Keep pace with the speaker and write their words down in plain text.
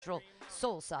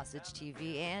Soul Sausage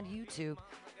TV, and YouTube.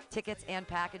 Tickets and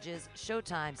packages,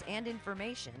 showtimes, and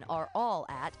information are all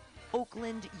at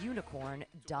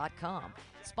oaklandunicorn.com.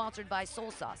 Sponsored by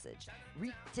Soul Sausage,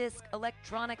 Disc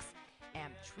Electronics,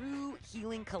 and True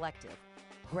Healing Collective.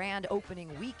 Grand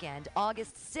opening weekend,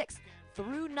 August 6th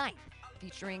through 9th,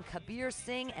 featuring Kabir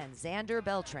Singh and Xander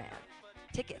Beltran.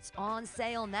 Tickets on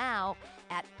sale now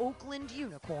at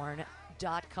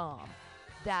oaklandunicorn.com.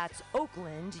 That's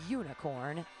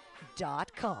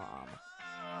oaklandunicorn.com.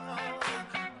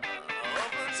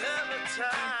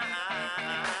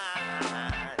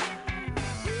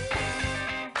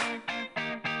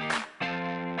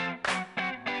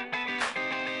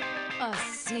 A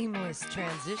seamless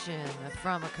transition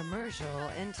from a commercial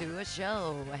into a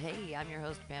show. Hey, I'm your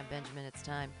host, Pam Benjamin. It's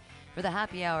time for the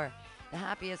happy hour. The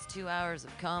happiest 2 hours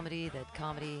of comedy that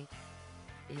comedy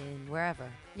in wherever.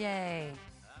 Yay.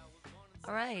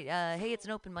 All right. Hey, it's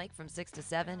an open mic from 6 to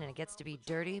 7, and it gets to be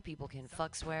dirty. People can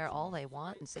fuck swear all they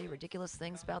want and say ridiculous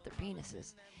things about their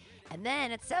penises. And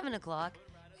then at 7 o'clock,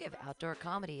 we have outdoor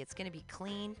comedy. It's going to be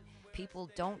clean. People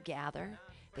don't gather.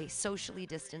 They socially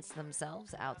distance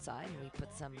themselves outside, and we put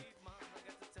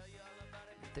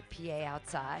the PA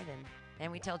outside,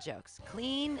 and we tell jokes.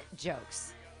 Clean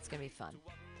jokes. It's going to be fun.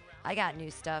 I got new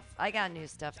stuff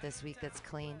this week that's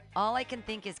clean. All I can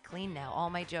think is clean now. All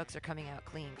my jokes are coming out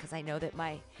clean because I know that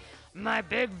my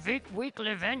big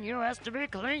weekly venue has to be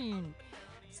clean.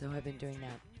 So I've been doing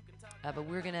that. But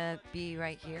we're going to be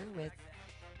right here with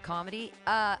comedy.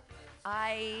 I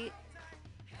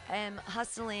am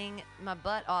hustling my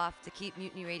butt off to keep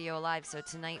Mutiny Radio alive. So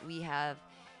tonight we have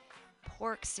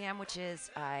pork sandwiches.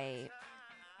 I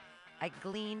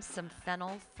gleaned some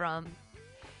fennel from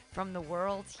the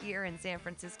world here in San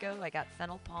Francisco. I got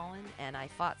fennel pollen, and I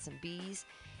fought some bees,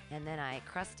 and then I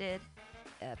crusted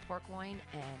pork loin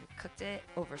and cooked it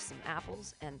over some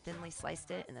apples and thinly sliced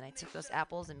it, and then I took those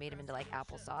apples and made them into like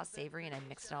applesauce, savory, and I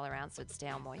mixed it all around so it'd stay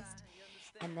all moist.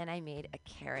 And then I made a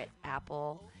carrot,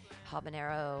 apple,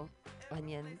 habanero,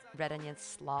 red onion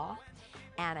slaw,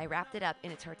 and I wrapped it up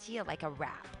in a tortilla like a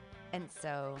wrap. And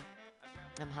so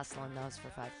I'm hustling those for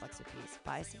 $5 a piece.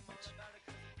 Buy a sandwich.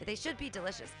 They should be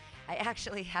delicious. I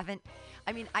actually haven't,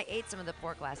 I ate some of the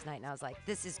pork last night and I was like,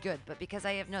 this is good. But because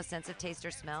I have no sense of taste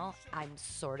or smell, I'm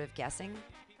sort of guessing.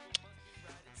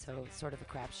 So it's sort of a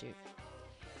crapshoot.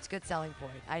 It's a good selling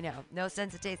point. I know. No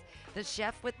sense of taste. The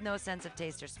chef with no sense of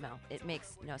taste or smell. It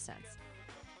makes no sense.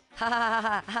 Ha ha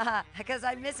ha ha ha. Because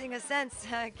I'm missing a sense.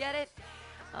 Get it?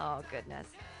 Oh, goodness.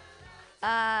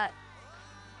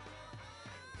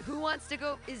 Who wants to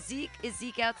go? Is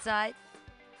Zeke outside?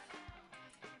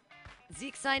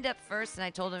 Zeke signed up first, and I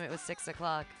told him it was 6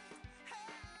 o'clock.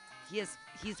 He's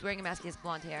wearing a mask. He has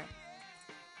blonde hair.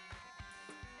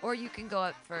 Or you can go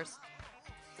up first.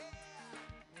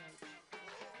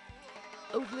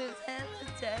 Oh, please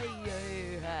hesitate.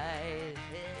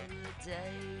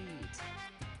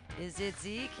 Is it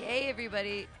Zeke? Hey,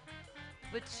 everybody.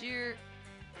 Put your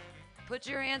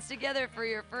hands together for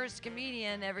your first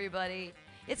comedian, everybody.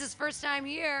 It's his first time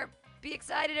here. Be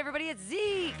excited, everybody. It's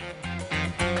Zeke.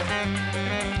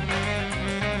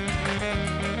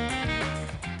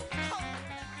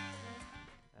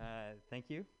 Thank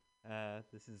you.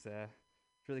 This is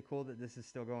it's really cool that this is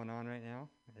still going on right now.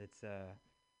 It's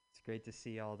great to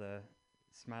see all the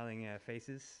smiling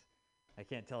faces. I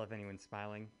can't tell if anyone's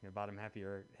smiling. The bottom half of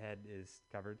your head is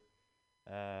covered.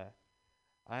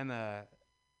 I'm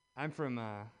from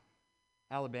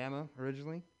Alabama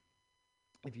originally.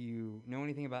 If you know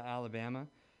anything about Alabama,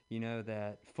 you know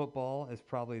that football is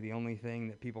probably the only thing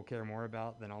that people care more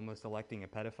about than almost electing a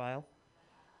pedophile.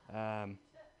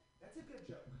 That's a good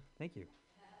joke. Thank you.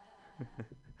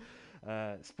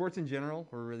 Sports in general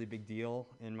were a really big deal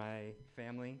in my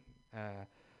family.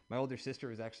 My older sister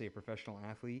was actually a professional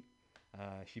athlete.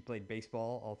 She played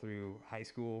baseball all through high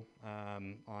school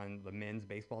on the men's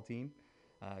baseball team.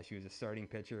 She was a starting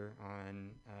pitcher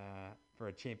for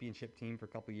a championship team for a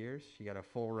couple years. She got a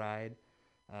full ride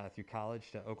through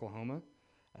college to Oklahoma.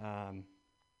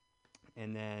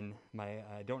 And then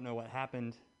I don't know what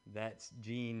happened. That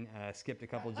gene skipped a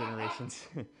couple generations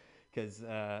because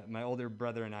my older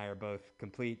brother and I are both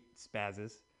complete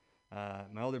spazzes.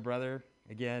 My older brother,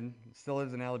 again, still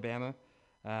lives in Alabama.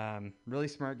 Really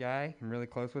smart guy. I'm really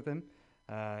close with him.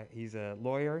 He's a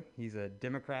lawyer. He's a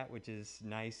Democrat, which is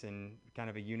nice and kind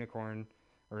of a unicorn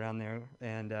around there.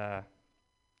 And I'm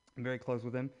very close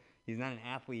with him. He's not an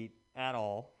athlete at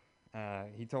all.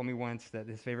 He told me once that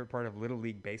his favorite part of Little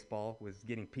League baseball was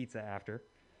getting pizza after.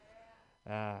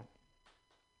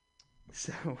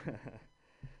 So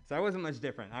I wasn't much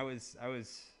different. I was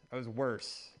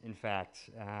worse, in fact.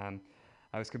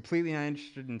 I was completely not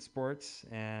interested in sports,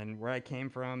 and where I came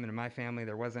from and in my family,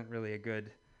 there wasn't really a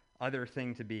good other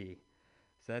thing to be.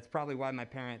 So that's probably why my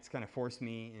parents kind of forced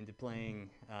me into playing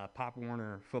Pop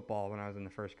Warner football when I was in the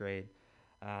first grade.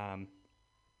 And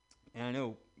I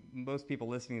know most people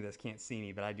listening to this can't see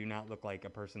me, but I do not look like a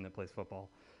person that plays football.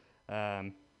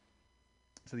 So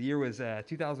the year was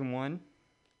 2001.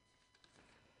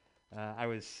 I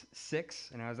was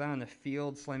 6, and I was out on the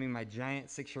field slamming my giant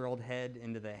 6-year-old head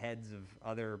into the heads of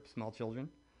other small children.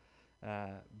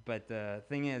 But the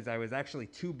thing is, I was actually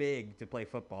too big to play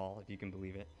football, if you can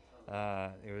believe it.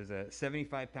 It was a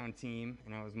 75-pound team,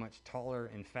 and I was much taller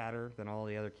and fatter than all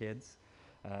the other kids.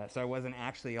 So I wasn't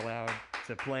actually allowed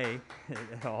to play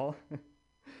at all.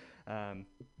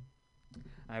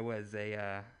 I was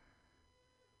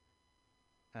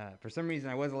for some reason,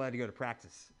 I was allowed to go to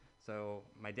practice. So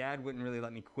my dad wouldn't really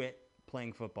let me quit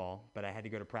playing football, but I had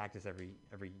to go to practice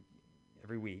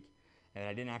every week, and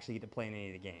I didn't actually get to play in any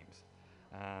of the games.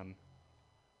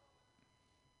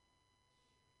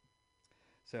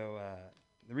 So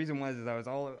the reason was I was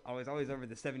always over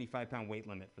the 75-pound weight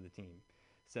limit for the team.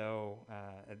 So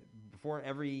before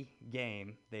every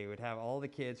game, they would have all the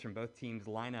kids from both teams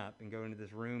line up and go into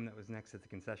this room that was next to the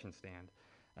concession stand.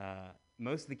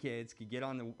 Most of the kids could get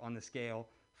on the scale,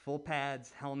 full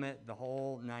pads, helmet, the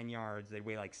whole 9 yards. They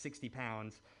weigh like 60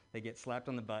 pounds. They get slapped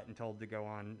on the butt and told to go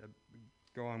on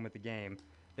with the game.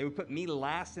 They would put me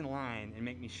last in line and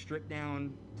make me strip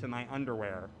down to my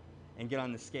underwear and get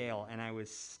on the scale, and I was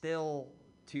still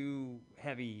too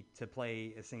heavy to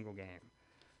play a single game.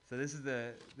 So this is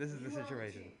the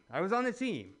situation. I was on the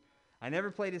team. I never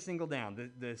played a single down.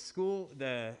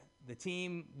 The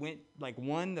team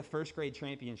won the first grade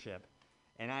championship,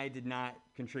 and I did not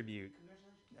contribute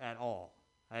at all.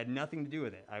 I had nothing to do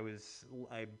with it. I was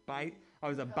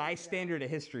a bystander to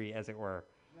history, as it were.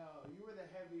 No, you were the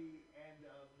heavy end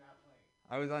of not playing.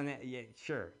 I was on that. Yeah,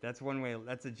 sure. That's one way.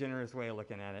 That's a generous way of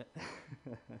looking at it.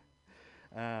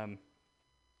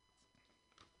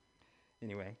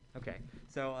 Anyway, okay.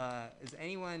 So, is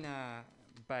anyone,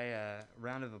 by a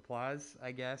round of applause,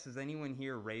 I guess, is anyone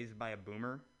here raised by a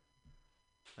boomer?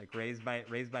 Like raised by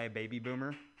a baby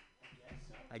boomer?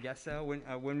 I guess so. When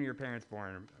were your parents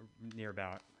born? Near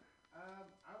about? I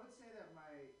would say that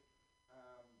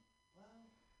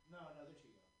no, they're too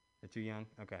young. They're too young?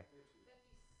 Okay.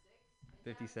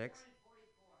 56? 56?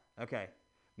 Okay.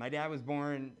 My dad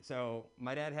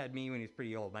had me when he was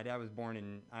pretty old. My dad was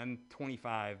born I'm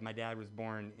 25. My dad was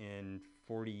born in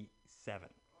 47.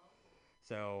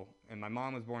 So, and my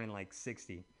mom was born in like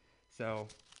 60. So,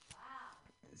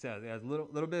 there's a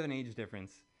little bit of an age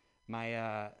difference.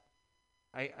 I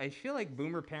feel like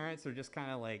boomer parents are just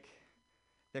kind of like,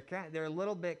 they're a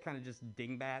little bit kind of just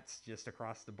dingbats just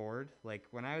across the board. Like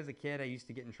when I was a kid, I used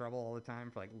to get in trouble all the time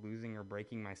for like losing or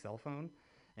breaking my cell phone.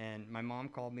 And my mom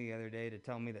called me the other day to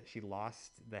tell me that she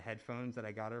lost the headphones that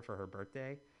I got her for her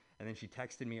birthday. And then she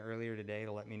texted me earlier today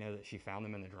to let me know that she found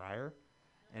them in the dryer.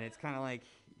 And it's kind of like,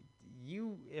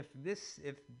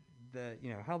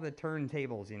 how the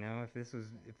turntables,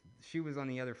 if she was on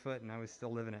the other foot and I was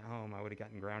still living at home, I would have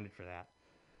gotten grounded for that.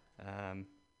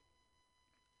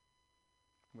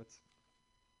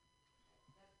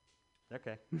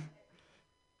 Okay.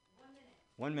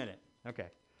 1 minute. Okay.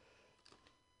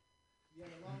 Yeah,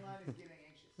 the long line is getting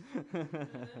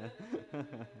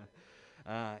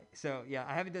anxious. So yeah,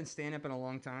 I haven't done stand-up in a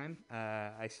long time.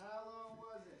 How long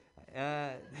was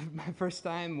it? My first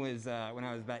time was when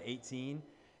I was about 18,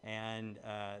 and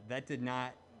that did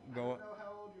not go. I don't know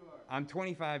how old you are. I'm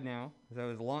 25 now, so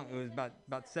it was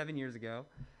about 7 years ago.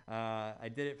 I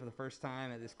did it for the first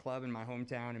time at this club in my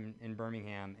hometown in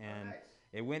Birmingham, and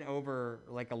it went over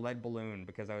like a lead balloon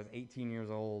because I was 18 years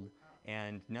old.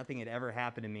 And nothing had ever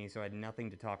happened to me, so I had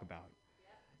nothing to talk about.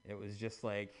 It was just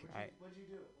like What'd you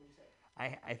do? What'd you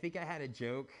say? I think I had a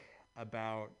joke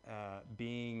about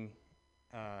being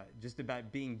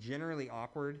generally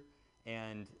awkward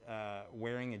and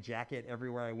wearing a jacket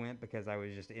everywhere I went because I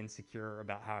was just insecure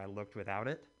about how I looked without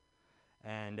it.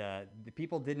 And the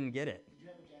people didn't get it. Did you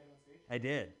have a jacket on stage?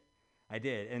 I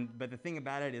did. But the thing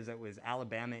about it is it was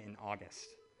Alabama in August.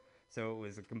 So it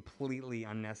was a completely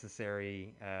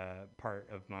unnecessary part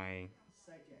of my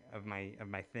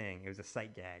thing. It was a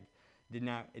sight gag.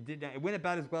 It went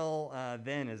about as well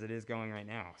then as it is going right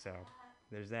now. So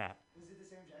there's that. Was it the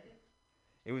same jacket?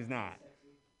 It was not.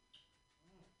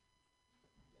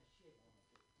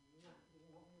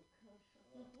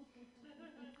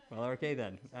 Well, okay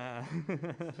then. Was it the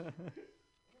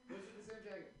same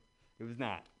jacket? It was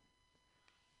not.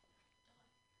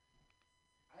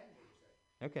 I didn't hear you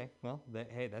say. Okay. Well,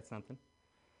 hey, that's something.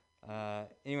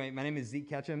 Anyway, my name is Zeke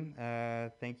Ketchum.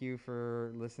 Thank you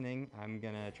for listening. I'm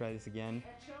going to try this again.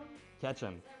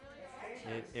 Ketchum.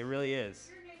 It really is.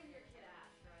 You're naming your kid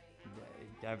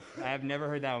Ash, right? I have never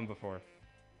heard that one before.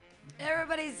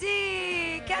 Everybody,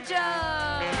 Zeke Ketchum!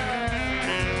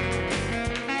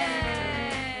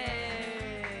 Yay!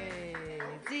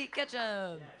 Zeke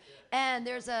Ketchum! And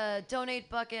there's a donate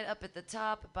bucket up at the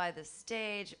top by the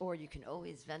stage, or you can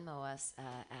always Venmo us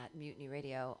at Mutiny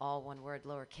Radio, all one word,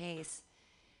 lowercase,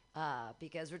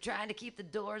 because we're trying to keep the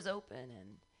doors open,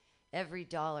 and every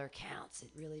dollar counts. It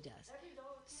really does.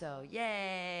 So,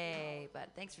 yay!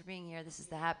 But thanks for being here. This is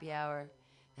the happy hour,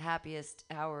 the happiest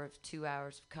hour of 2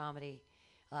 hours of comedy.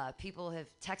 People have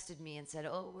texted me and said,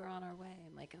 oh, we're on our way.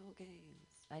 I'm like, okay.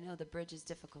 I know the bridge is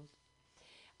difficult.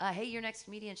 Hey, your next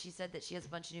comedian, she said that she has a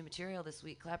bunch of new material this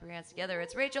week. Clap your hands together.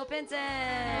 It's Rachel Pinson.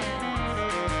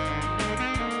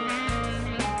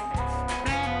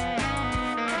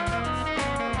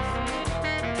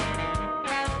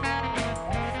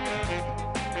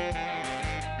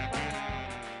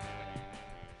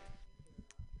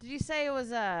 Did you say it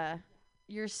was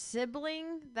your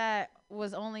sibling that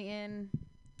was only in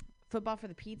Football for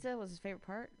the Pizza was his favorite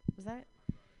part? Was that?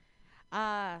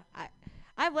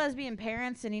 I have lesbian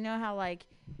parents, and you know how, like,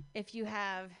 if you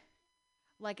have,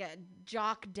 like, a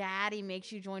jock dad, he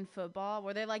makes you join football,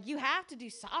 where they're like, you have to do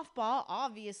softball,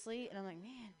 obviously. And I'm like,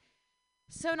 man,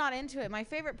 so not into it. My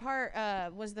favorite part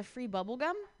was the free bubble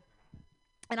gum,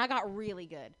 and I got really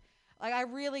good. Like,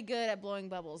 I'm really good at blowing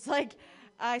bubbles. Like,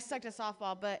 I sucked at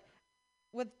softball, but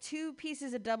with 2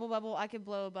 pieces of double bubble, I could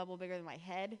blow a bubble bigger than my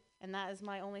head, and that is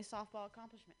my only softball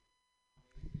accomplishment.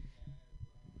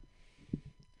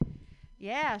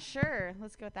 Yeah, sure.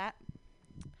 Let's go with that.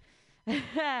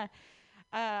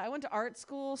 I went to art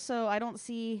school, so I don't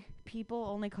see people,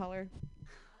 only color.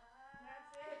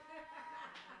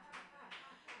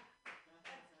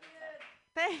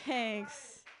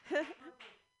 Thanks.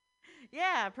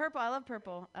 Yeah, purple. I love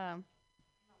purple. I'm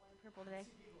not wearing purple today.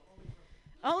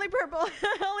 Only purple.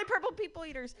 Only purple people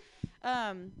eaters.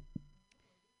 Hey,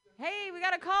 we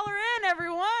got a caller in,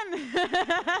 everyone.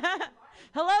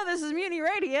 Hello, this is Mutiny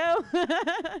Radio.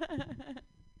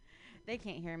 They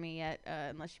can't hear me yet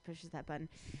unless she pushes that button.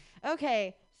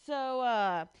 Okay,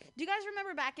 so do you guys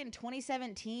remember back in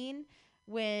 2017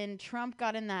 when Trump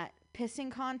got in that pissing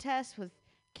contest with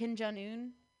Kim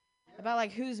Jong-un about,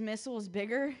 like, whose missile is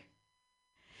bigger?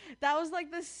 That was,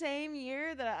 like, the same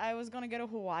year that I was going to go to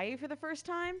Hawaii for the first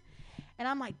time. And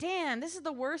I'm like, damn, this is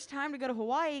the worst time to go to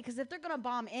Hawaii, because if they're going to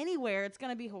bomb anywhere, it's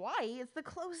going to be Hawaii. It's the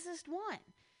closest one.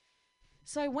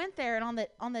 So I went there, and and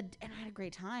I had a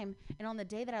great time. And on the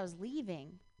day that I was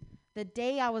leaving,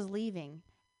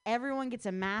 everyone gets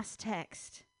a mass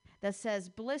text that says,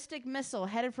 ballistic missile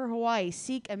headed for Hawaii,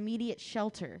 seek immediate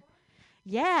shelter.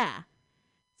 Yeah.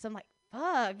 So I'm like,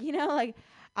 fuck, like,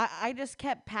 I just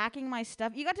kept packing my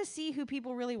stuff. You got to see who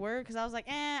people really were, because I was like,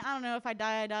 I don't know. If I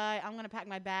die, I die. I'm going to pack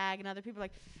my bag. And other people are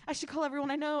like, I should call everyone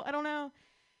I know. I don't know.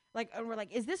 Like, we're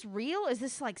like, is this real? Is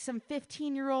this like some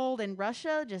 15-year-old in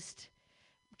Russia just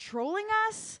trolling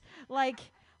us? Like,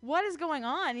 what is going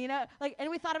on? Like, and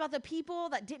we thought about the people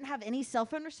that didn't have any cell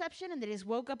phone reception, and they just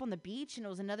woke up on the beach, and it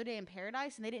was another day in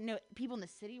paradise, and they didn't know people in the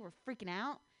city were freaking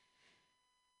out.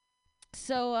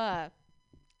 So, I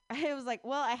was like,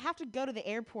 well, I have to go to the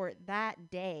airport that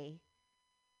day.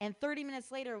 And 30 minutes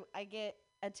later, I get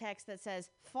a text that says,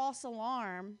 false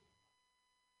alarm.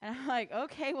 And I'm like,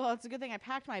 okay, well, it's a good thing I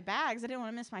packed my bags. I didn't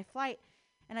want to miss my flight.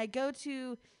 And I go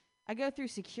through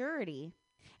security,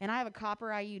 and I have a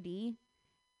copper IUD.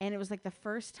 And it was like the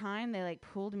first time they, like,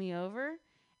 pulled me over,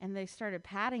 and they started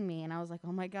patting me. And I was like,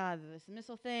 oh my God, this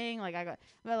missile thing. Like, I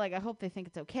hope they think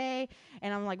it's okay.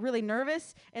 And I'm, like, really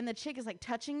nervous. And the chick is, like,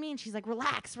 touching me, and she's like,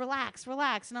 relax, relax,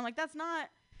 relax. And I'm like, that's not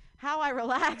how I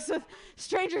relax with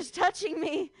strangers touching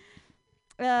me.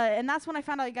 And that's when I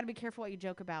found out you got to be careful what you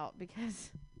joke about, because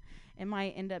it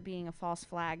might end up being a false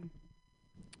flag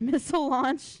missile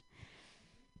launch.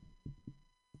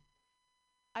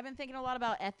 I've been thinking a lot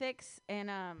about ethics,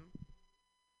 and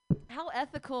how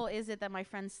ethical is it that my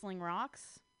friends sling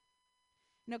rocks?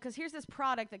 Because here's this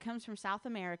product that comes from South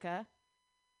America,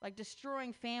 like,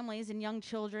 destroying families, and young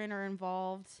children are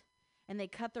involved, and they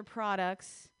cut their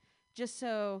products just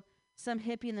so some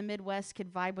hippie in the Midwest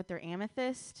could vibe with their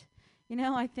amethyst.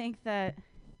 I think that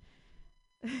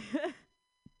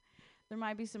there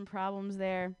might be some problems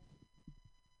there.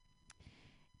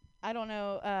 I don't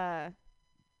know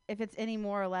if it's any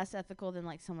more or less ethical than,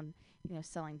 like, someone,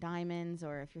 selling diamonds,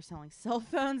 or if you're selling cell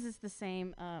phones, it's the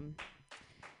same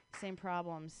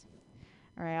problems.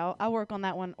 All right, I'll work on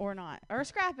that one, or not, or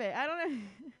scrap it. I don't know.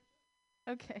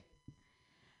 Okay.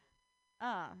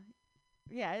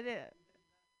 Yeah, it is.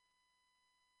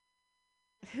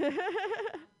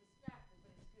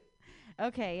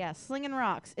 Okay, yeah, slinging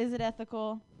rocks. Is it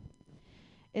ethical?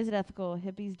 Is it ethical?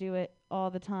 Hippies do it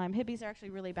all the time. Hippies are actually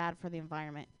really bad for the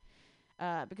environment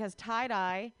because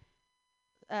tie-dye,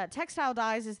 textile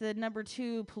dyes is the number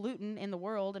 2 pollutant in the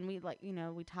world, and we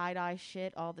we tie-dye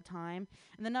shit all the time.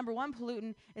 And the number 1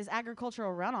 pollutant is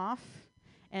agricultural runoff,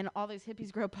 and all these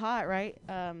hippies grow pot, right?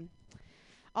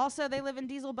 Also, they live in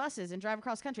diesel buses and drive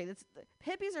across country.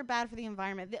 Hippies are bad for the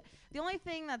environment. The only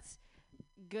thing that's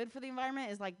good for the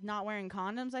environment is like not wearing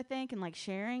condoms, I think, and like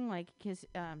sharing, like because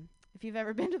if you've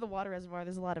ever been to the water reservoir,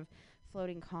 there's a lot of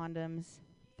floating condoms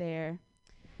there.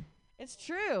 It's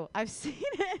true. I've seen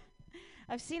it.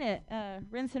 I've seen it.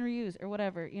 Rinse and reuse or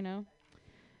whatever, you know.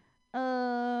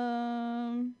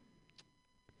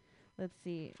 Let's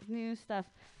see. New stuff.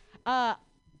 I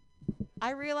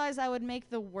realized I would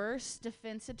make the worst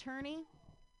defense attorney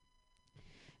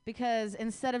because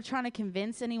instead of trying to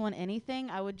convince anyone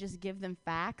anything, I would just give them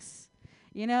facts.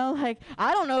 You know, like,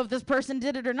 I don't know if this person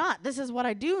did it or not. This is what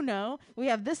I do know. We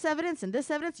have this evidence and this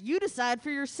evidence. You decide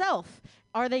for yourself.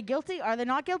 Are they guilty? Are they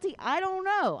not guilty? I don't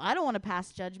know. I don't want to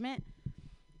pass judgment.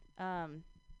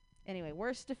 Anyway,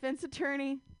 worst defense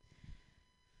attorney.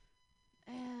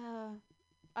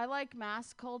 I like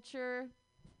mask culture.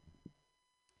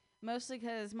 Mostly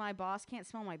because my boss can't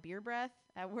smell my beer breath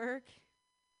at work.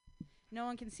 No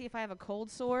one can see if I have a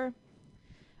cold sore,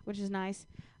 which is nice.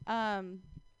 And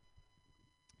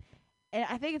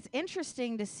I think it's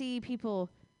interesting to see people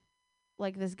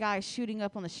like this guy shooting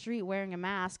up on the street wearing a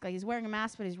mask. Like, he's wearing a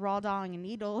mask, but he's raw dawing a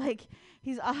needle. Like,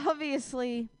 he's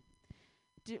obviously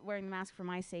wearing the mask for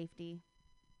my safety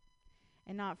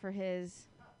and not for his.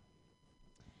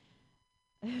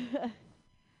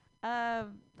 I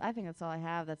think that's all I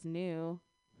have that's new.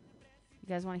 You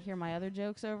guys want to hear my other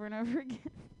jokes over and over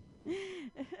again?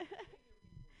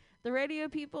 The radio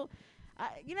people,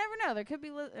 you never know. There could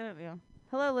be,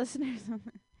 hello, listeners.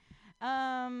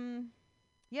 Yeah,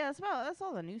 that's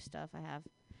all the new stuff I have.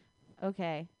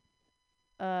 Okay.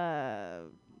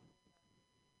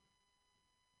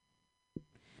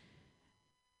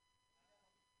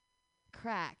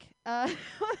 Crack.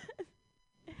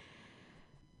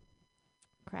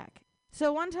 Crack.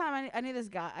 So one time I knew this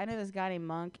guy named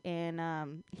Monk,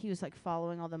 and he was like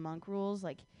following all the Monk rules.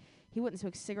 Like, he wouldn't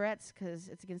smoke cigarettes because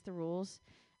it's against the rules.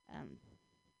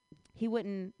 He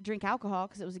wouldn't drink alcohol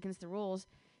because it was against the rules.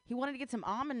 He wanted to get some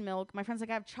almond milk. My friend's like,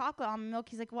 I have chocolate almond milk.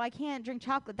 He's like, well, I can't drink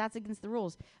chocolate. That's against the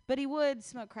rules. But he would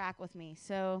smoke crack with me.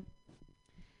 So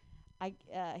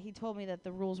he told me that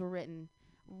the rules were written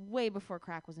way before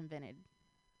crack was invented.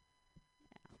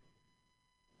 Yeah.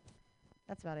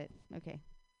 That's about it. Okay.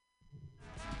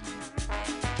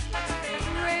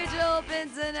 Rachel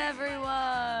Benson,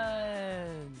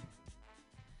 everyone.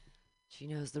 She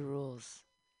knows the rules.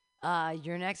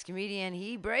 Your next comedian,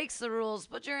 he breaks the rules.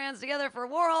 Put your hands together for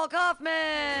Warhol Kaufman.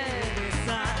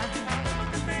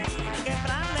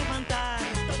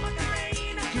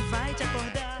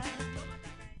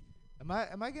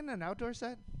 Am I getting an outdoor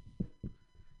set?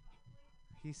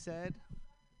 He said,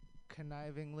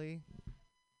 connivingly.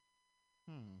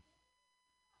 All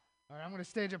right, I'm going to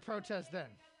stage a protest then.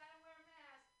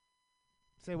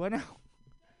 Say what now?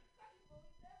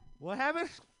 What happened?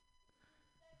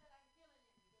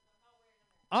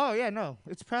 Oh, yeah, no.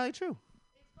 It's probably true.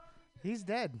 He's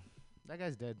dead. That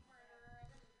guy's dead.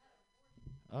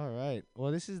 All right.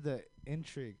 Well, this is the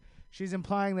intrigue. She's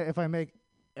implying that if I make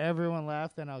everyone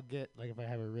laugh, then I'll get, like, if I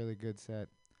have a really good set,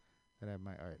 then I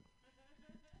might. All right.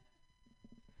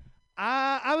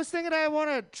 I was thinking I want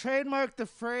to trademark the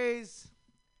phrase,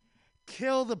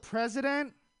 kill the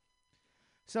president.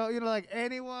 So, like,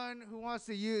 anyone who wants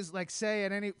to use, like,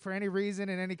 say for any reason,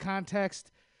 in any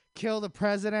context, kill the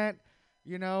president,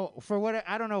 for what,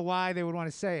 I don't know why they would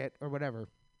want to say it or whatever.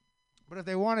 But if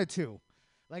they wanted to,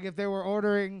 like if they were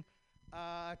ordering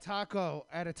a taco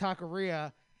at a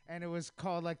taqueria and it was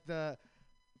called like the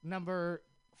number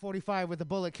 45 with the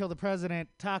bullet, kill the president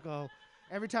taco,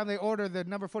 every time they order the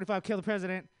number 45, kill the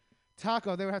president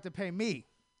taco, they would have to pay me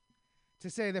to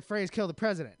say the phrase, kill the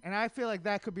president. And I feel like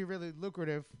that could be really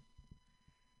lucrative.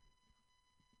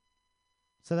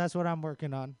 So that's what I'm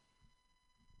working on.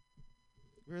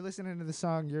 We were listening to the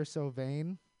song, You're So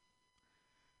Vain.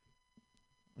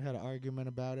 We had an argument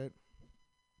about it.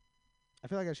 I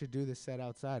feel like I should do this set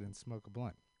outside and smoke a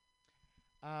blunt.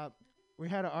 We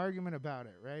had an argument about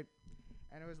it, right?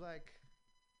 And it was like,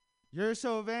 you're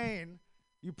so vain,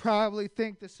 you probably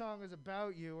think the song is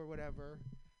about you or whatever.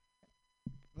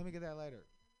 Let me get that lighter.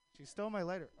 She stole my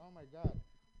lighter. Oh, my God.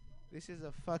 This is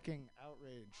a fucking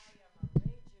outrage.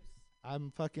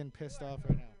 I'm fucking pissed off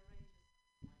right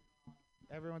now.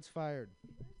 Everyone's fired.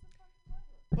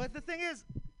 But the thing is,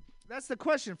 that's the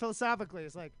question philosophically.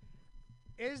 It's like,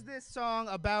 is this song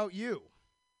about you?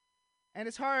 And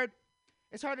it's hard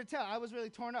to tell. I was really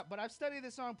torn up, but I've studied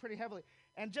this song pretty heavily.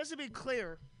 And just to be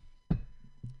clear,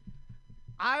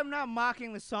 I'm not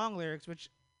mocking the song lyrics, which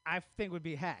I think would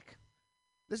be hack.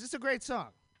 This is a great song.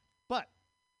 But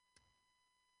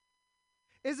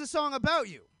is the song about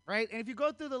you, right? And if you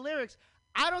go through the lyrics,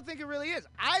 I don't think it really is.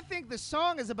 I think the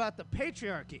song is about the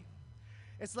patriarchy.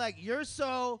 It's like, you're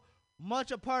so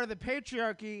much a part of the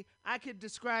patriarchy, I could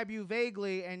describe you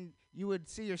vaguely and you would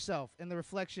see yourself in the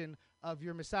reflection of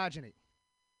your misogyny.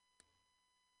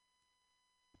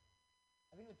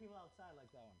 I think the people outside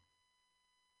like that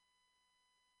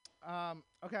one.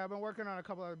 Okay, I've been working on a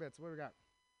couple other bits. What do we got?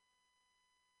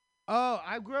 Oh,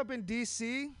 I grew up in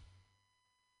D.C.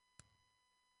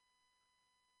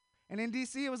 And in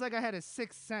D.C., it was like I had a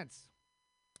sixth sense.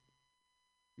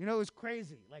 You know, it was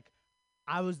crazy. Like,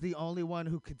 I was the only one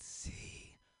who could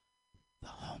see the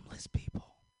homeless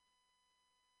people.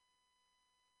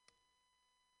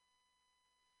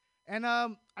 And I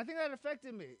think that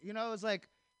affected me. You know, it was like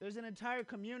there's an entire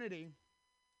community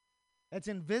that's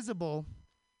invisible,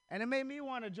 and it made me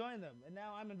want to join them. And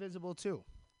now I'm invisible too.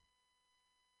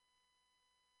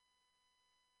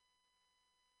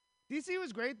 DC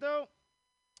was great, though.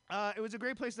 It was a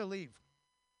great place to leave.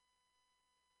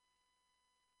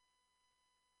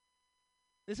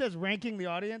 This says ranking the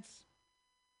audience.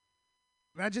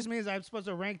 That just means I'm supposed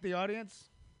to rank the audience.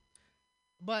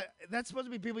 But that's supposed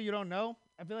to be people you don't know.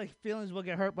 I feel like feelings will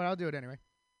get hurt, but I'll do it anyway.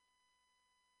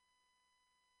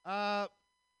 All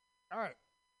right.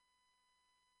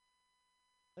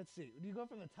 Let's see. Do you go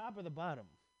from the top or the bottom?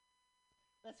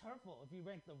 That's hurtful if you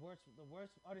rank the worst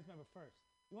audience member first.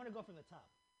 You want to go from the top.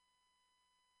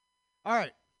 All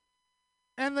right.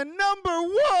 And the number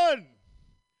one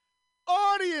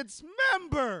audience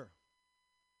member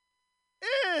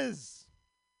is...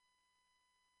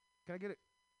 Can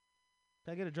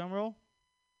I get a drum roll?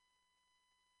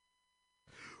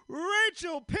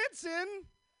 Rachel Pinson,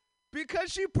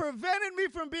 because she prevented me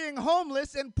from being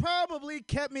homeless and probably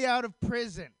kept me out of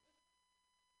prison.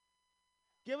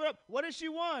 Give it up. What has she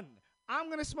won? I'm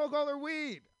going to smoke all her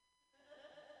weed.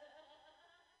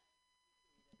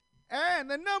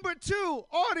 And the number two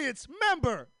audience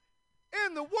member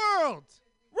in the world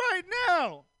right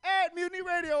now at Mutiny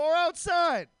Radio or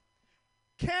outside.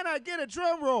 Can I get a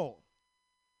drum roll?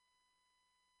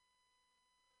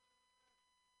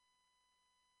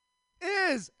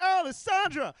 Is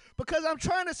Alessandra, because I'm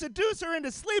trying to seduce her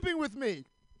into sleeping with me.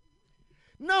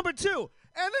 Number two.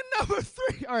 And then number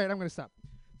three. All right, I'm going to stop.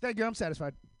 Thank you. I'm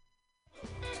satisfied.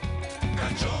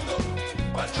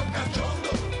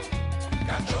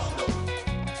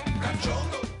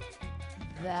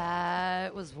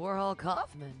 That was Warhol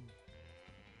Kaufman.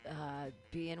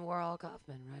 Being Warhol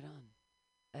Kaufman, right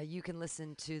on. You can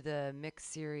listen to the mix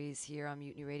series here on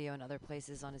Mutiny Radio and other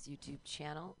places on his YouTube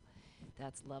channel.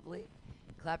 That's lovely.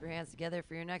 Clap your hands together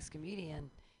for your next comedian.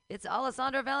 It's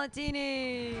Alessandro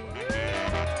Valentini. Trying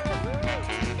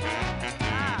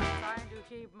to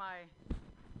keep my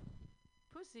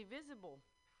pussy visible.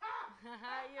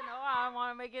 You know, I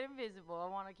want to make it invisible. I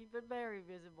want to keep it very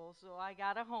visible. So I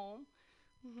got a home,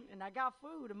 and I got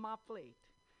food on my plate,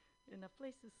 and a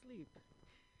place to sleep.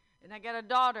 And I got a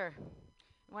daughter.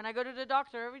 When I go to the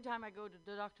doctor, every time I go to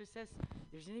the doctor says,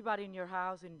 there's anybody in your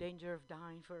house in danger of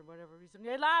dying for whatever reason.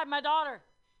 They lied, my daughter.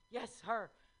 Yes, her.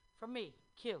 From me.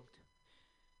 Killed.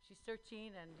 She's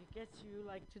 13, and it gets you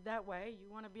like to that way.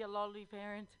 You want to be a lovely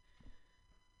parent,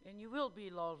 and you will be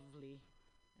lovely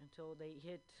until they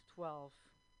hit 12.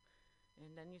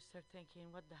 And then you start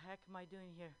thinking, what the heck am I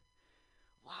doing here?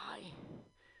 Why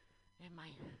am I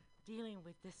dealing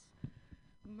with this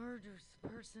murderous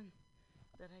person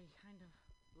that I kind of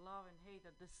love and hate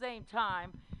at the same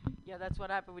time? Yeah, that's what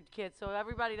happened with kids. So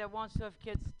everybody that wants to have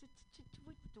kids,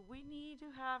 do we need to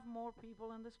have more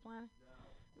people on this planet?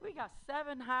 No. We got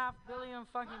 7.5 billion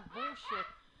fucking bullshit.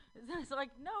 It's like,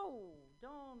 no,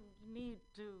 don't need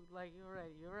to, like,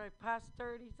 you're right past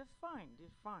 30, that's fine, you're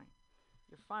fine.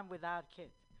 You're fine without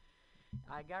kids.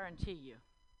 I guarantee you.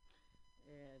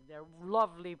 They're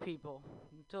lovely people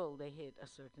until they hit a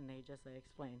certain age, as I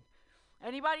explained.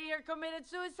 Anybody here committed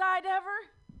suicide ever?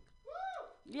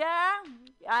 Yeah?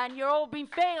 And you're all been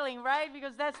failing, right?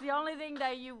 Because that's the only thing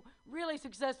that you really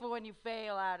successful when you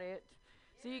fail at it.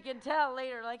 So you can tell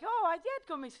later, like, oh, I did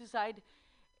commit suicide,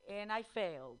 and I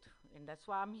failed. And that's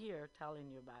why I'm here telling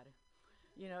you about it.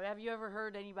 You know, have you ever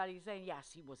heard anybody saying,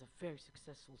 yes, he was a very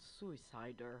successful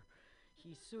suicider.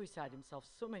 he suicided himself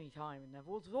so many times and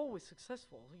was always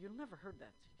successful. You'll never heard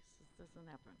that. This doesn't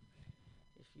happen.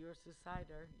 If you're a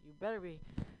suicider, you better be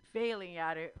failing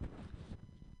at it.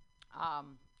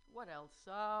 What else?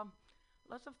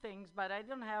 Lots of things, but I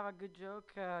don't have a good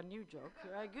joke, new joke.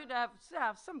 I could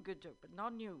have some good joke, but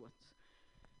not new ones.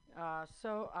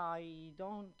 So I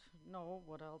don't know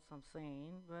what else I'm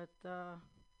saying, but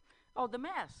the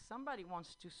mask. Somebody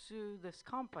wants to sue this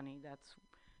company that's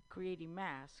creating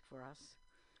masks for us.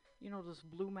 You know those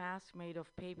blue masks made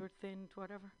of paper thin,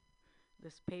 whatever.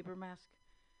 This paper mask.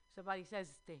 Somebody says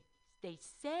they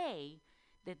say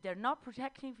that they're not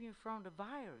protecting you from the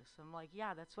virus. I'm like,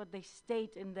 yeah, that's what they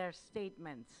state in their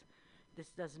statements.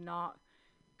 This does not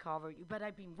cover you. But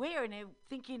I've been wearing it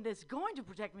thinking it's going to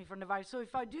protect me from the virus. So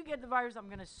if I do get the virus, I'm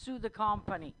going to sue the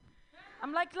company.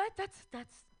 I'm like, that's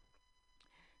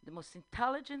the most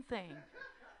intelligent thing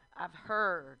I've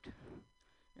heard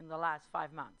in the last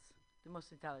 5 months. The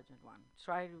most intelligent one.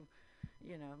 Try to,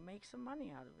 make some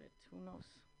money out of it. Who knows?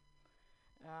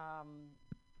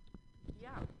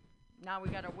 Yeah. Now we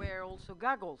gotta wear also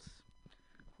goggles.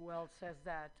 Who else says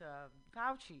that?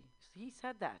 Fauci. He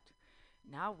said that.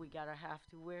 Now we gotta have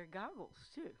to wear goggles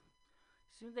too.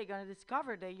 Soon they're gonna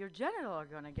discover that your genitals are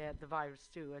gonna get the virus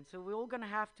too, and so we're all gonna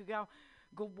have to go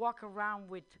walk around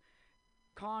with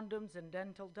condoms and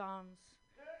dental dams.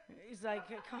 It's like,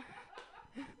 it's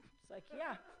like,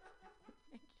 yeah.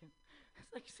 Thank you.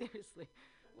 It's like, seriously.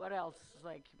 What else?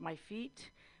 Like my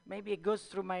feet. Maybe it goes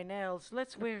through my nails.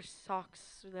 Let's wear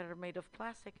socks that are made of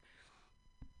plastic.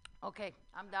 Okay,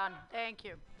 I'm done. Thank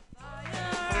you.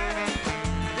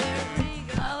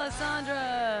 Alessandra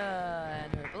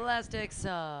and her plastic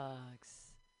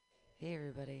socks. Hey,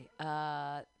 everybody.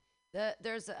 I'm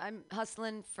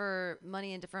hustling for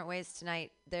money in different ways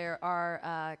tonight. There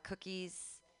are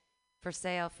cookies for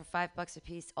sale for $5 a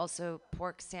piece. Also,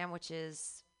 pork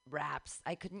sandwiches, wraps.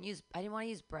 I didn't want to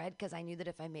use bread because I knew that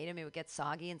if I made them, it would get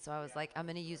soggy. And so I was like, I'm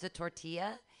going to use a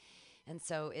tortilla. And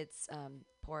so it's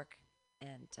pork,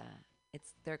 and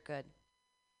they're good.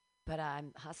 But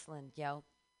I'm hustling, yo.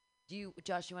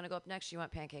 Josh, you want to go up next? Or you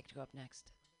want Pancake to go up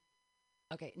next?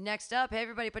 Okay, next up, hey,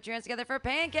 everybody, put your hands together for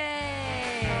Pancake.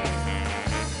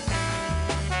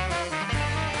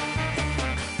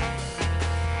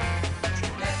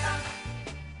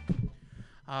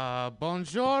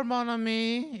 Bonjour, mon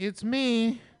ami. It's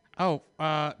me. Oh,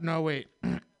 no, wait.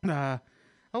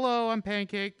 Hello, I'm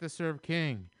Pancake, the Serve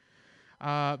King.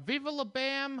 Viva La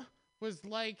Bam was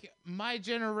like my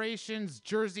generation's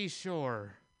Jersey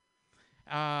Shore.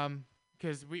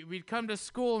 Because we'd come to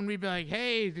school and we'd be like,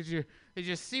 hey, did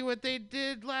you see what they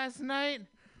did last night?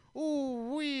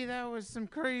 Ooh, that was some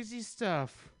crazy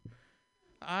stuff.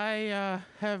 I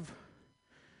have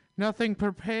nothing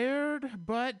prepared,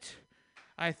 but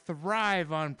I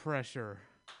thrive on pressure.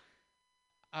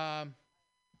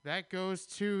 That goes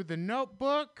to the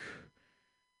Notebook.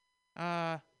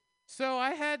 So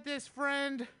I had this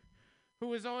friend who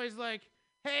was always like,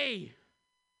 hey,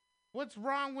 what's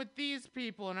wrong with these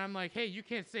people? And I'm like, hey, you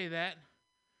can't say that.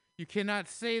 You cannot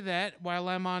say that while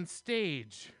I'm on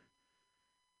stage.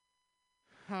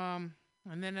 And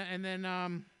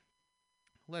then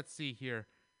let's see here.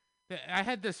 I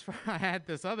had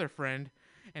this other friend,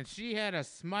 and she had a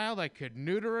smile that could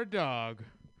neuter a dog.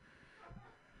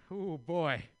 Ooh,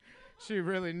 boy. She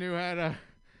really knew how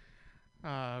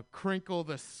to crinkle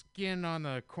the skin on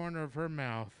the corner of her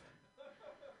mouth.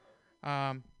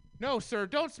 No, sir,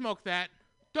 don't smoke that.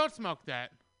 Don't smoke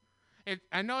that.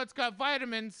 I know it's got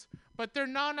vitamins, but they're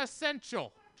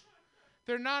non-essential.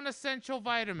 They're non-essential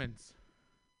vitamins.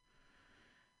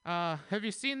 Have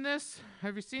you seen this?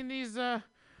 Have you seen these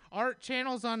art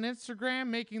channels on Instagram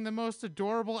making the most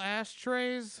adorable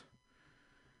ashtrays?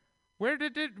 Where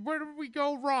did we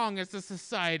go wrong as a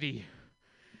society?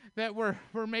 That we're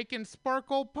making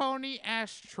sparkle pony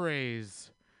ashtrays.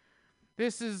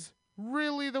 This is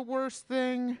really the worst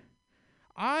thing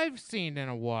I've seen in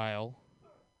a while.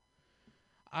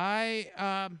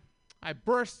 I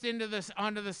burst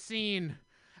onto the scene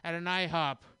at an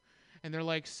IHOP, and they're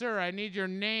like, "Sir, I need your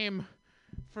name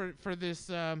for this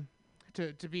to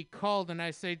be called." And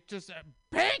I say, "Just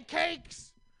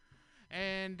pancakes."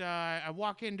 And I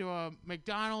walk into a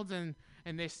McDonald's, and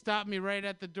they stop me right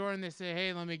at the door, and they say,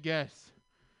 "Hey, let me guess.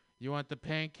 You want the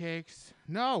pancakes?"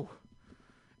 No,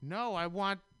 I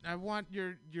want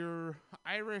your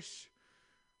Irish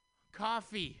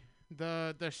coffee,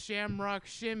 the Shamrock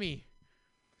Shimmy,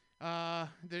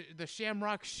 the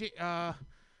Shamrock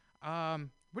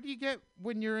what do you get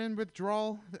when you're in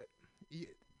withdrawal?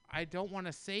 I don't want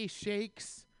to say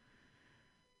shakes.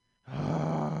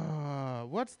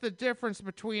 What's the difference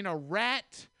between a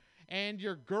rat and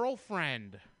your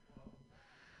girlfriend.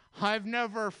 I've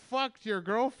never fucked your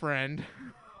girlfriend.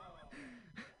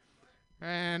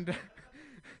 And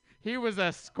he was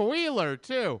a squealer,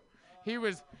 too. He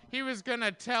was going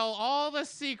to tell all the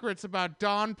secrets about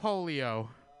Don Polio.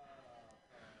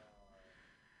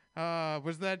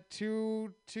 Was that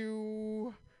too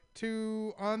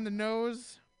on the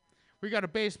nose? We got a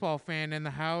baseball fan in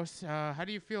the house. How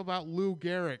do you feel about Lou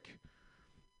Gehrig?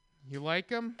 You like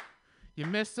him? You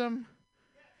miss him?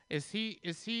 Is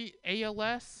he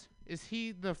ALS? Is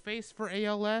he the face for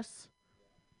ALS?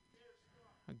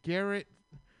 Garrett.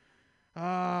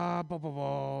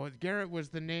 Garrett was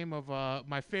the name of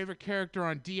my favorite character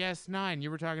on DS9.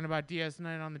 You were talking about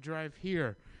DS9 on the drive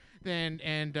here.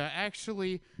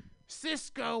 Actually,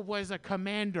 Cisco was a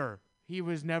commander. He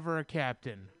was never a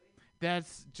captain.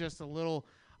 That's just a little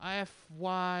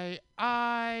FYI.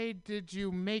 Did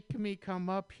you make me come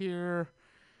up here?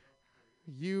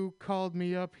 You called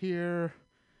me up here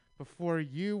before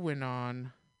you went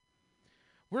on.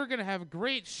 We're going to have a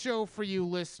great show for you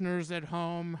listeners at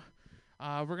home.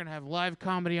 We're going to have live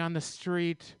comedy on the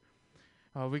street.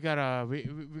 We got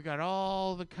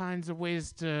all the kinds of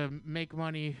ways to make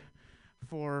money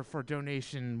for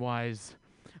donation-wise.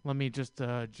 Let me just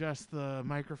adjust the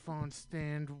microphone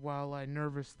stand while I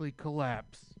nervously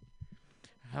collapse.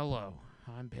 Hello,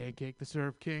 I'm Pancake the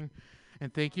Syrup King,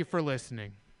 and thank you for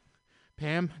listening.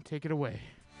 Pam, take it away.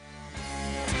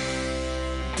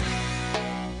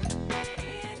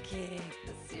 Pancake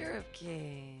the Syrup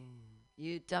King.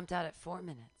 You dumped out at 4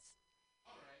 minutes.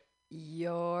 All right.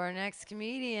 Your next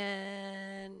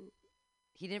comedian.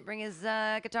 He didn't bring his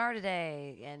guitar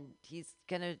today, and he's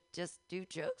going to just do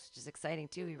jokes, which is exciting,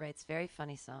 too. He writes very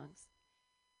funny songs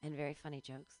and very funny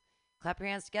jokes. Clap your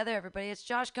hands together, everybody. It's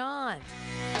Josh Kahn.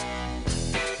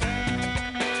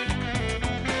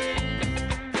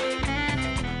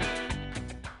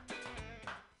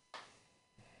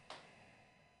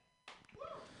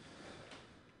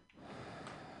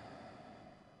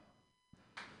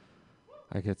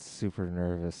 I get super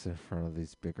nervous in front of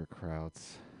these bigger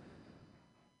crowds.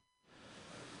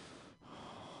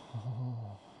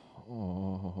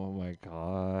 Oh my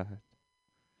God.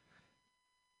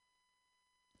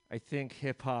 I think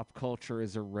hip-hop culture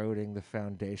is eroding the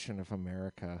foundation of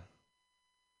America.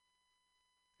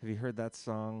 Have you heard that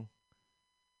song?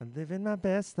 I'm living my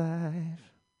best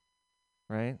life.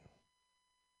 Right?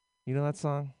 You know that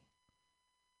song?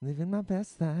 Living my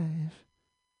best life.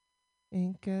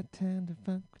 Ain't got time to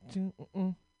fuck with you.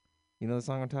 You know the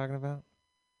song I'm talking about?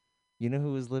 You know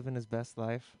who was living his best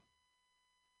life?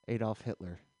 Adolf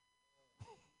Hitler.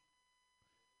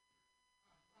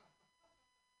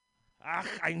 Ach,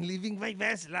 I'm living my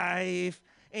best life.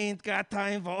 Ain't got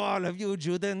time for all of you,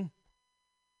 Juden.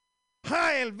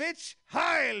 Heil, bitch!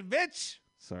 Heil, bitch!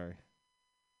 Sorry.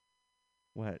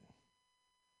 What?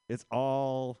 It's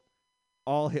all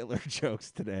Hitler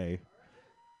jokes today.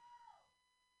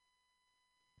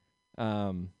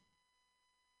 No,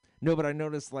 but I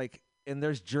noticed, like, and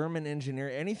there's German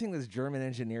engineering. Anything that's German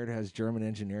engineered has German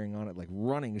engineering on it, like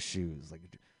running shoes, like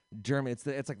German. It's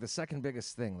like the second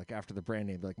biggest thing, like after the brand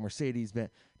name, like Mercedes,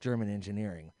 German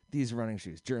engineering. These running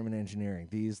shoes, German engineering.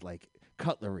 These like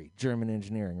cutlery, German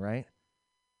engineering, right?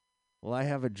 Well, I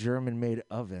have a German-made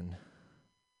oven.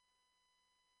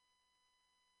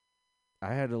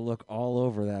 I had to look all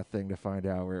over that thing to find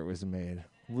out where it was made.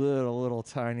 Little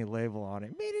tiny label on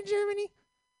it. Made in Germany.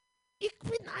 Ich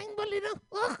bin ein Berliner.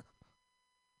 Ugh.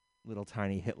 Little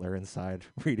tiny Hitler inside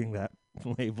reading that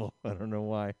label. I don't know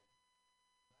why.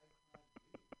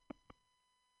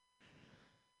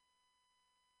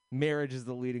 Marriage is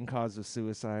the leading cause of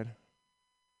suicide.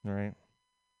 All right.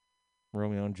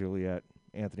 Romeo and Juliet,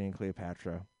 Anthony and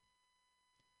Cleopatra.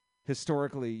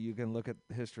 Historically, you can look at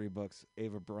history books.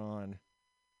 Eva Braun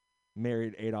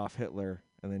married Adolf Hitler,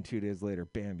 and then 2 days later,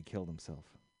 bam, he killed himself.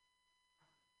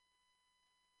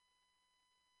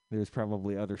 There's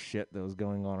probably other shit that was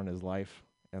going on in his life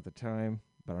at the time,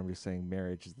 but I'm just saying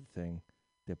marriage is the thing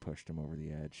that pushed him over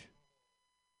the edge.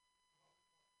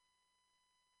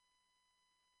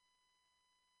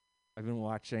 I've been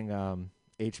watching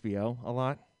HBO a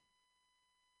lot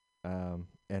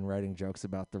and writing jokes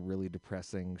about the really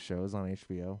depressing shows on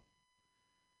HBO.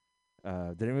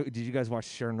 Did you guys watch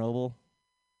Chernobyl?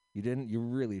 You didn't? You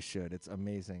really should. It's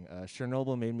amazing.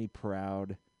 Chernobyl made me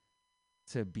proud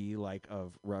to be like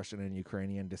of Russian and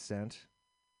Ukrainian descent.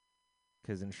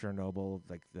 Because in Chernobyl,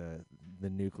 like the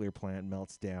nuclear plant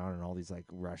melts down and all these like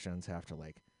Russians have to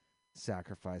like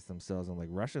sacrifice themselves. And like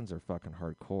Russians are fucking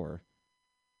hardcore.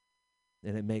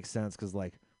 And it makes sense because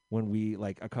like when we,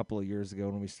 like a couple of years ago,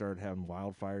 when we started having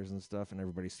wildfires and stuff, and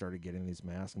everybody started getting these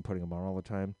masks and putting them on all the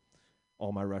time,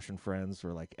 all my Russian friends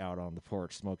were like out on the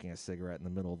porch smoking a cigarette in the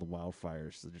middle of the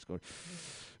wildfires. So just going,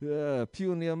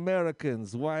 puny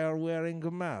Americans, why are wearing a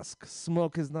mask?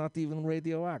 Smoke is not even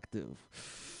radioactive.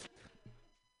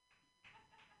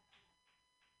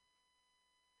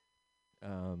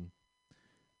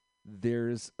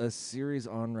 There's a series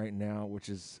on right now which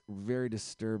is very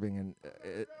disturbing, and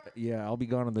yeah, I'll Be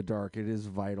Gone in the Dark. It is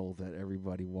vital that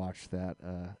everybody watch that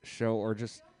show, or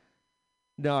just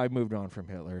no. I moved on from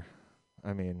Hitler.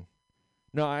 I mean,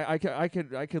 no, I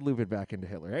could loop it back into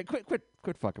Hitler. Hey,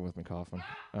 quit fucking with me, Kaufman.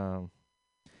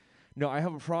 No, I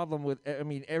have a problem with. I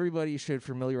mean, everybody should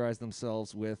familiarize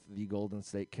themselves with the Golden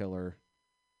State Killer,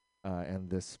 and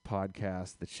this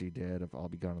podcast that she did of I'll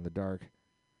Be Gone in the Dark.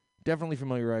 Definitely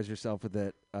familiarize yourself with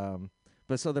it.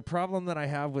 But so the problem that I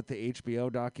have with the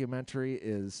HBO documentary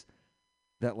is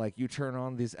that, like, you turn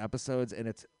on these episodes and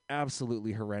it's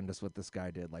absolutely horrendous what this guy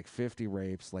did. Like 50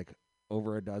 rapes, like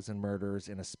over a dozen murders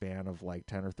in a span of like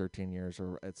 10 or 13 years.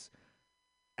 Or it's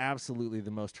absolutely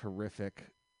the most horrific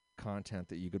content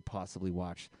that you could possibly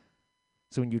watch.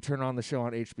 So when you turn on the show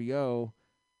on HBO,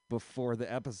 before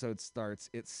the episode starts,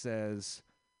 it says,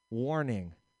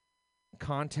 warning,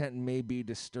 content may be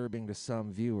disturbing to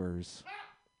some viewers.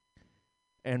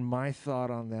 And my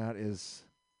thought on that is,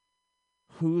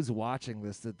 who's watching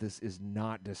this that this is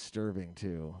not disturbing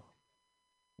to?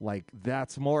 Like,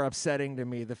 that's more upsetting to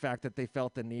me, the fact that they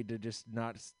felt the need to just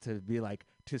not to be like,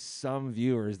 to some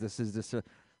viewers, this is just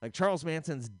like, Charles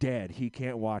Manson's dead. He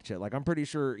can't watch it. Like, I'm pretty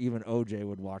sure even OJ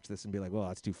would watch this and be like, well,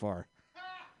 that's too far.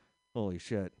 Holy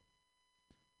shit.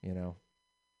 You know?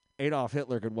 Adolf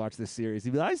Hitler could watch this series.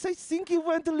 He'd be like, I think he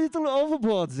went a little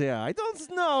overboard there. I don't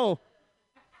know.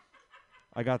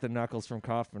 I got the knuckles from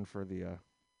Kaufman for the...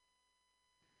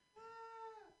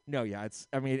 No, yeah,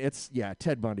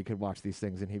 Ted Bundy could watch these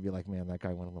things and he'd be like, man, that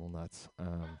guy went a little nuts.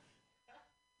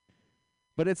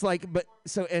 But it's like,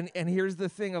 and here's the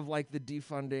thing of like the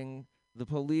defunding the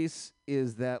police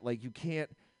is that, like, you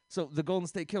can't... So the Golden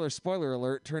State Killer, spoiler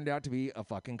alert, turned out to be a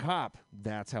fucking cop.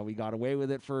 That's how we got away with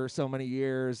it for so many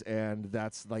years, and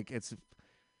that's like, it's...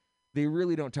 They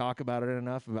really don't talk about it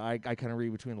enough. I kind of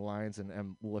read between the lines and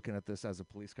am looking at this as a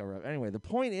police cover-up. Anyway, the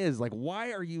point is, like,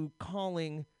 why are you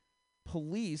calling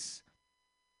police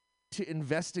to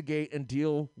investigate and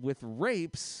deal with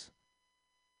rapes?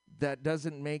 That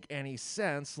doesn't make any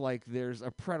sense. Like, there's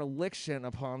a predilection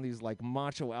upon these, like,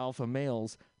 macho alpha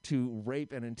males to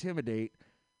rape and intimidate.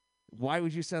 Why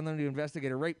would you send them to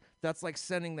investigate a rape? That's like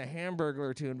sending the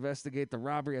Hamburglar to investigate the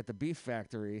robbery at the beef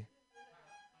factory.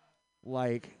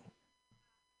 Like,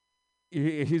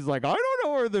 he's like, I don't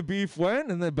know where the beef went,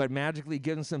 and then but magically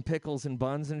give him some pickles and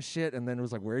buns and shit, and then it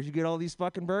was like, where'd you get all these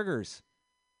fucking burgers?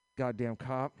 Goddamn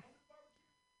cop.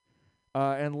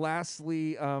 And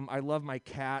lastly, I love my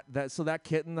cat. So that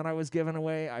kitten that I was giving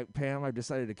away, Pam, I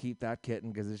decided to keep that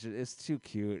kitten because it's too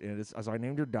cute, and so I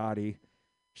named her Dottie.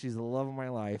 She's the love of my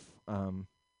life.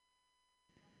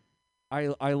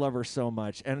 I love her so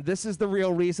much. And this is the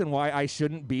real reason why I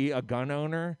shouldn't be a gun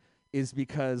owner, is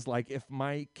because, like, if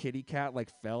my kitty cat, like,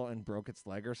 fell and broke its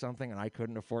leg or something and I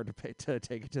couldn't afford to pay to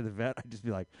take it to the vet, I'd just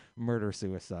be like,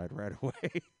 murder-suicide right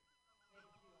away.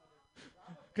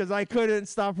 Because I couldn't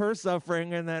stop her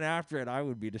suffering, and then after it, I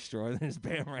would be destroyed. And just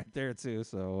bam, right there, too.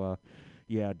 So,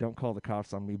 yeah, don't call the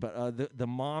cops on me. But the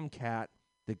mom cat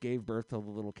that gave birth to the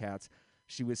little cats,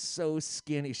 she was so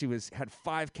skinny. She had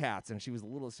 5 cats, and she was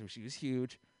little, so she was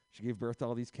huge. She gave birth to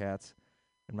all these cats.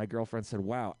 And my girlfriend said,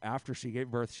 wow, after she gave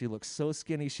birth, she looked so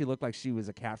skinny, she looked like she was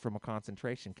a cat from a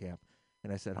concentration camp.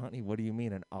 And I said, honey, what do you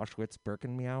mean, an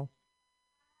Auschwitz-Birkenmeow?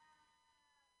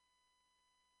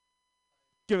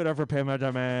 Give it up for Pam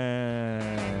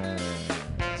Benjamin.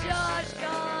 Josh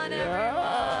gone, everyone.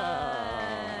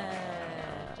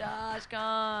 Josh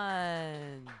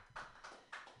gone.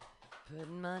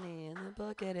 Putting money in the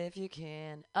bucket if you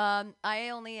can. I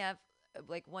only have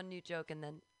like one new joke, and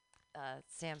then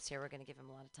Sam's here. We're gonna give him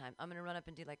a lot of time. I'm gonna run up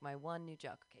and do like my one new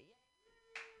joke. Okay.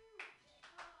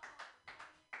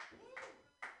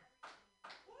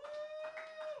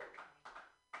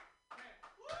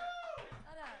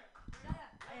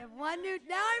 I have one new.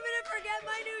 Now I'm gonna forget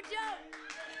my new joke.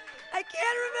 I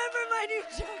can't remember my new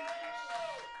joke.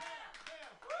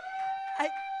 I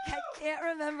can't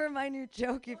remember my new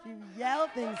joke if you yell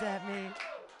things at me.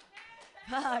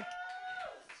 Fuck.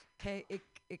 Okay,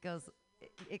 it goes. Oh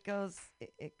shit,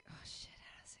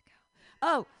 how does it go?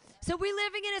 Oh, so we're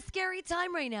living in a scary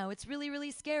time right now. It's really, really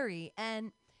scary.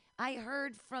 And I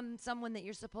heard from someone that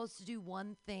you're supposed to do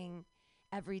one thing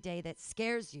every day that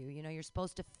scares you. You know, you're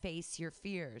supposed to face your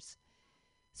fears.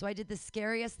 So I did the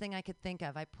scariest thing I could think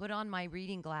of. I put on my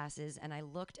reading glasses and I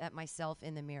looked at myself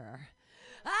in the mirror.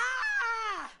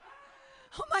 Ah!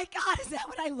 Oh my God, is that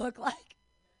what I look like?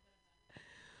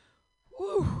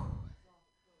 Woo.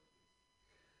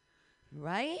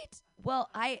 Right? Well,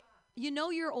 you know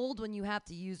you're old when you have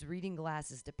to use reading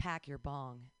glasses to pack your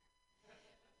bong.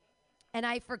 And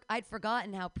I'd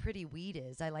forgotten how pretty weed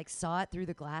is. I like saw it through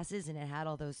the glasses and it had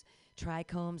all those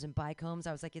trichomes and bicomes.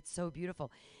 I was like, it's so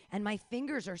beautiful. And my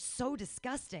fingers are so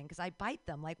disgusting because I bite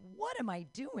them. Like, what am I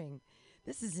doing?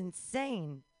 This is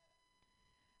insane.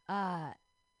 And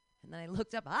then I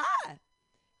looked up.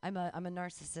 I'm a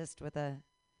narcissist with a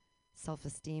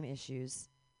self-esteem issues.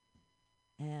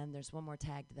 And there's one more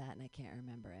tag to that, and I can't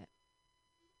remember it.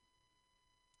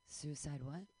 Suicide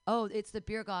what? Oh, it's the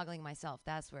beer goggling myself.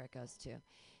 That's where it goes to.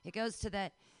 It goes to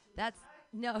that. It's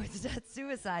not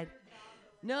suicide.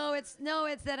 No, it's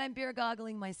that I'm beer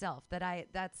goggling myself. I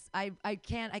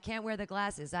can't wear the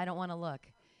glasses. I don't want to look.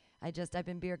 I've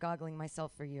been beer goggling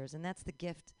myself for years, and that's the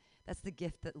gift. That's the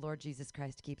gift that Lord Jesus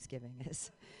Christ keeps giving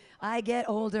us. I get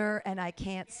older and I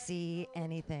can't see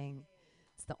anything.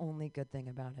 It's the only good thing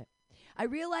about it. I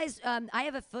realized I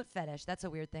have a foot fetish. That's a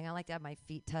weird thing. I like to have my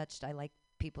feet touched. I like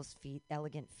people's feet,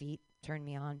 elegant feet, turn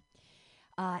me on.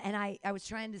 And I was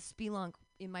trying to spelunk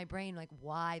in my brain, like,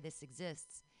 why this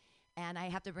exists. And I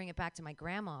have to bring it back to my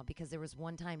grandma because there was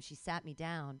one time she sat me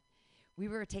down. We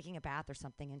were taking a bath or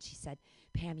something, and she said,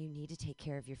 Pam, you need to take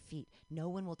care of your feet. No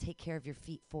one will take care of your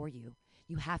feet for you.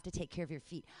 You have to take care of your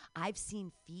feet. I've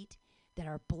seen feet that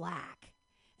are black.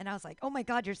 And I was like, oh, my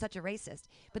God, you're such a racist.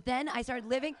 But then I started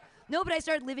living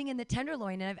in the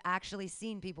Tenderloin, and I've actually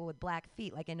seen people with black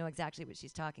feet. Like, I know exactly what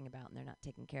she's talking about, and they're not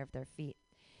taking care of their feet.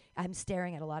 I'm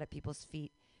staring at a lot of people's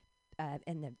feet,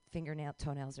 and the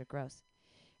toenails are gross.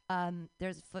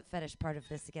 There's a foot fetish part of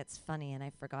this that gets funny, and I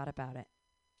forgot about it.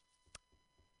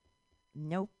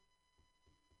 Nope.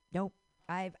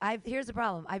 Here's the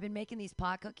problem. I've been making these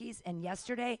pot cookies, and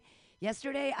yesterday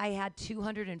I had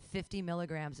 250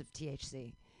 milligrams of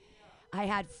THC. I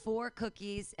had 4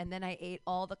 cookies, and then I ate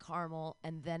all the caramel,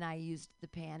 and then I used the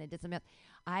pan and did some else.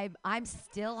 I'm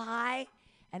still high,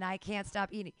 and I can't stop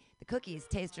eating. The cookies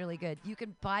taste really good. You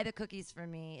can buy the cookies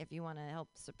from me if you want to help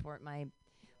support my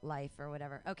life or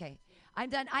whatever. Okay, I'm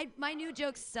done. My new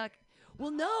jokes suck.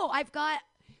 Well, no,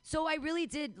 so I really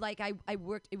did, like, I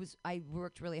worked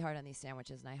really hard on these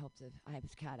sandwiches, and I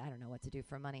don't know what to do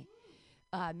for money.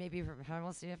 Maybe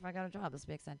we'll see if I got a job. This will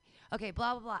be exciting. Okay,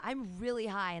 blah, blah, blah. I'm really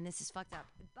high, and this is fucked up.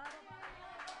 Blah, blah, blah.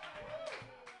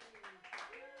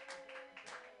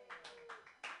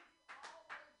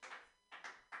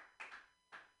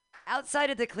 Outside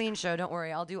of the clean show, don't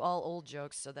worry. I'll do all old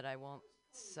jokes so that I won't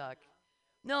suck.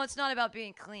 No, it's not about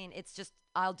being clean. It's just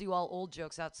I'll do all old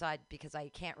jokes outside because I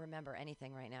can't remember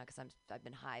anything right now because I've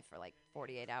been high for like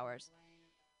 48 hours.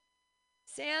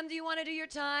 Sam, do you want to do your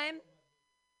time?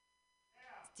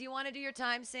 Do you want to do your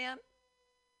time, Sam?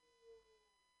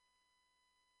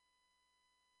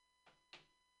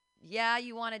 Yeah,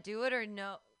 you want to do it or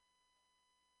no?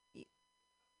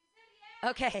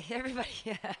 Okay, everybody.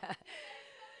 Yeah.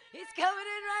 He's coming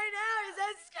in right now.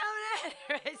 He's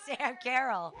coming in. Sam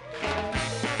Carroll.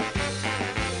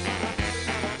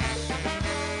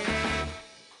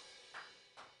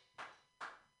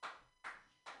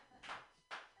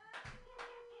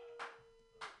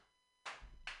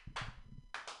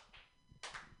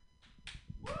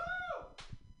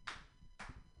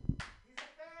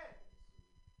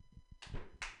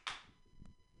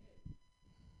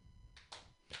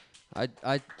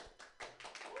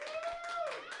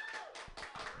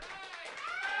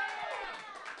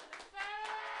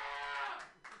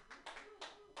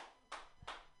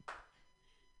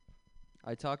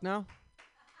 I talk now?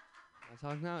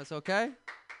 It's okay?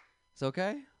 It's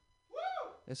okay?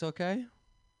 It's okay?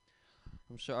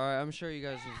 I'm sure you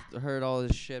guys have heard all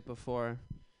this shit before.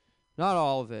 Not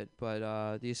all of it,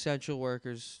 but the essential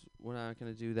workers, we're not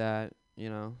going to do that, you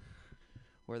know.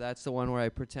 Where that's the one where I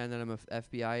pretend that I'm a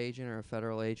FBI agent or a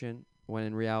federal agent, when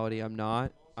in reality I'm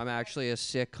not. I'm actually a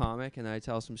sick comic, and I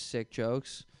tell some sick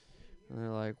jokes. And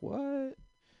they're like, what?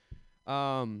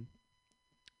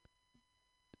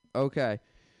 Okay.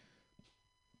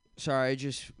 Sorry, I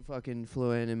just fucking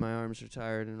flew in and my arms are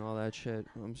tired and all that shit.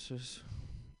 I'm just...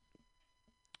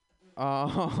 I'm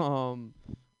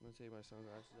gonna take my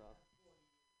sunglasses off.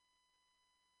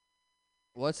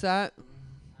 What's that?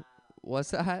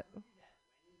 What's that?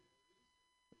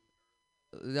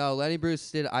 No, Lenny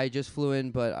Bruce did. I just flew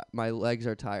in, but my legs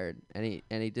are tired, and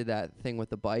he did that thing with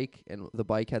the bike, and the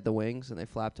bike had the wings, and they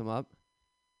flapped him up.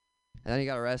 And then he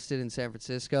got arrested in San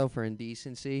Francisco for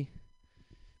indecency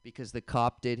because the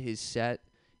cop did his set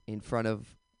in front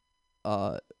of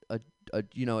a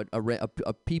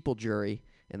people jury,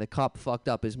 and the cop fucked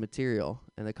up his material,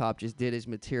 and the cop just did his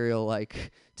material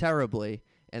like terribly,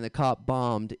 and the cop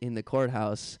bombed in the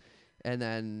courthouse, and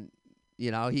then he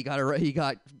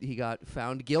got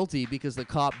found guilty because the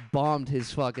cop bombed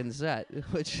his fucking set.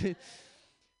 Which,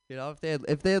 if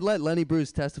they had let Lenny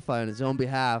Bruce testify on his own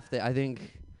behalf, I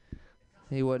think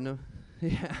he wouldn't have.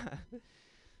 Yeah.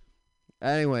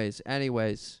 Anyways,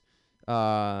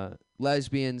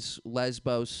 lesbians,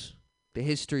 Lesbos, the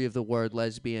history of the word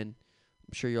lesbian.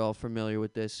 I'm sure you're all familiar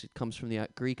with this. It comes from the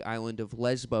Greek island of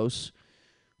Lesbos,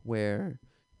 where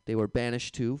they were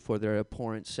banished to for their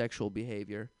abhorrent sexual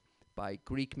behavior by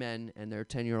Greek men and their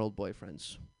 10-year-old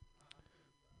boyfriends.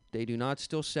 They do not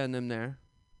still send them there.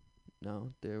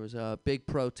 No, there was a big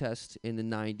protest in the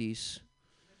 90s.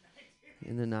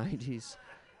 In the 90s.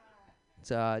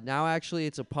 Now, actually,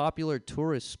 it's a popular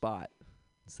tourist spot.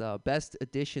 It's the best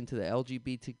addition to the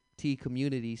LGBT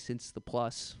community since the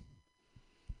plus.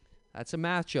 That's a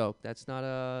math joke. That's not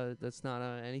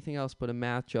anything else but a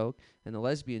math joke. And the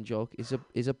lesbian joke is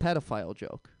a pedophile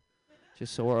joke.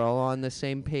 Just so we're all on the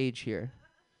same page here,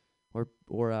 or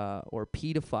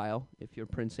pedophile if you're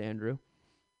Prince Andrew.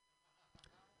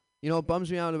 What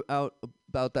bums me out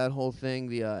about that whole thing,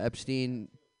 the Epstein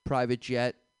private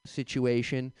jet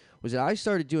situation, was that I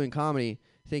started doing comedy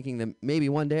thinking that maybe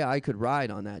one day I could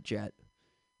ride on that jet,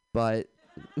 but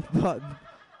then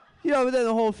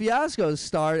the whole fiasco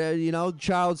started.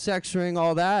 Child sex ring,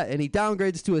 all that, and he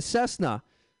downgrades to a Cessna.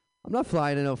 I'm not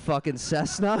flying in a fucking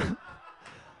Cessna.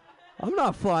 I'm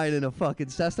not flying in a fucking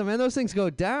Cessna, man. Those things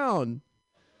go down.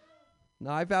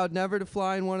 No, I vowed never to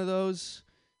fly in one of those.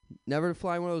 Never to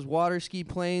fly in one of those water ski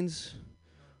planes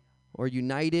or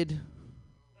United.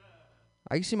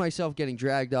 I can see myself getting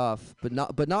dragged off, but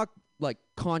not like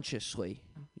consciously,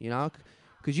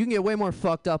 because you can get way more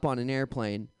fucked up on an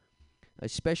airplane,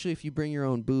 especially if you bring your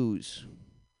own booze.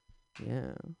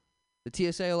 Yeah.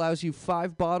 The TSA allows you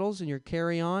 5 bottles in your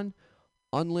carry-on,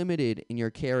 unlimited in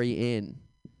your carry-in.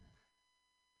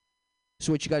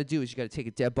 So what you got to do is you got to take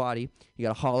a dead body, you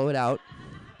got to hollow it out.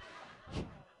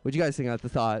 What'd you guys think about the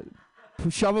thought?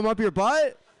 Shove them up your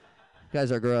butt? You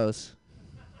guys are gross.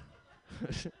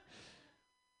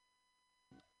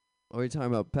 What are you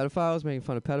talking about? Pedophiles? Making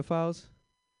fun of pedophiles?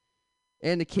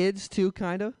 And the kids, too,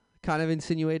 kind of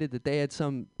insinuated that they had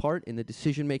some part in the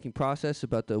decision-making process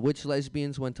about which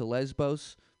lesbians went to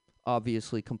Lesbos.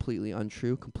 Obviously completely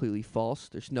untrue, completely false.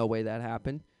 There's no way that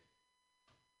happened.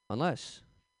 Unless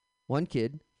one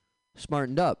kid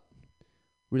smartened up,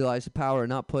 realized the power of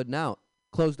not putting out,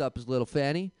 closed up his little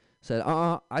fanny, said,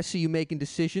 I see you making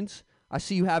decisions. I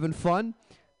see you having fun.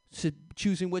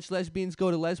 Choosing which lesbians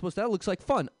go to Lesbos. That looks like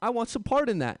fun. I want some part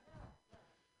in that.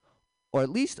 Or at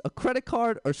least a credit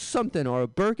card or something, or a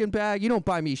Birkin bag. You don't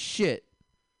buy me shit.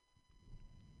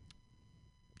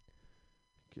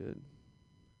 Good.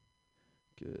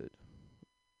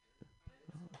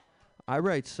 I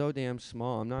write so damn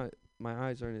small. My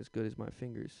eyes aren't as good as my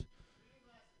fingers.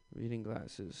 Reading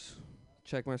glasses.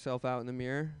 Check myself out in the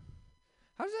mirror.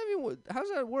 How does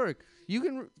that work? You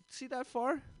can see that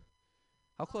far?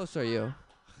 How close are you?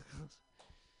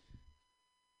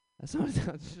 That's not.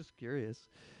 I'm just curious.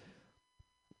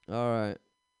 All right.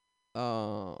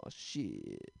 Oh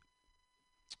shit.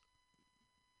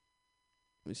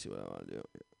 Let me see what I want to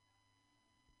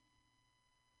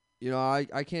do. I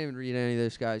can't even read any of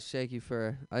this, guys. Thank you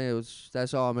for.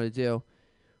 That's all I'm gonna do.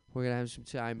 We're gonna have some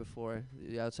time before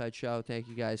the outside show. Thank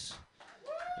you, guys.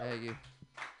 Thank you.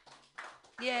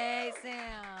 Yay,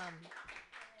 Sam.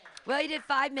 Well, you did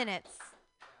 5 minutes.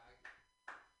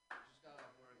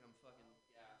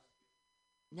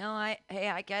 No, I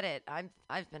get it.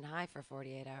 I've been high for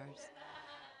 48 hours.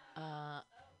 I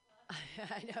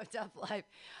know, tough life.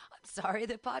 I'm sorry,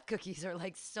 the pot cookies are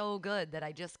like so good that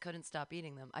I just couldn't stop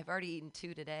eating them. I've already eaten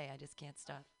 2 today. I just can't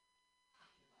stop.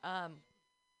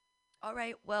 All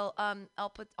right. Well, I'll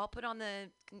put on the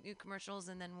new commercials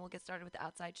and then we'll get started with the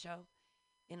outside show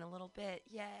in a little bit.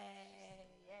 Yay!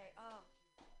 Yay! Oh,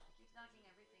 it keeps knocking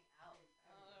everything out.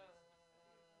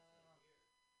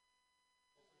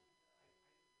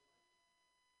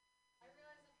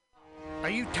 Are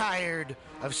you tired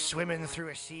of swimming through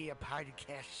a sea of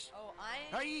podcasts? Oh,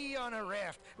 Are ye on a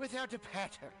raft without a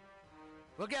paddle?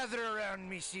 Well, gather around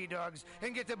me, sea dogs,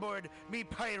 and get aboard me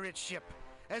pirate ship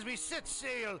as we set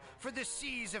sail for the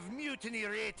seas of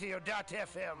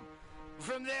MutinyRadio.fm.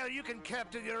 From there, you can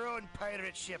captain your own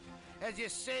pirate ship as you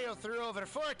sail through over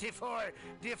 44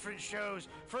 different shows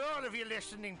for all of your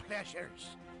listening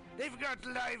pleasures. They've got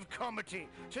live comedy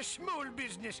to small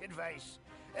business advice,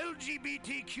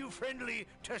 LGBTQ friendly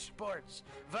to sports,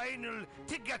 vinyl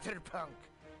to gutter punk.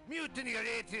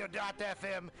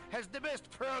 MutinyRadio.fm has the best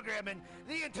programming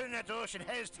the internet ocean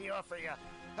has to offer you.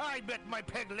 I bet my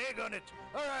peg leg on it,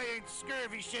 or I ain't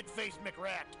scurvy shit-faced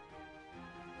McRat.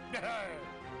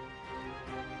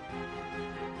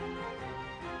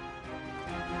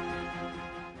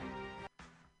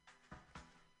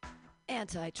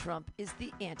 Anti-Trump is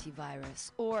the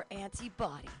antivirus or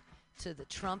antibody to the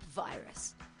Trump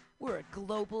virus. We're a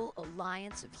global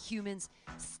alliance of humans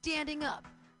standing up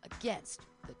against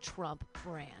the Trump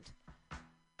brand.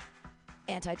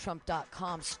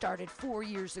 Antitrump.com started 4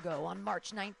 years ago on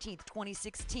March 19th,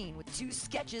 2016 with 2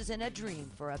 sketches and a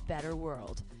dream for a better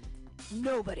world.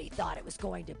 Nobody thought it was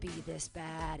going to be this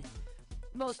bad.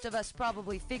 Most of us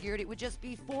probably figured it would just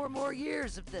be 4 more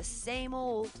years of the same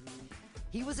old.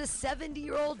 He was a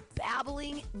 70-year-old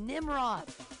babbling Nimrod.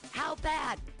 How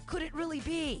bad could it really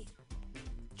be?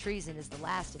 Treason is the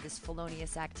last of his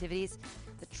felonious activities.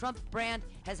 The Trump brand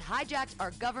has hijacked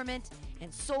our government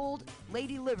and sold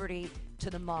Lady Liberty to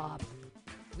the mob.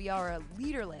 We are a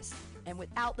leaderless and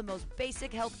without the most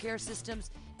basic healthcare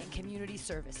systems and community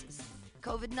services.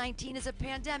 COVID-19 is a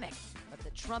pandemic, but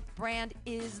the Trump brand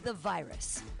is the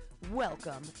virus.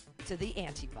 Welcome to the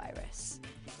antivirus.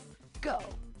 Go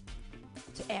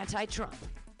to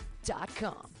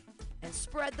antitrump.com and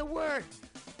spread the word.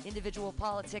 Individual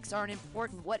politics aren't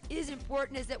important. What is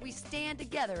important is that we stand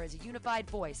together as a unified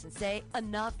voice and say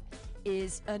enough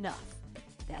is enough.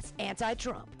 That's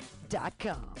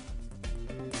antitrump.com.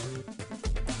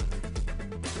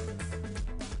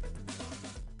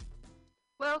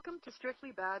 Welcome to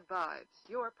Strictly Bad Vibes,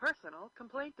 your personal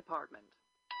complaint department.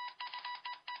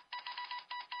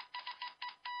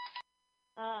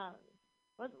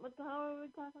 What the hell are we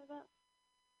talking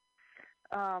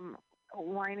about?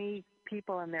 Whiny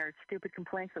people and their stupid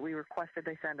complaints that we requested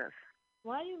they send us.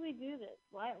 Why do we do this?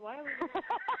 Why are we doing this?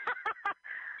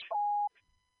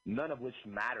 None of which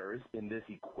matters in this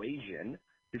equation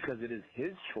because it is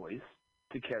his choice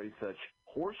to carry such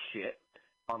horse shit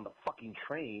on the fucking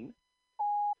train.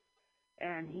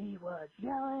 And he was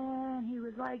yelling. He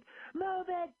was like, "Move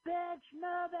it, bitch!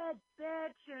 Move it,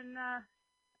 bitch!" And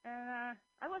I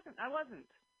wasn't.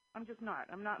 I'm just not.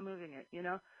 I'm not moving it. You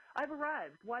know, I've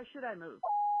arrived. Why should I move?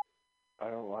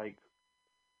 I don't like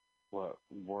what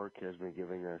work has been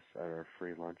giving us at our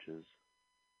free lunches.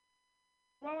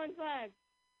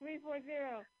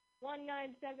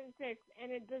 415-340-1976,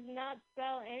 and it does not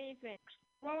spell anything.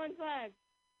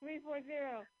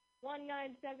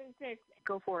 415-340-1976.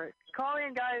 Go for it. Call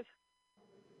in, guys.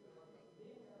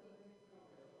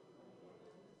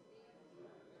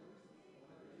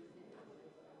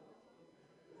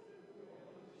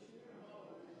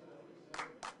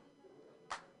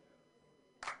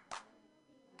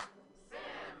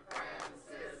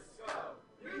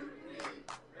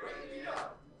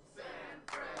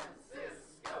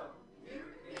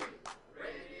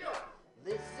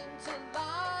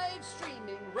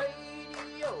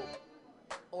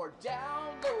 Or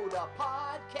download a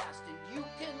podcast and you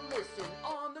can listen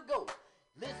on the go.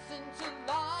 Listen to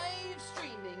live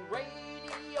streaming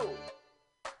radio.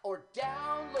 Or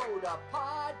download a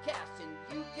podcast and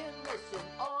you can listen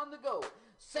on the go.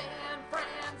 San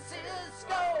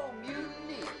Francisco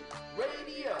Mutiny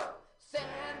Radio.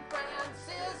 San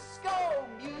Francisco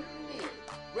Mutiny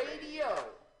Radio.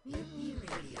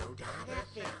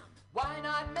 MutinyRadio.fm. Why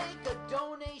not make a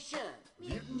donation?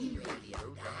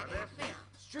 MutinyRadio.fm.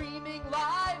 Streaming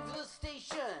live the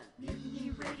station.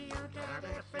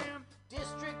 MutinyRadio.fm.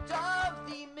 District of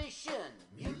the Mission.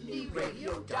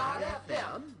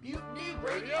 MutinyRadio.fm.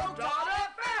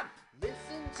 MutinyRadio.fm.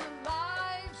 Listen to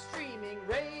live streaming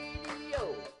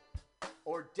radio.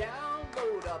 Or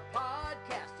download a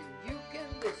podcast and you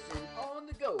can listen on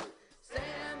the go.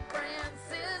 San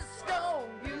Francisco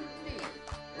Mutiny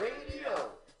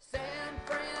Radio. San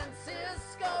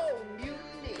Francisco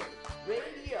Mutiny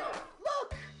Radio.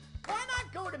 Look, why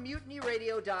not go to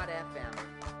MutinyRadio.fm?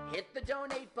 Hit the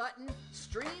donate button,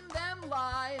 stream them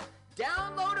live,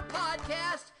 download a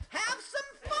podcast, have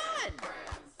some fun! San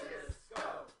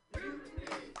Francisco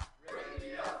Mutiny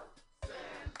Radio.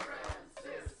 San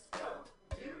Francisco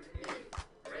Mutiny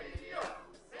Radio.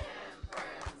 San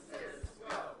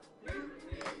Francisco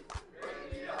Mutiny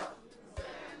Radio.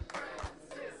 San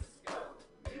Francisco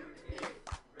Mutiny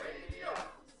Radio.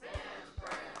 San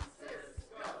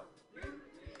Francisco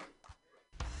Mutiny.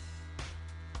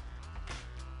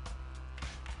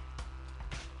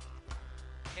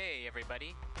 Hey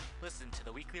everybody, listen to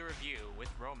the Weekly Review with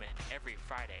Roman every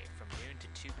Friday from noon to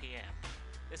 2 p.m.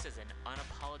 This is an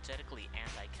unapologetically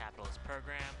anti-capitalist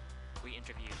program. We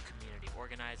interview community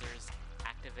organizers,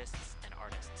 activists, and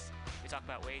artists. We talk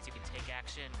about ways you can take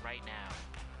action right now.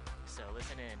 So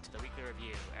listen in to the Weekly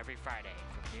Review every Friday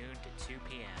from noon to 2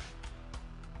 p.m.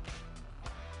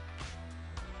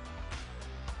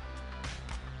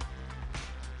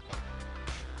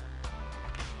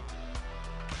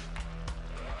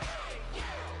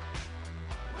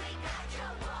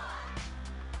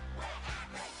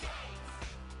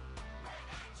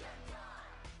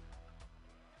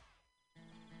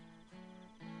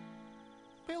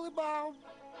 Billy Bob,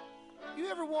 you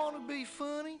ever want to be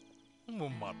funny? Well,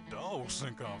 my dogs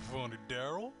think I'm funny,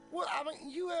 Daryl. Well, I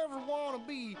mean, you ever want to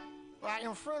be, like,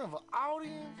 in front of an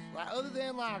audience? Like, other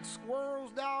than, like,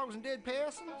 squirrels, dogs, and dead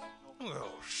peasants?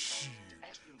 Well, shit.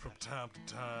 From time to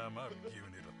time, I've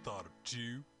given it a thought or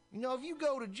two. You know, if you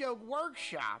go to Joke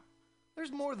Workshop,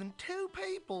 there's more than 2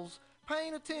 peoples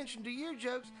paying attention to your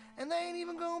jokes, and they ain't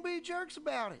even gonna be jerks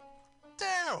about it.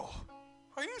 Daryl,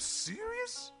 are you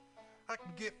serious? I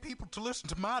can get people to listen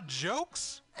to my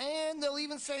jokes? And they'll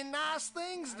even say nice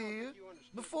things to you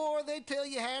before they tell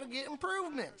you how to get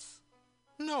improvements.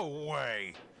 No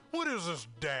way. What is this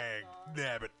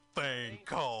dag-nabbit thing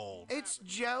called? It's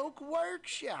Joke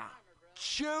Workshop.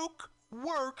 Joke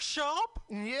Workshop?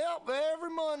 Yep,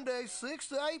 every Monday, 6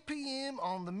 to 8 p.m.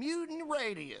 on the Mutiny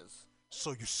Radios.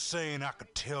 So you're saying I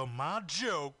could tell my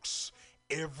jokes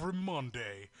every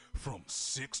Monday from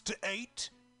 6 to 8?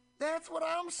 That's what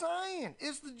I'm saying.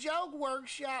 It's the Joke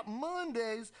Workshop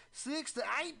Mondays, 6 to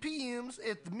 8 p.m.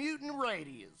 at the Mutiny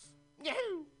Radios.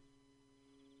 Yahoo!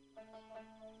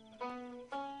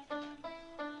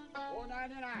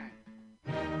 $4.99.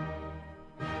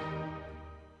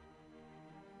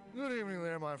 Good evening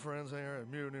there, my friends here at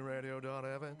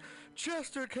MutinyRadio.fm.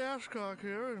 Chester Cashcock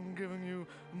here, and giving you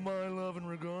my love and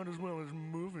regard as well as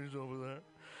movies over there.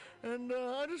 And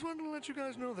I just wanted to let you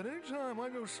guys know that anytime I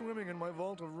go swimming in my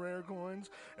vault of rare coins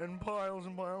and piles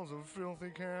of filthy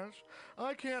cash,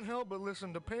 I can't help but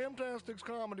listen to Pamtastic's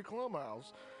Comedy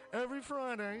Clubhouse every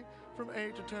Friday from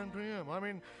 8 to 10 p.m. I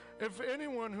mean, if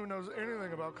anyone who knows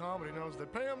anything about comedy knows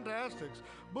that Pamtastics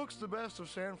books the best of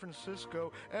San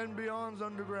Francisco and beyond's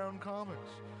underground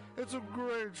comics. It's a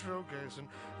great showcase, and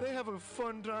they have a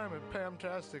fun time at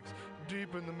Pamtastics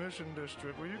deep in the Mission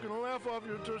District, where you can laugh off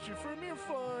your tushy for a mere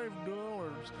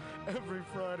 $5 every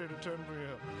Friday to 10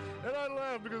 p.m. And I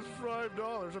laugh because $5,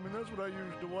 I mean, that's what I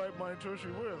use to wipe my tushy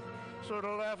with. So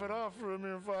to laugh it off for a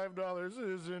mere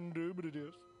 $5 is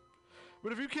indubitious.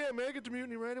 But if you can't make it to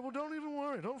Mutiny Radio, well, don't even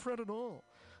worry. Don't fret at all.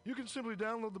 You can simply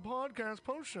download the podcast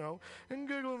post-show and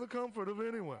giggle in the comfort of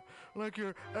anywhere, like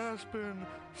your Aspen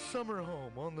summer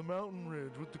home on the mountain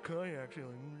ridge with the kayak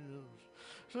feeling.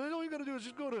 So all you got to do is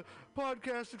just go to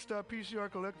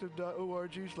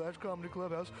podcastics.pcrcollective.org/Comedy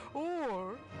Clubhouse,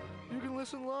 or you can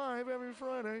listen live every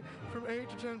Friday from 8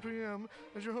 to 10 p.m.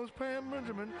 as your host Pam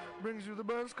Benjamin brings you the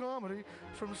best comedy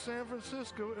from San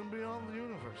Francisco and beyond the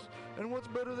universe. And what's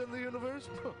better than the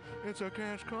universe? It's a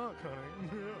cash cock,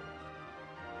 honey. Yeah.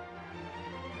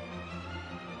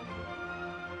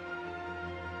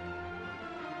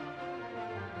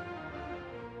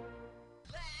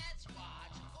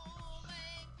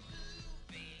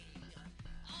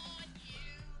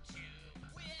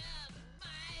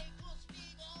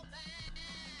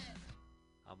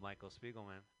 Michael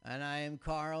Spiegelman. And I am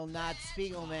Carl, not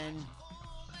Spiegelman.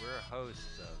 We're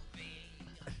hosts of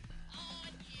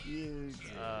You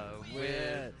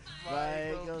with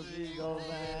Michael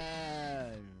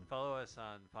Spiegelman. Follow us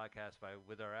on podcast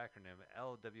with our acronym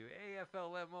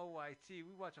LWAFLMOYT.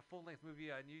 We watch a full-length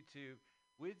movie on YouTube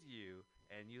with you,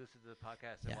 and you listen to the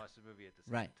podcast and watch the movie at the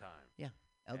same time. Yeah.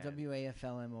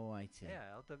 LWAFLMOYT.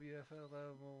 Yeah,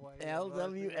 LWAFLMOYT.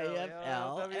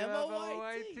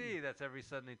 LWAFLMOYT. That's every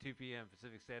Sunday, 2 p.m.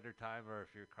 Pacific Standard Time, or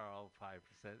if you're Carl,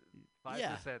 5%.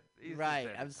 Yeah, Eastern right.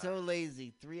 Standard I'm so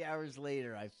lazy. 3 hours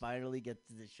later, I finally get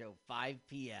to the show, 5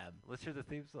 p.m. Let's hear the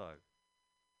theme song.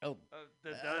 Oh.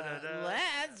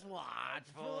 Let's watch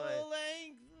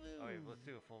full-length movie. Oh, wait, let's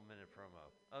do a full minute promo.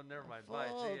 Oh, never mind. Bye.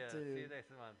 See you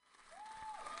next month.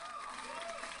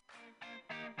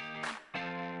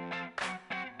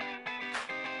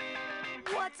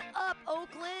 What's up,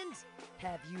 Oakland?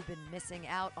 Have you been missing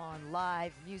out on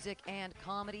live music and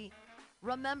comedy?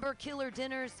 Remember Killer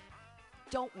Dinners?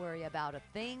 Don't worry about a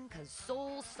thing, because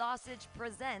Soul Sausage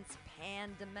Presents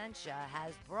Pan Dementia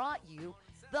has brought you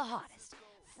the hottest,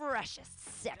 freshest,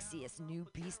 sexiest new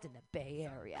beast in the Bay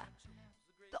Area.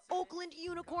 The Oakland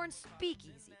Unicorn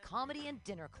Speakeasy Comedy and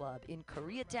Dinner Club in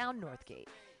Koreatown, Northgate,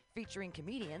 featuring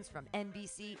comedians from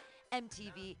NBC,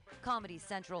 MTV, Comedy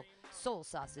Central, Soul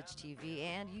Sausage TV,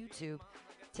 and YouTube.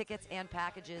 Tickets and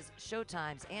packages,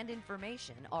 showtimes, and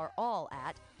information are all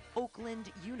at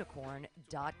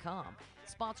OaklandUnicorn.com.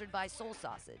 Sponsored by Soul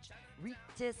Sausage,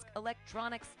 Reetisk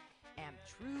Electronics, and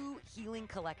True Healing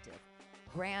Collective.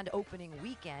 Grand opening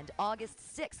weekend, August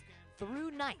 6th through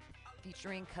 9th,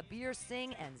 featuring Kabir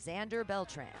Singh and Xander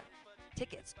Beltran.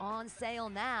 Tickets on sale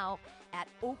now at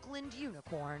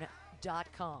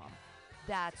OaklandUnicorn.com.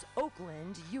 That's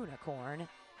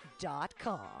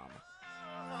OaklandUnicorn.com.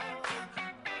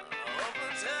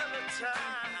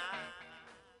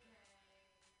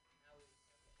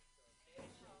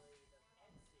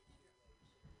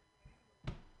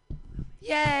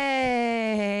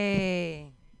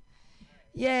 Yay!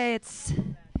 Yay, it's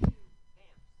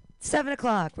 7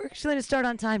 o'clock. We're actually going to start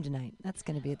on time tonight. That's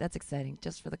exciting,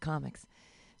 just for the comics.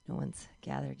 No one's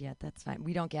gathered yet. That's fine.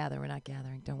 We don't gather. We're not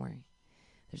gathering. Don't worry.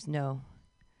 There's no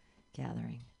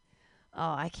gathering.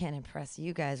 Oh, I can't impress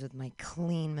you guys with my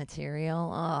clean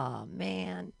material. Oh,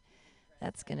 man.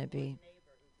 That's going to be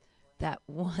that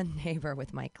one neighbor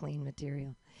with my clean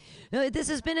material. No, this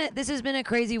has been a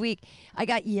crazy week. I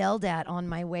got yelled at on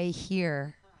my way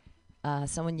here.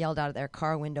 Someone yelled out of their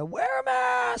car window, "Wear a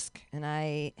mask!" And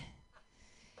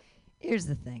here's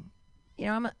the thing. You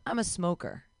know, I'm a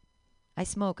smoker. I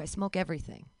smoke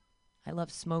everything. I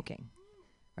love smoking.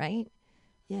 Right?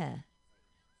 Yeah.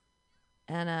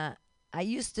 And I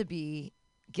used to be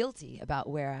guilty about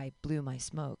where I blew my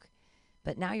smoke.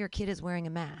 But now your kid is wearing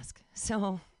a mask.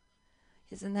 So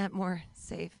isn't that more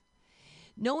safe?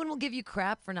 No one will give you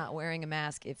crap for not wearing a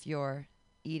mask if you're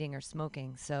eating or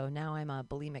smoking. So now I'm a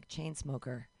bulimic chain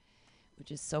smoker,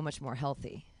 which is so much more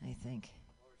healthy, I think.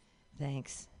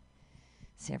 Thanks,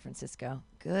 San Francisco.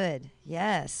 Good.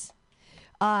 Yes.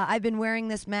 I've been wearing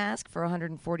this mask for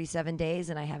 147 days,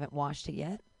 and I haven't washed it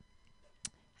yet.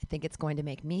 I think it's going to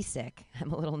make me sick.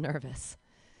 I'm a little nervous.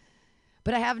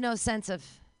 But I have no sense of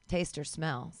taste or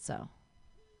smell, so.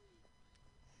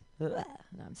 No,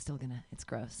 I'm still gonna. It's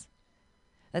gross.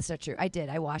 That's not true. I did.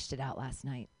 I washed it out last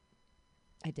night.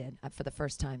 I did for the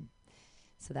first time.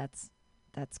 So that's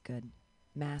good.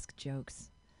 Mask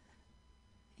jokes.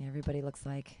 Yeah, everybody looks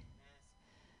like.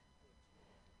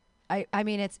 I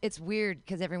mean, it's weird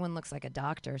because everyone looks like a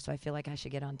doctor, so I feel like I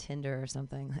should get on Tinder or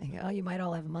something. Like, oh, you might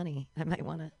all have money. I might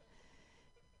want to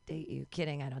date you.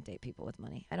 Kidding. I don't date people with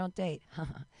money. I don't date.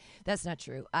 That's not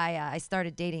true. I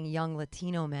started dating young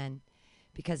Latino men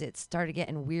because it started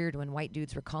getting weird when white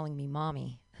dudes were calling me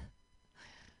mommy.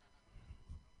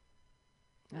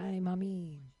 Hi,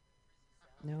 mommy.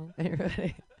 No?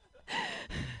 Anybody?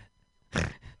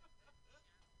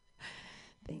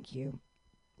 Thank you.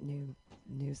 New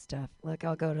stuff. Look,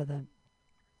 I'll go to the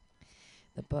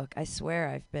book. I swear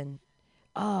I've been...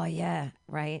 Oh, yeah,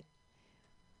 right.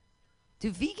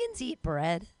 Do vegans eat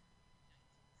bread?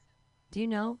 Do you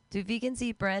know? Do vegans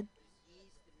eat bread?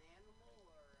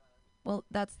 Well,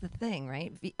 that's the thing,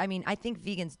 right? I mean, I think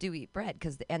vegans do eat bread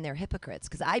and they're hypocrites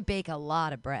because I bake a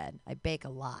lot of bread. I bake a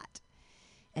lot.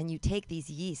 And you take these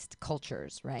yeast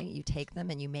cultures, right? You take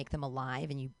them and you make them alive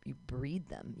and you breed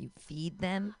them. You feed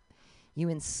them. You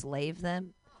enslave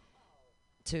them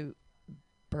to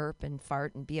burp and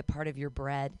fart and be a part of your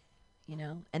bread, you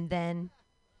know? And then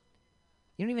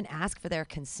you don't even ask for their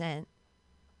consent.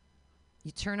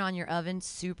 You turn on your oven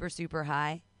super, super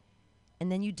high. And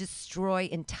then you destroy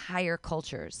entire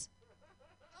cultures.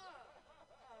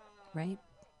 Right?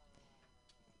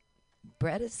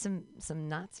 Bread is some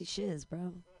Nazi shiz,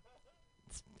 bro.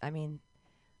 I mean,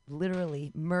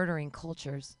 literally murdering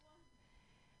cultures.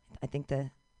 I think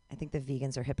the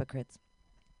vegans are hypocrites.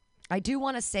 I do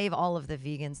want to save all of the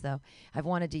vegans, though. I've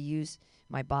wanted to use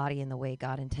my body in the way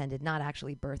God intended, not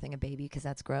actually birthing a baby because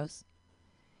that's gross.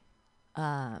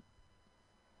 And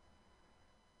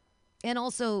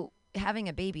also... having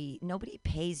a baby, nobody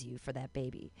pays you for that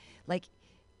baby. Like,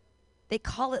 they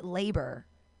call it labor,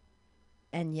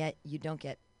 and yet you don't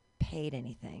get paid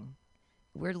anything.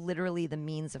 We're literally the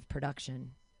means of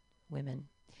production, women.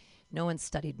 No one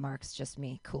studied Marx, just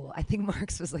me. Cool. I think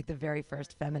Marx was like the very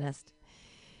first feminist.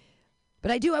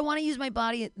 But I want to use my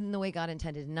body in the way God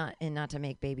intended, and not to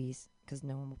make babies, because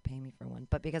no one will pay me for one,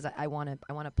 but because I want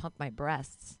to pump my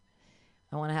breasts.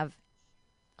 I want to have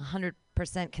 100%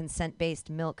 consent-based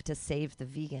milk to save the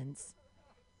vegans.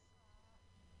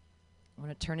 I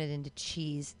want to turn it into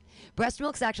cheese. Breast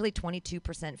milk's actually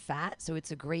 22% fat, so it's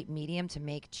a great medium to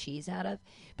make cheese out of.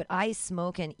 But I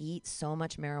smoke and eat so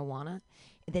much marijuana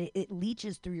that it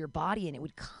leaches through your body and it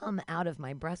would come out of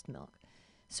my breast milk.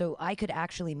 So I could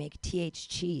actually make TH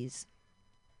cheese.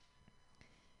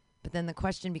 But then the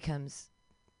question becomes,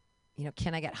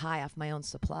 can I get high off my own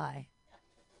supply?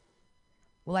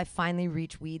 Will I finally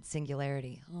reach weed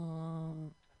singularity?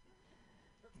 Oh,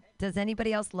 Does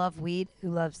anybody else love weed?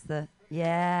 Who loves the...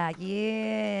 Yeah,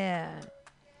 yeah.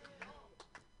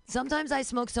 Sometimes I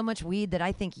smoke so much weed that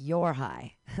I think you're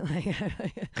high.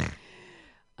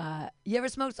 You ever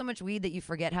smoke so much weed that you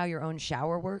forget how your own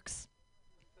shower works?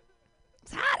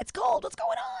 It's hot. It's cold. What's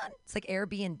going on? It's like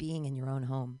Airbnb-ing in your own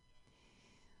home.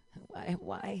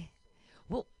 Why?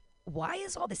 Well, why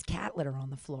is all this cat litter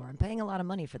on the floor? I'm paying a lot of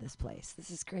money for this place.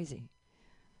 This is crazy.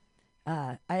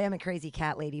 I am a crazy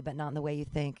cat lady, but not in the way you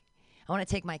think. I want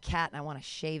to take my cat and I want to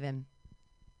shave him.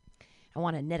 I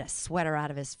want to knit a sweater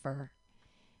out of his fur.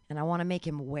 And I want to make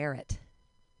him wear it.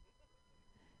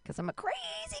 Because I'm a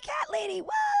crazy cat lady.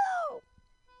 Whoa!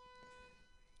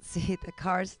 See, the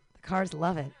cars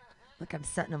love it. Look, I'm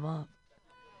setting them up.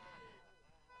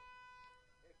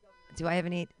 Do I have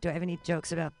any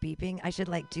jokes about beeping? I should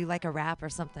do a rap or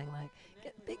something like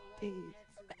get big D's,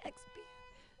 X B.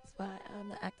 That's why I'm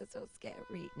the actor so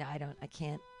scary. No, I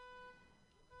can't.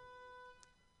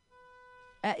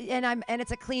 And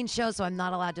it's a clean show, so I'm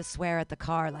not allowed to swear at the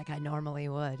car like I normally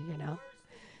would, you know.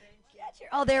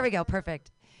 Oh, there we go, perfect.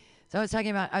 So I was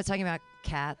talking about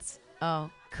cats.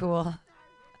 Oh, cool.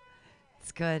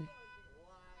 It's good.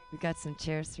 We got some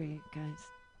chairs for you guys.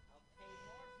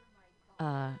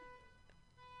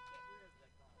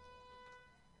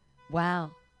 Wow.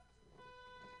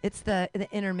 It's the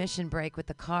intermission break with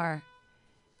the car.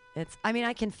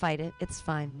 I can fight it. It's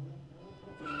fine.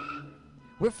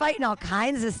 We're fighting all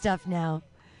kinds of stuff now.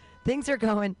 Things are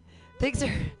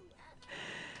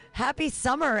happy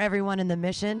summer, everyone in the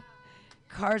Mission.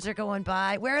 Cars are going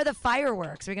by. Where are the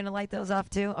fireworks? Are we going to light those off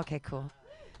too? Okay, cool.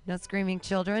 No screaming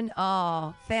children.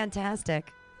 Oh,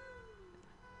 fantastic.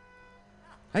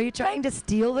 Are you trying to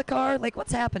steal the car?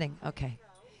 What's happening? Okay.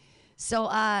 So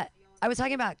I was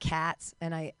talking about cats,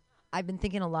 and I've been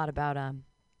thinking a lot about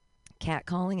cat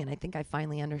calling, and I think I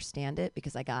finally understand it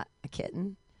because I got a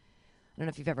kitten. I don't know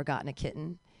if you've ever gotten a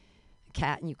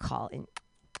cat, and you call and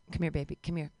come here, baby,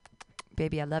 come here,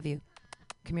 baby, I love you,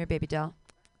 come here, baby doll,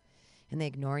 and they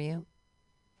ignore you,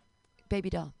 baby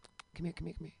doll, come here, come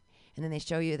here, come here, and then they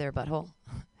show you their butthole,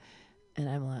 and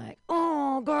I'm like,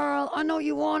 oh girl, I know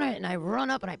you want it, and I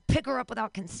run up and I pick her up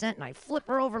without consent, and I flip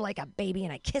her over like a baby,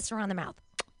 and I kiss her on the mouth.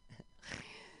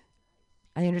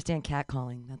 I understand cat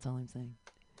calling. That's all I'm saying.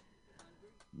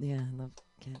 Yeah, I love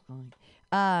cat calling.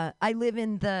 I live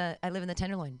in the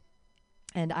Tenderloin,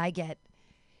 and I get,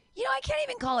 I can't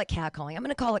even call it catcalling. I'm going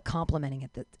to call it complimenting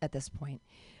at this point.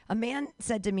 A man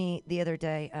said to me the other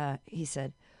day, he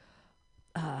said,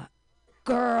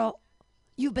 "Girl,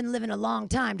 you've been living a long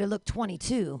time to look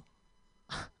 22."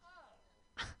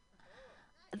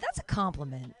 That's a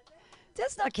compliment.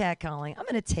 That's not catcalling. I'm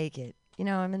going to take it.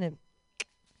 I'm going to.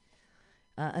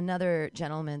 Another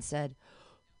gentleman said,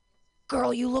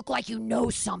 "Girl, you look like you know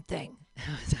something."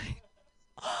 I was like,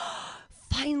 oh,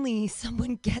 finally,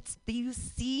 someone gets you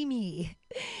see me.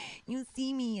 You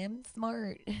see me. I'm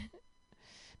smart.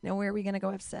 Now, where are we going to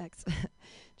go have sex?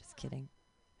 Just kidding.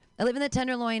 I live in the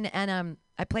Tenderloin, and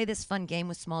I play this fun game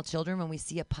with small children when we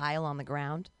see a pile on the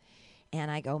ground.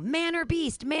 And I go, man or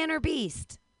beast, man or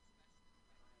beast.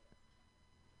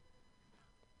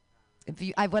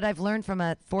 What I've learned from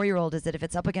a 4-year-old is that if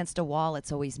it's up against a wall,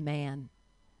 it's always man.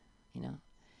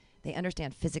 They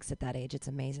understand physics at that age. It's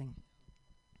amazing.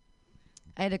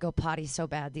 I had to go potty so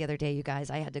bad the other day, you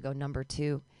guys. I had to go number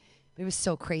 2. It was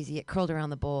so crazy. It curled around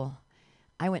the bowl.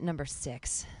 I went number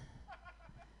 6.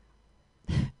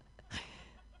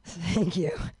 Thank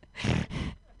you.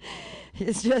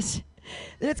 It's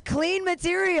clean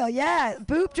material. Yeah,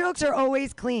 boob jokes are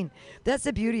always clean. That's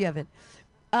the beauty of it.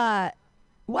 Why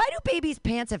do babies'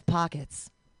 pants have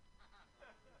pockets?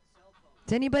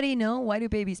 Does anybody know why do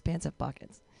babies' pants have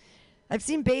pockets? I've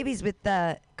seen babies with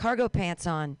cargo pants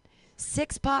on.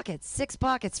 6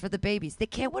 pockets for the babies. They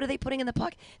can't. What are they putting in the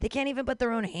pocket? They can't even put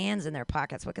their own hands in their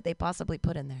pockets. What could they possibly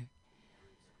put in there?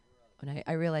 And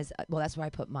I realized, that's where I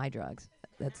put my drugs.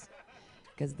 That's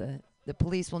because the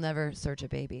police will never search a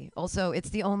baby. Also, it's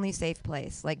the only safe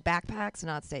place. Like backpacks,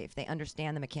 not safe. They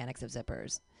understand the mechanics of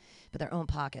zippers, but their own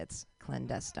pockets,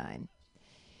 clandestine.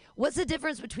 What's the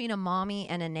difference between a mommy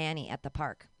and a nanny at the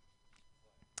park?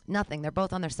 Nothing. They're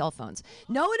both on their cell phones.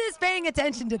 No one is paying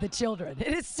attention to the children.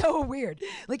 It is so weird.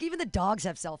 Like even the dogs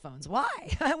have cell phones. Why?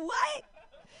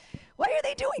 Why are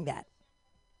they doing that?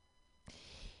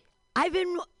 I've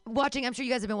been watching, I'm sure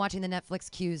you guys have been watching the Netflix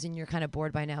queues and you're kind of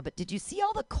bored by now, but did you see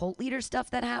all the cult leader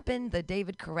stuff that happened? The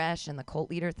David Koresh and the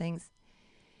cult leader things?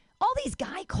 All these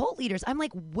guy cult leaders. I'm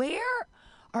like, where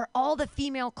are all the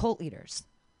female cult leaders?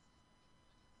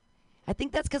 I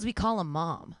think that's because we call them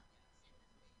mom.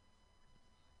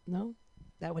 No?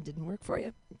 That one didn't work for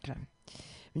you? Okay.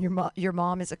 Your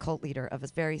mom is a cult leader of a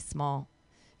very small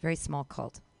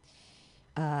cult.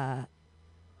 I'm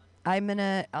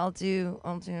looking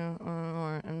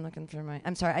for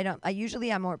I'm sorry. I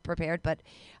usually I'm more prepared, but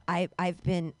I've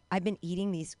been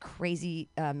eating these crazy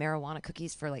marijuana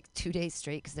cookies for like 2 days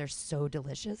straight because they're so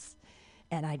delicious.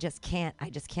 And I just can't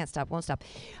stop, won't stop.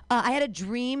 I had a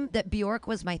dream that Bjork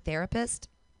was my therapist,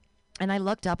 and I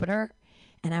looked up at her,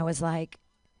 and I was like,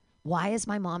 why is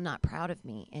my mom not proud of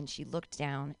me? And she looked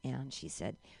down, and she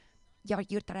said, your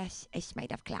uterus is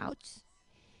made of clouds,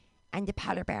 and the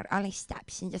polar bear only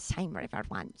steps in the same river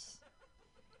once.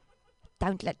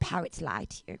 Don't let parrots lie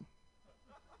to you.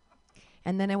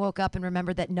 And then I woke up and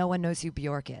remembered that no one knows who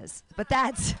Bjork is. But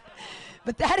that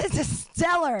is a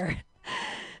stellar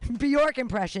Bjork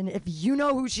impression, if you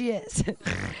know who she is.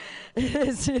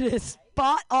 It is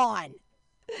spot on.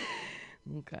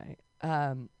 Okay.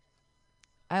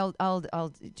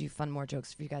 I'll do more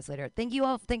jokes for you guys later. Thank you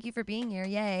all. Thank you for being here.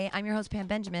 Yay. I'm your host, Pam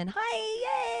Benjamin. Hi.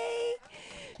 Yay.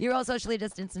 You're all socially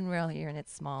distanced, and we're all here, and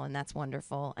it's small, and that's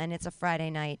wonderful. And it's a Friday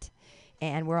night,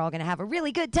 and we're all going to have a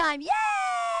really good time. Yay.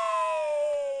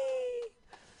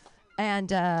 And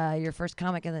your first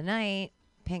comic of the night,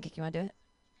 Pancake, you want to do it?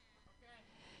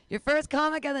 Your first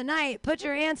comic of the night. Put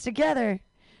your hands together.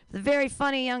 The very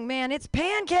funny young man. It's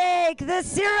Pancake, the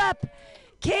Syrup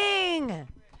King.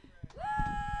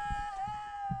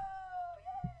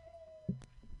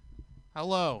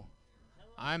 Hello.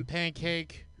 I'm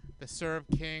Pancake, the Syrup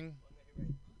King.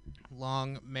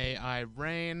 Long may I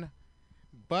reign.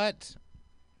 But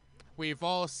we've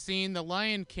all seen The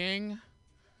Lion King.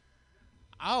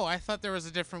 Oh, I thought there was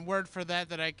a different word for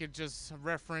that I could just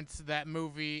reference that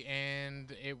movie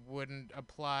and it wouldn't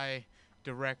apply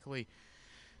directly.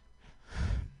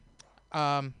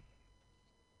 I'm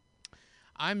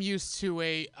used to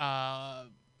a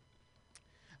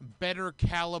better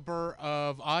caliber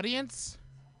of audience.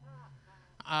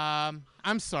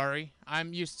 I'm sorry.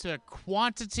 I'm used to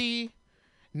quantity,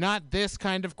 not this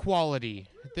kind of quality.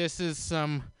 This is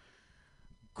some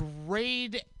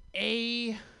grade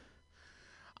A.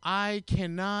 I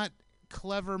cannot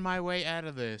clever my way out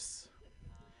of this.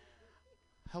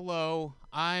 Hello,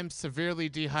 I'm severely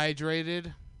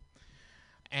dehydrated,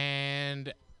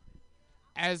 and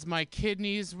as my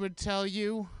kidneys would tell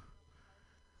you,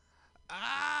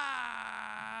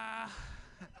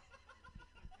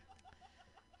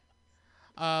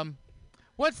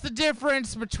 what's the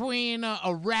difference between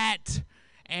a rat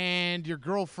and your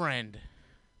girlfriend?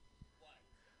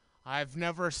 I've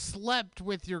never slept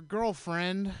with your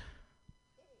girlfriend.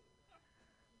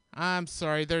 I'm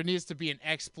sorry, there needs to be an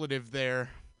expletive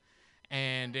there.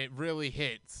 And it really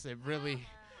hits. It really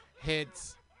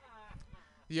hits.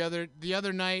 The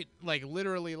other night, like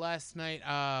literally last night,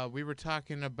 we were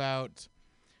talking about,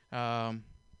 the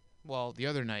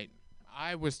other night,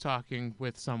 I was talking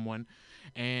with someone,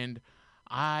 and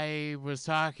I was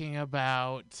talking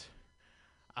about,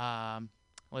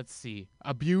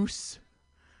 abuse.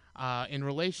 In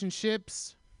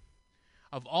relationships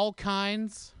of all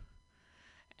kinds,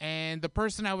 and the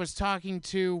person I was talking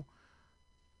to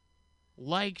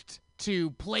liked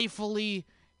to playfully,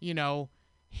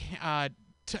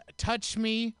 touch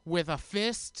me with a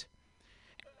fist,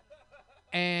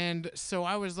 and so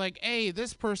I was like, hey,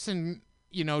 this person,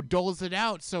 doles it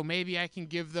out, so maybe I can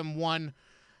give them one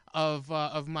of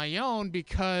my own,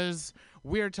 because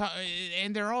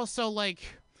and they're also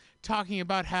like talking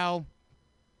about how,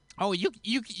 oh, you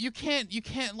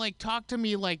can't like talk to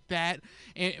me like that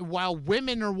while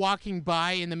women are walking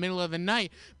by in the middle of the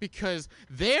night, because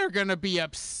they're gonna be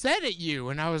upset at you.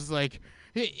 And I was like,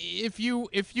 if you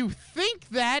think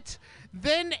that,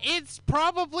 then it's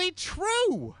probably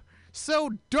true.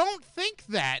 So don't think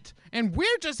that. And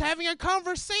we're just having a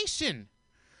conversation.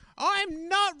 I'm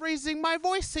not raising my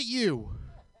voice at you.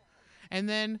 And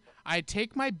then I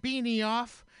take my beanie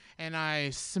off, and I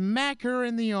smack her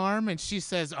in the arm, and she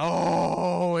says,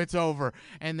 oh, it's over.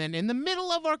 And then in the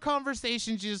middle of our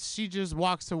conversation, she just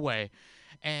walks away.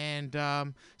 And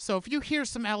so if you hear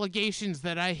some allegations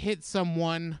that I hit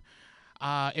someone,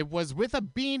 it was with a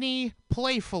beanie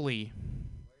playfully.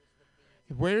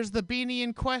 Where's the beanie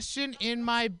in question? In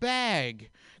my bag,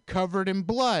 covered in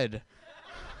blood.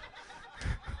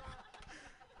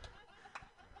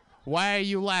 Why are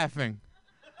you laughing?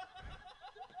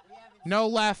 No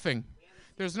laughing.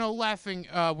 There's no laughing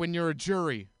when you're a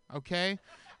jury, okay?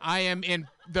 I am in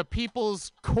the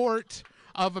people's court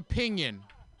of opinion.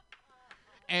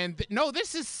 And no,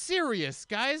 this is serious,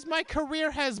 guys. My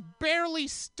career has barely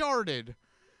started.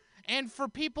 And for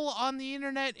people on the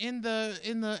internet in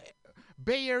the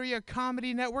Bay Area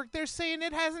Comedy Network, they're saying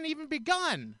it hasn't even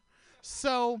begun.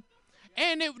 So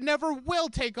And it never will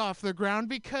take off the ground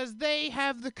because they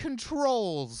have the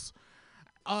controls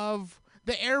of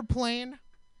the airplane.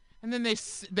 And then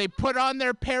they put on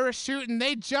their parachute and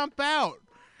they jump out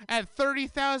at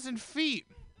 30,000 feet.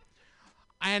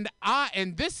 And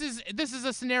this is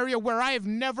a scenario where I have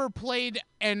never played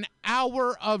an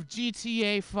hour of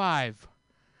GTA 5.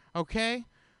 Okay?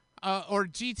 Or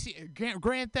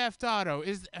Grand Theft Auto.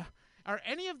 Are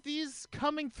any of these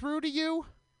coming through to you?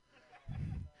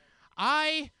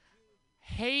 I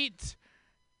hate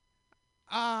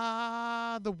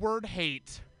the word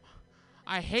hate.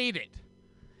 I hate it.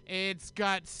 It's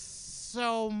got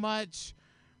so much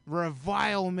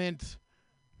revilement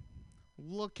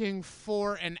looking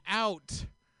for an out.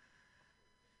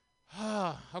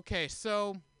 Okay,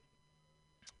 so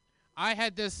I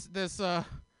had this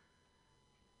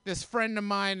friend of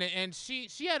mine, and she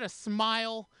had a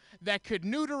smile that could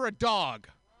neuter a dog.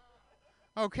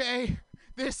 Okay?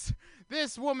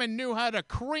 This woman knew how to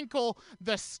crinkle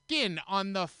the skin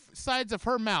on the sides of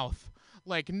her mouth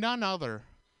like none other.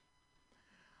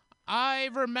 I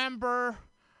remember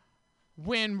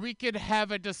when we could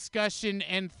have a discussion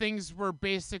and things were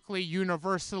basically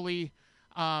universally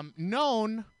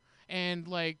known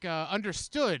and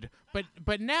understood.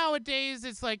 But nowadays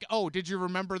it's like, oh, did you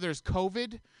remember there's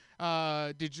COVID?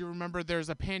 Did you remember there's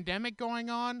a pandemic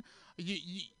going on?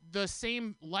 The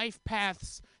same life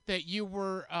paths that you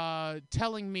were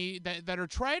telling me that are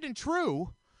tried and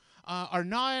true are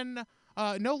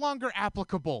no longer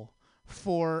applicable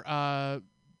for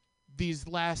these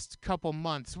last couple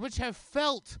months, which have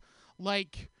felt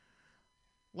like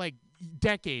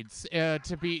decades.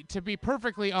 To be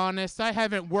perfectly honest, I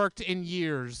haven't worked in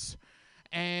years,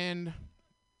 and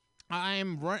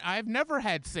I've never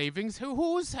had savings.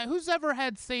 Who's ever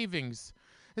had savings?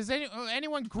 Has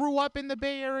anyone grew up in the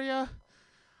Bay Area?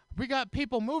 We got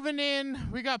people moving in.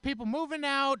 We got people moving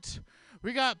out.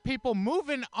 We got people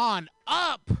moving on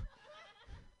up.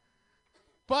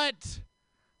 But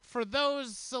for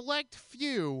those select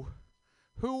few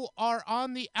who are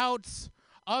on the outs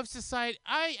of society,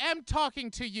 I am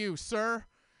talking to you, sir,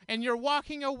 and you're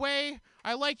walking away.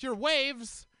 I like your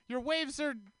waves. Your waves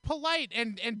are polite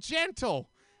and gentle.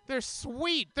 They're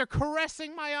sweet. They're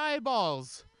caressing my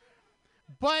eyeballs.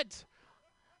 But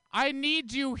I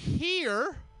need you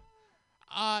here,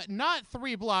 not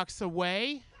 3 blocks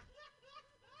away.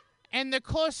 And the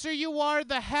closer you are,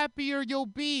 the happier you'll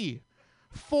be.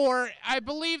 For I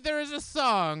believe there is a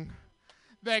song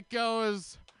that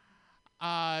goes,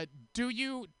 do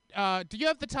you have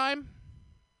the time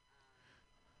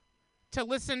to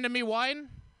listen to me whine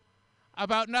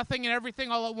about nothing and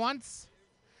everything all at once?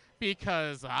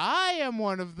 Because I am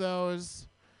one of those.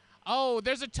 Oh,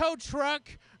 there's a tow truck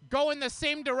going the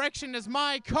same direction as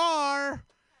my car.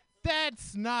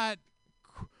 That's not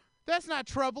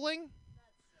troubling.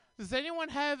 Does anyone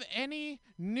have any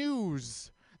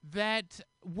news that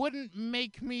wouldn't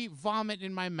make me vomit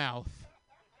in my mouth?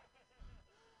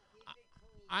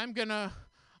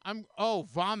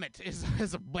 Vomit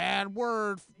is a bad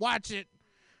word. Watch it.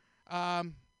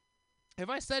 Have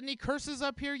I said any curses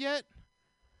up here yet?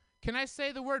 Can I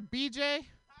say the word BJ?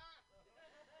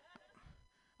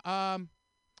 A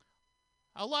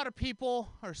lot of people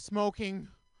are smoking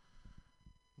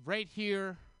right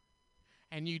here,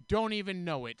 and you don't even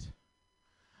know it.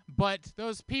 But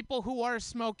those people who are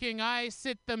smoking, I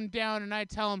sit them down and I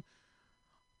tell them,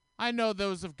 I know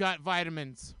those have got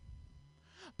vitamins,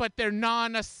 but they're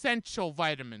non-essential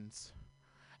vitamins.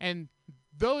 And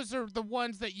those are the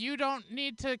ones that you don't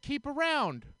need to keep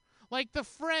around. Like the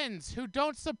friends who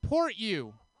don't support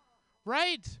you,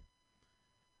 right?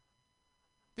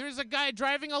 There's a guy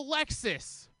driving a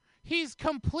Lexus. He's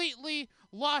completely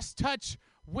lost touch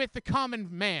with the common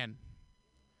man.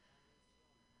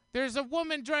 There's a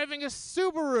woman driving a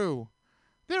Subaru.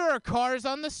 There are cars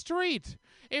on the street.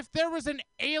 If there was an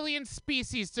alien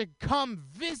species to come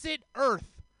visit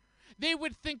Earth, they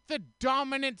would think the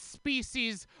dominant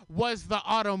species was the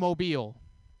automobile.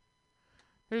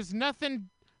 There's nothing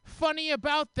funny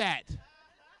about that.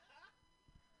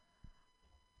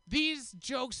 These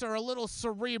jokes are a little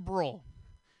cerebral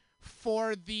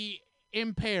for the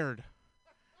impaired.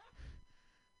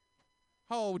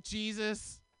 Oh,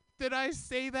 Jesus. Did I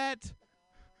say that?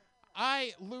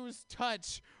 I lose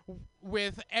touch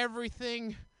with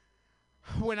everything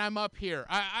when I'm up here.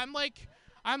 I'm like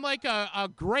a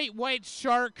great white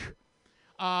shark.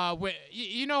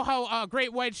 You know how a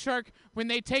great white shark, when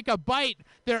they take a bite,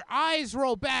 their eyes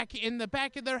roll back in the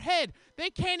back of their head. They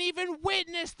can't even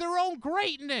witness their own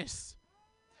greatness.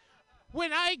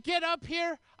 When I get up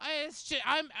here, I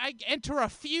enter a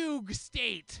fugue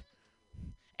state,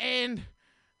 and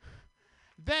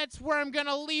That's where I'm going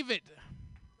to leave it.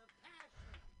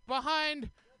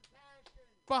 Behind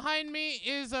me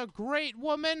is a great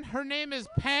woman. Her name is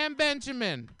Pam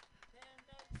Benjamin.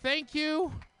 Thank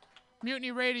you,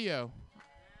 Mutiny Radio.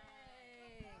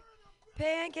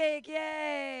 Pancake,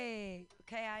 yay!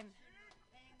 Okay, I'm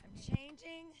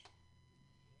changing.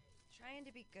 Trying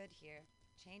to be good here.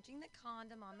 Changing the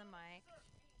condom on the mic.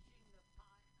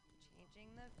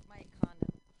 Changing the mic condom.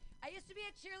 I used to be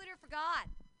a cheerleader for God.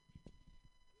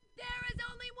 There is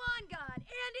only one God,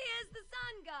 and He is the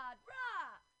Sun God.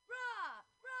 Rah! Rah!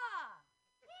 Rah!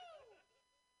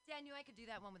 See, I knew I could do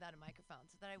that one without a microphone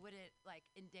so that I wouldn't,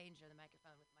 endanger the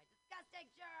microphone with my disgusting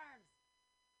germs.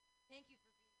 Thank you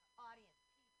for being the audience,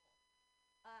 people.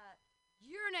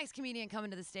 Your next comedian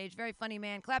coming to the stage. Very funny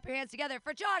man. Clap your hands together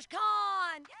for Josh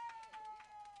Kahn.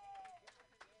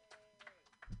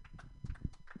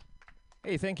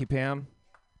 Hey, thank you, Pam.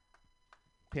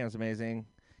 Pam's amazing.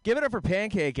 Give it up for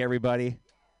Pancake, everybody.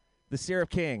 The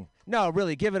Syrup King. No,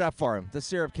 really, give it up for him. The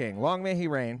Syrup King. Long may he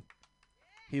reign.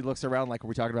 He looks around like, are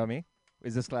we talking about me?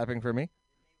 Is this clapping for me?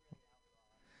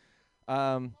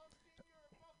 The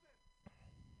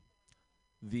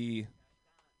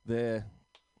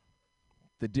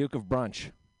Duke of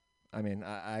Brunch. I mean,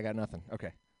 I got nothing.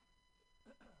 Okay.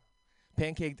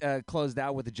 Pancake closed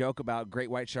out with a joke about great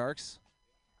white sharks,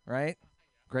 right?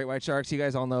 Great white sharks. You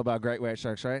guys all know about great white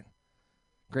sharks, right?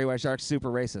 Great white sharks, super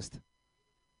racist.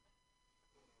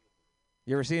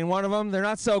 You ever seen one of them? They're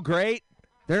not so great.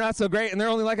 They're not so great, and they're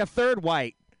only like a third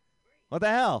white. What the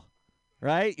hell?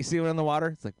 Right? You see one in the water?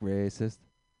 It's like racist,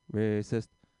 racist,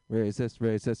 racist,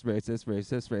 racist, racist,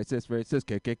 racist, racist, racist,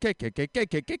 k.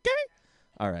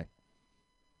 All right.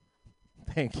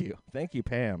 Thank you. Thank you,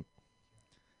 Pam.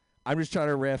 I'm just trying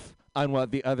to riff on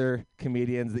what the other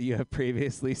comedians that you have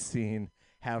previously seen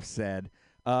have said.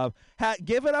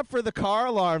 Give it up for the car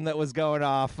alarm that was going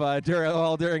off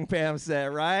during Pam's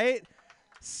set, right?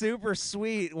 Super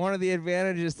sweet. One of the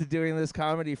advantages to doing this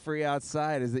comedy free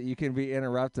outside is that you can be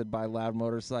interrupted by loud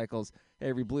motorcycles,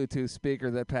 every Bluetooth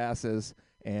speaker that passes,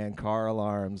 and car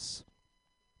alarms.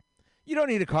 You don't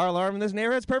need a car alarm in this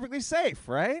neighborhood. It's perfectly safe,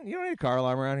 right? You don't need a car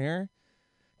alarm around here.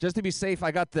 Just to be safe,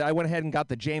 I went ahead and got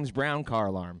the James Brown car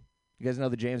alarm. You guys know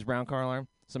the James Brown car alarm?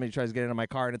 Somebody tries to get into my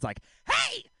car, and it's like,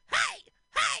 hey,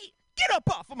 get up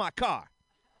off of my car.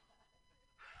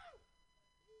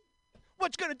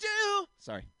 What you gonna do?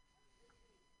 Sorry.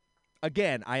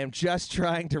 Again, I am just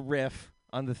trying to riff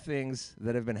on the things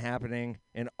that have been happening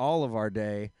in all of our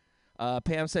day.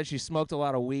 Pam said she smoked a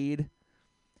lot of weed.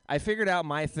 I figured out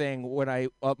my thing when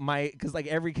because like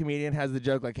every comedian has the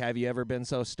joke like, have you ever been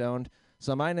so stoned?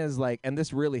 So mine is like, and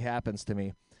this really happens to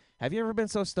me. Have you ever been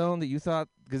so stoned that you thought,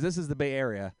 because this is the Bay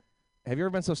Area, have you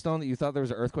ever been so stoned that you thought there was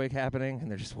an earthquake happening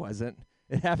and there just wasn't?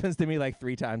 It happens to me like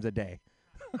 3 times a day.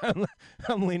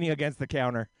 I'm leaning against the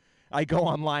counter. I go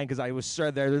online because I was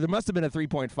sure there must have been a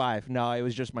 3.5. No, it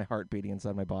was just my heart beating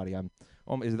inside my body.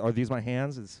 Are these my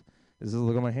hands? Is this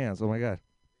look at my hands? Oh my God.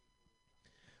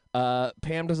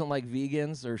 Pam doesn't like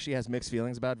vegans, or she has mixed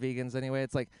feelings about vegans anyway.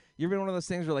 It's like, you ever been one of those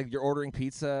things where like you're ordering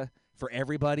pizza for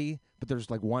everybody, but there's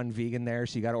like one vegan there,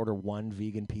 so you got to order one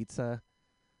vegan pizza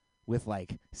with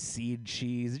like seed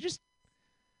cheese.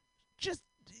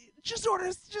 Just order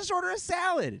a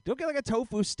salad. Don't get like a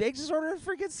tofu steak. Just order a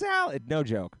freaking salad. No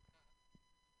joke.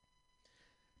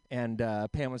 And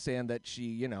Pam was saying that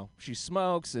she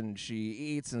smokes and she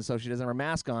eats, and so she doesn't have her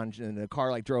mask on. And the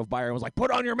car like drove by her and was like,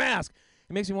 "Put on your mask."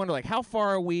 It makes me wonder, like, how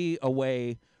far are we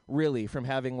away, really, from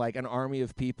having like an army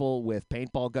of people with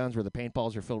paintball guns, where the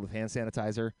paintballs are filled with hand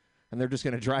sanitizer, and they're just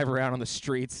gonna drive around on the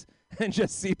streets and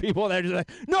just see people that are just like,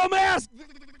 "No mask,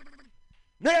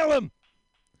 nail him."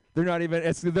 They're not even.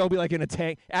 They'll be like in a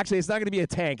tank. Actually, it's not going to be a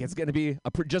tank. It's going to be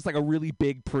just like a really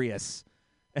big Prius,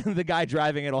 and the guy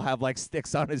driving it'll have like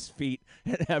sticks on his feet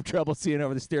and have trouble seeing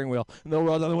over the steering wheel. And they'll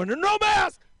roll down the window. No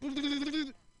mask.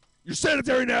 You're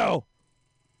sanitary now.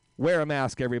 Wear a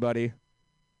mask, everybody.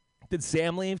 Did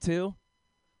Sam leave too?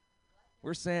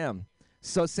 Where's Sam?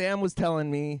 So Sam was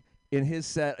telling me in his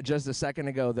set just a second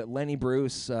ago that Lenny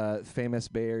Bruce, famous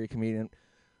Bay Area comedian,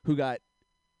 who got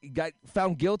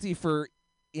found guilty for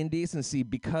indecency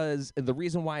and the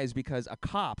reason why is because a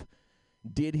cop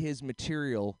did his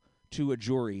material to a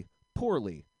jury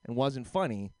poorly and wasn't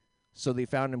funny, so they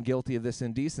found him guilty of this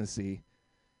indecency.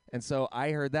 And so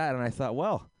I heard that and I thought,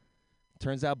 well,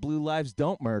 turns out blue lives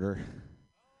don't murder.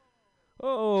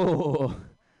 Oh,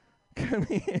 come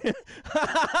here.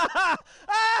 Oh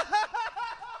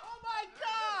my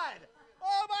God!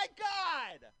 Oh my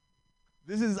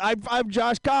God! I'm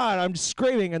Josh Kahn. I'm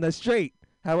screaming in the street.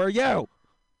 How are you?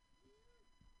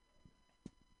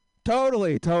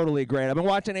 Totally great. I've been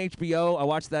watching HBO. I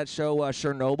watched that show,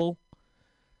 Chernobyl.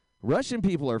 Russian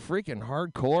people are freaking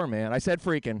hardcore, man. I said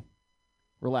freaking.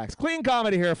 Relax. Clean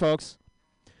comedy here, folks.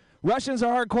 Russians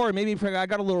are hardcore. I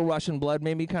got a little Russian blood,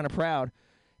 made me kind of proud.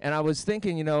 And I was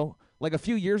thinking, like a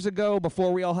few years ago,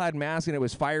 before we all had masks and it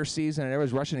was fire season and everyone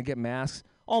was rushing to get masks,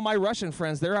 all my Russian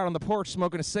friends, they're out on the porch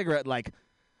smoking a cigarette like,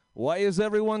 why is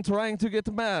everyone trying to get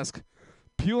a mask?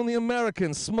 Puny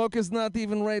Americans, smoke is not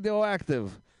even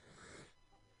radioactive.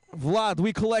 Vlad,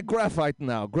 we collect graphite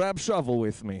now. Grab shovel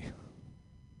with me.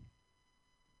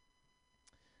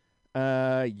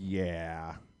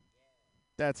 Yeah.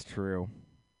 That's true.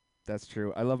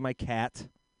 I love my cat.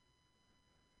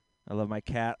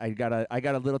 I got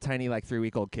a little tiny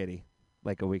 3-week-old kitty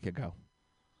a week ago.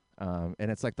 And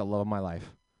it's like the love of my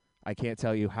life. I can't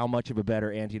tell you how much of a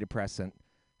better antidepressant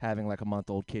having a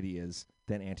month-old kitty is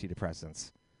than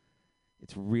antidepressants.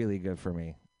 It's really good for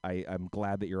me. I'm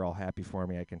glad that you're all happy for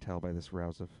me. I can tell by this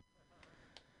rouse of...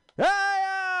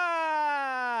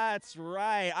 That's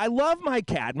right. I love my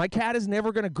cat. My cat is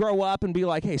never going to grow up and be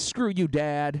like, hey, screw you,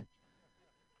 Dad.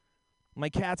 My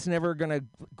cat's never going to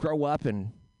grow up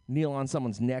and kneel on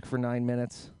someone's neck for 9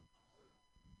 minutes.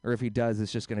 Or if he does,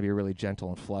 it's just going to be really gentle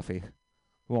and fluffy.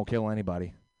 He won't kill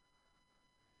anybody.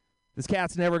 This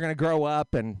cat's never going to grow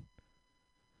up and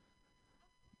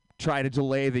try to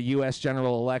delay the U.S.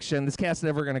 general election. This cat's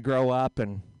never going to grow up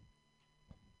and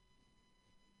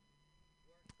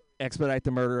expedite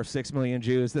the murder of 6 million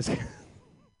Jews.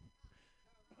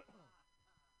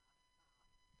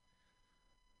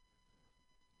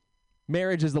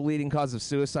 Marriage is the leading cause of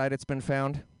suicide, it's been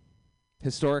found.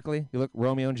 Historically, you look,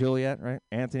 Romeo and Juliet, right?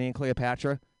 Antony and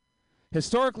Cleopatra.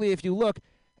 Historically, if you look,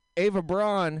 Eva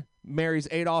Braun marries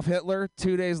Adolf Hitler.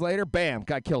 2 days later, bam,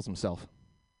 guy kills himself.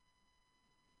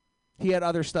 He had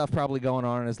other stuff probably going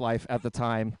on in his life at the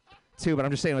time, too, but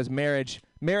I'm just saying it was marriage.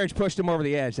 Marriage pushed him over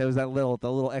the edge. That was the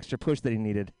little extra push that he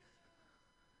needed.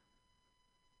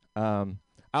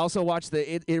 I also watched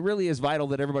it really is vital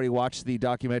that everybody watch the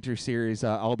documentary series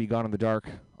I'll Be Gone in the Dark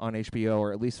on HBO,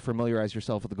 or at least familiarize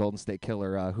yourself with the Golden State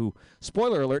Killer, who,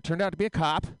 spoiler alert, turned out to be a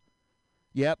cop.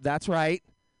 Yep, that's right.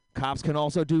 Cops can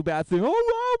also do bad things.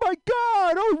 Oh my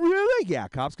God! Oh, really? Yeah,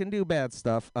 cops can do bad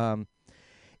stuff.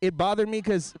 It bothers me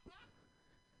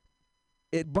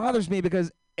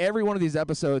because every one of these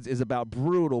episodes is about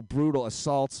brutal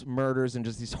assaults, murders, and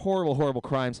just these horrible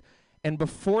crimes. And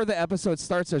before the episode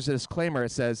starts, there's a disclaimer.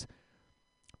 It says,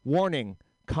 warning,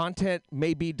 content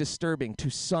may be disturbing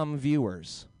to some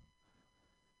viewers.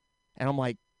 And I'm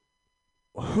like,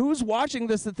 who's watching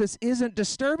this that this isn't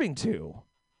disturbing to?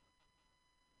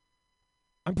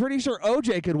 I'm pretty sure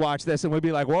OJ could watch this and would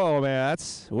be like, whoa, man,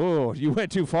 you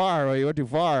went too far.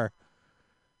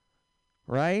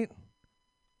 Right?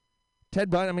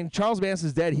 Ted Bundy, Charles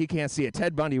Manson's dead. He can't see it.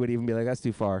 Ted Bundy would even be like, that's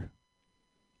too far.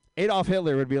 Adolf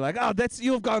Hitler would be like, oh, that's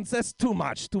too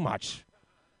much.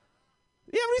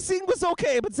 Everything was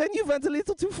okay, but then you went a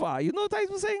little too far. You know what I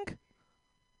was saying?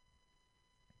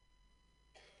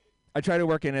 I try to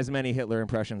work in as many Hitler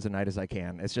impressions a night as I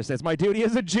can. It's my duty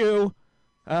as a Jew.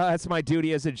 It's my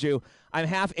duty as a Jew. I'm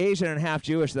half Asian and half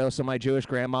Jewish, though, so my Jewish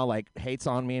grandma, hates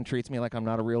on me and treats me like I'm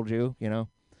not a real Jew,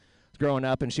 Growing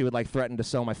up, and she would, threaten to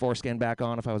sew my foreskin back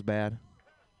on if I was bad.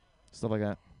 Stuff like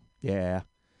that. Yeah.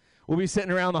 We'll be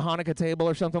sitting around the Hanukkah table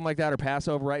or something like that, or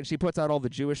Passover, right? And she puts out all the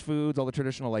Jewish foods, all the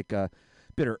traditional,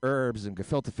 bitter herbs and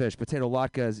gefilte fish, potato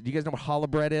latkes. Do you guys know what challah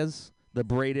bread is? The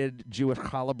braided Jewish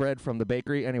challah bread from the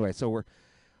bakery? Anyway, so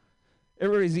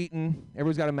everybody's eating.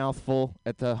 Everybody's got a mouthful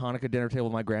at the Hanukkah dinner table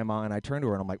with my grandma, and I turn to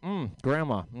her, and I'm like,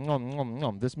 Grandma,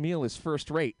 this meal is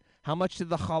first rate. How much did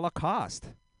the challah cost?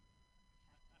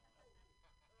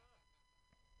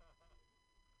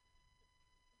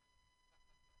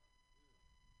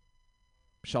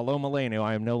 Shalom Aleinu,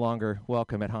 I am no longer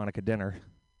welcome at Hanukkah dinner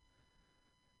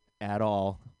at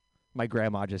all. My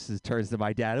grandma just turns to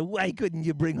my dad, why couldn't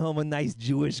you bring home a nice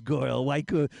Jewish girl? Why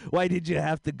did you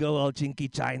have to go all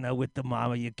chinky China with the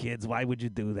mom of your kids? Why would you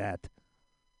do that?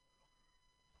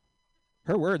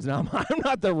 Her words, now I'm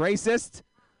not the racist.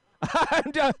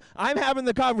 I'm having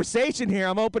the conversation here.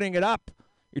 I'm opening it up.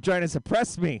 You're trying to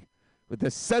suppress me with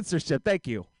this censorship. Thank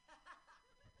you.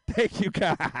 Thank you,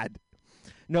 God.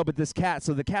 No, but this cat,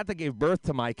 so the cat that gave birth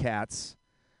to my cats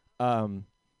got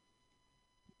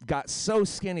so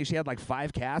skinny. She had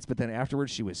 5 cats, but then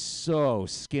afterwards she was so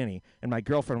skinny. And my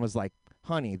girlfriend was like,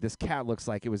 honey, this cat looks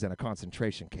like it was in a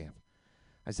concentration camp.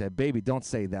 I said, baby, don't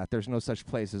say that. There's no such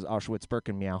place as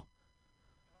Auschwitz-Birkenau.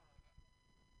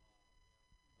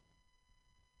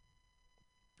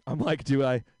 I'm like, do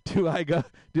I do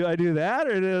that?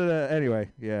 Or anyway,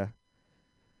 yeah.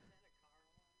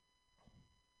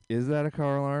 Is that a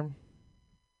car alarm?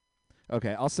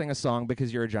 Okay, I'll sing a song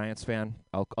because you're a Giants fan.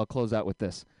 I'll close out with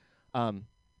this. When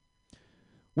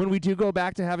we do go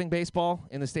back to having baseball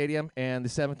in the stadium and the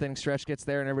seventh inning stretch gets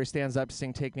there and everybody stands up to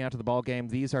sing Take Me Out to the Ball Game,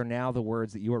 these are now the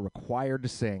words that you are required to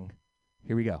sing.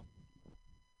 Here we go.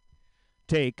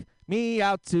 Take me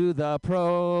out to the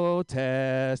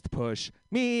protest, push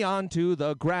me onto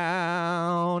the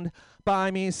ground,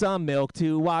 buy me some milk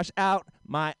to wash out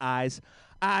my eyes.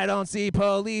 I don't see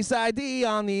police ID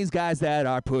on these guys that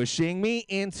are pushing me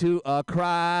into a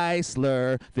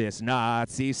Chrysler. This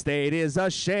Nazi state is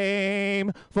a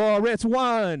shame, for it's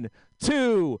 1,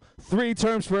 2, 3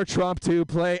 terms for Trump to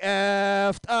play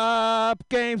effed up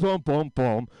games. Boom, boom,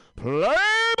 boom. Play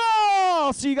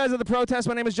ball! See you guys at the protest.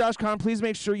 My name is Josh Kahn. Please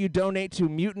make sure you donate to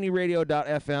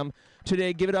MutinyRadio.fm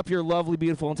today. Give it up your lovely,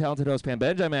 beautiful, and talented host, Pam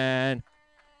Benjamin.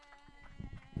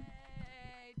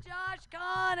 Josh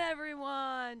Kahn,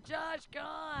 everyone. Josh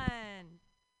Kahn.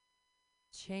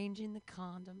 Changing the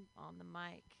condom on the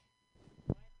mic.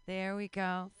 There we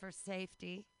go for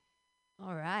safety.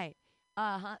 All right.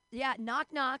 Yeah, knock,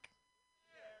 knock.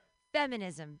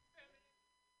 Feminism.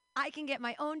 I can get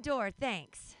my own door,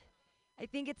 thanks. I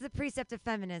think it's the precept of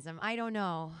feminism. I don't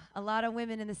know. A lot of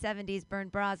women in the 70s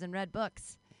burned bras and read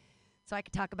books. So I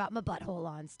could talk about my butthole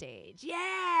on stage.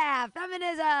 Yeah,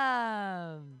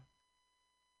 feminism.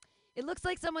 It looks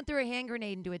like someone threw a hand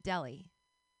grenade into a deli.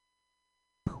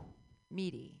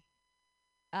 Meaty.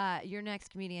 Your next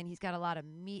comedian, he's got a lot of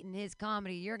meat in his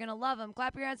comedy. You're going to love him.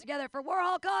 Clap your hands together for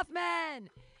Warhol Kaufman.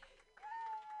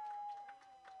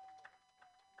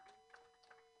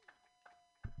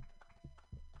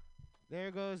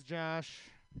 There goes Josh.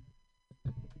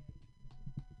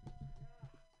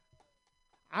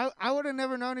 I would have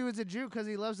never known he was a Jew because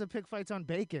he loves to pick fights on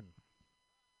bacon.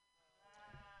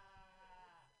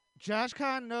 Josh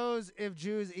Kahn knows if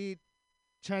Jews eat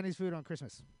Chinese food on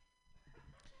Christmas.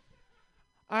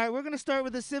 All right, we're going to start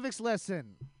with a civics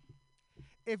lesson.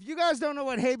 If you guys don't know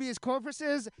what habeas corpus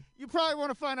is, you probably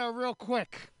want to find out real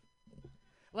quick.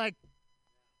 Like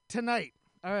tonight.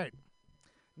 All right.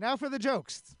 Now for the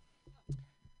jokes.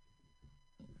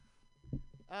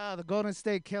 The Golden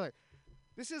State Killer.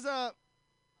 This is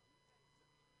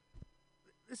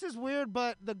weird,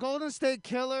 but the Golden State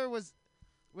Killer was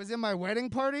in my wedding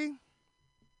party.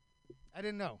 I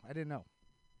didn't know.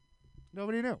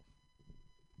 Nobody knew.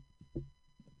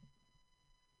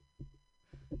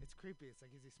 It's creepy. It's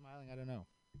like, is he smiling? I don't know.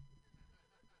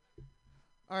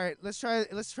 All right, let's try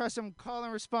some call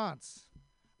and response.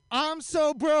 I'm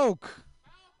so broke.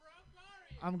 How broke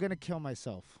are you? I'm gonna kill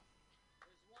myself.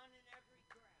 There's one in every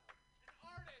crowd. An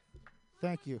artist.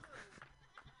 Thank you.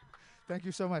 Thank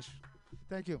you so much.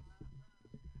 Thank you.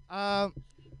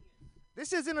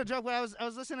 This isn't a joke, but I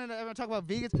was listening to everyone talk about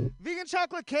vegans. Vegan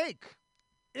chocolate cake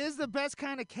is the best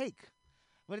kind of cake.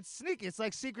 But it's sneaky. It's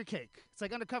like secret cake. It's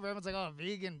like undercover. Everyone's like, oh,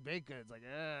 vegan baked goods. Like,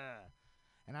 ugh.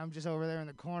 And I'm just over there in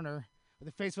the corner with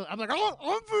a face full. I'm like, oh,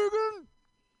 I'm vegan.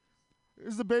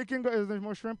 Is the bacon, is there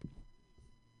more shrimp?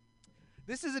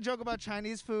 This is a joke about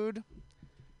Chinese food,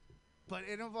 but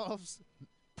it involves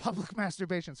public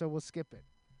masturbation, so we'll skip it.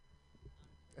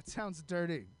 It sounds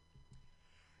dirty.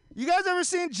 You guys ever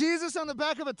seen Jesus on the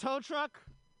back of a tow truck?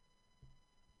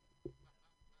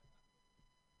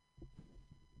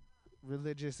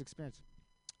 Religious experience.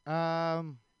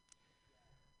 You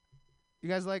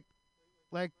guys like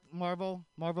Marvel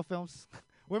films?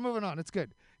 We're moving on. It's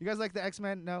good. You guys like the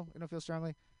X-Men? No, you don't feel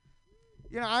strongly.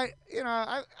 I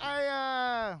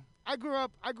grew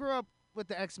up with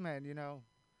the X-Men. You know,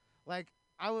 like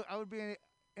I would be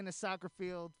in a soccer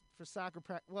field for soccer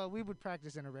practice. Well, we would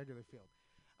practice in a regular field.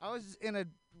 I was in a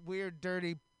weird,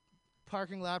 dirty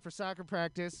parking lot for soccer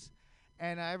practice,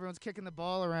 and everyone's kicking the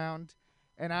ball around,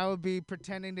 and I would be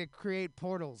pretending to create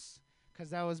portals because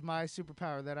that was my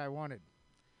superpower that I wanted.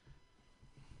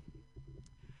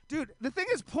 Dude, the thing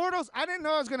is, portals, I didn't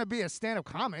know I was going to be a stand-up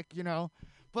comic, you know,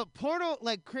 but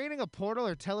creating a portal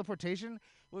or teleportation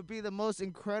would be the most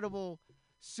incredible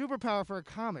superpower for a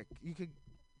comic. You could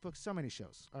book so many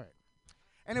shows. All right.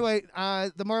 Anyway,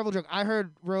 the Marvel joke. I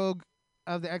heard Rogue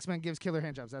of the X-Men gives killer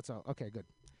handjobs. That's all. Okay, good.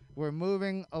 We're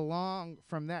moving along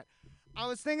from that. I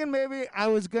was thinking maybe I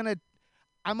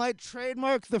might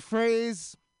trademark the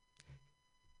phrase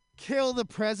kill the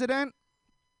president.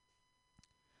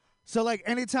 So, like,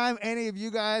 anytime any of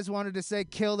you guys wanted to say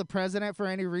kill the president for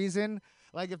any reason,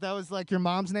 like if that was like your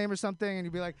mom's name or something, and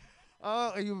you'd be like,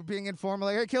 oh, are you being informal?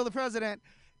 Like, hey, kill the president.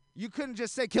 You couldn't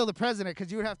just say kill the president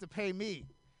because you would have to pay me.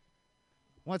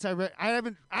 Once I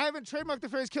haven't trademarked the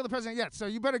phrase kill the president yet, so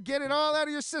you better get it all out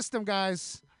of your system,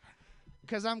 guys,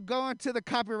 because I'm going to the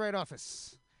Copyright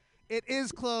Office. It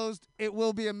is closed. It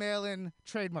will be a mail-in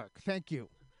trademark. Thank you.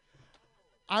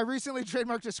 I recently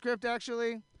trademarked a script,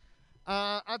 actually.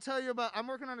 I'll tell you about. I'm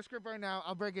working on a script right now.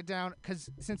 I'll break it down because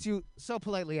since you so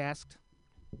politely asked,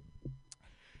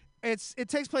 it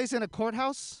takes place in a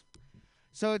courthouse,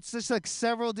 so it's just like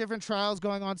several different trials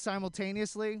going on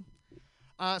simultaneously.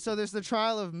 So there's the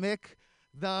trial of Mick,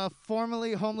 the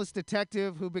formerly homeless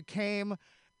detective who became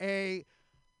a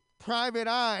private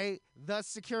eye, thus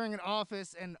securing an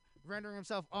office and rendering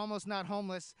himself almost not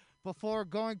homeless before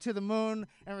going to the moon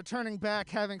and returning back,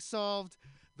 having solved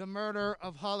the murder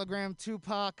of hologram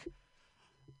Tupac.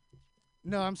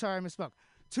 No, I'm sorry, I misspoke.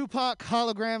 Tupac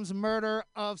Hologram's murder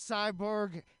of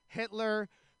cyborg Hitler,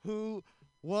 who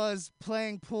was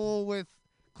playing pool with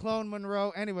Clone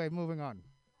Monroe. Anyway, moving on.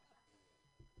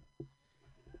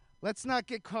 Let's not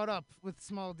get caught up with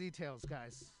small details,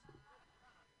 guys.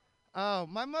 Oh,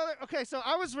 my mother. Okay, so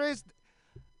I was raised.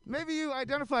 Maybe you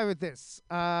identify with this.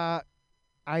 I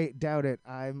doubt it.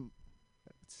 I'm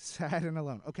sad and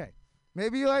alone. Okay.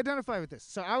 Maybe you identify with this.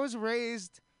 So I was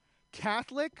raised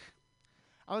Catholic.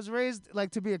 I was raised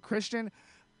like to be a Christian.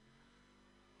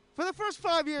 For the first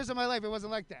 5 years of my life, it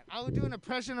wasn't like that. I would do an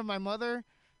impression of my mother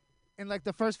in like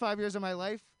the first 5 years of my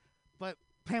life, but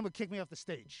Pam would kick me off the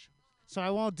stage. So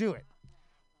I won't do it.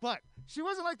 But she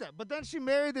wasn't like that. But then she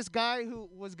married this guy who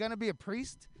was going to be a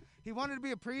priest. He wanted to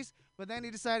be a priest, but then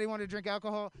he decided he wanted to drink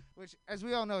alcohol, which, as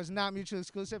we all know, is not mutually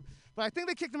exclusive. But I think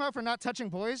they kicked him out for not touching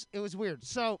boys. It was weird.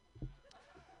 So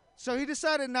he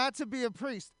decided not to be a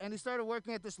priest, and he started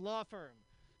working at this law firm.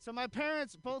 So my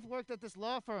parents both worked at this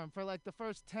law firm for like the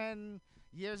first 10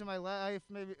 years of my life,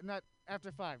 maybe not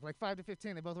after 5, like 5 to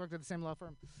 15. They both worked at the same law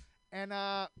firm. And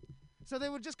so they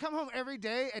would just come home every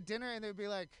day at dinner, and they would be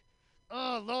like,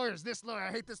 oh, lawyers, this lawyer,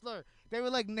 I hate this lawyer. They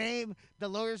would like name the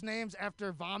lawyers' names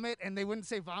after vomit, and they wouldn't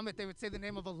say vomit. They would say the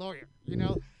name of a lawyer, you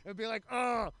know? It would be like,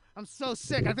 oh, I'm so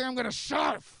sick. I think I'm going to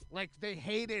sharf. Like they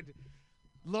hated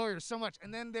lawyers so much.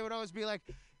 And then they would always be like,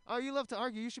 oh, you love to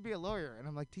argue. You should be a lawyer. And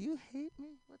I'm like, do you hate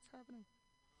me? What's happening?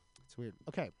 It's weird.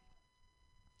 Okay.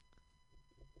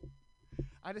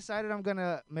 I decided I'm going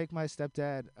to make my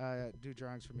stepdad do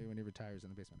drawings for me when he retires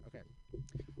in the basement. Okay.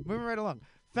 Moving right along.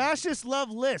 Fascist love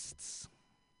lists.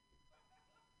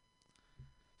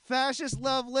 Fascist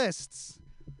love lists.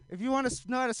 If you want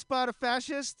to know how to spot a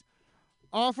fascist,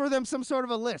 offer them some sort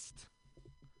of a list.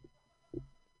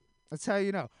 That's how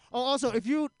you know. Oh, also, if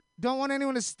you don't want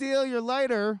anyone to steal your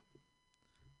lighter,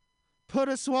 put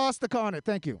a swastika on it.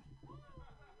 Thank you.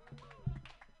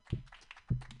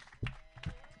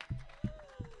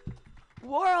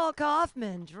 Warhol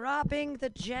Kaufman dropping the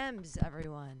gems,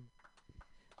 everyone.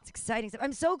 It's exciting stuff.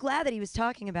 I'm so glad that he was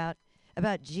talking about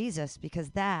Jesus, because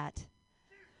that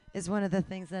is one of the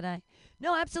things that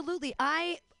No, absolutely.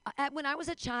 When I was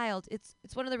a child, it's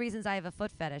one of the reasons I have a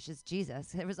foot fetish is Jesus.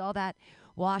 There was all that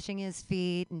washing his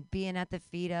feet and being at the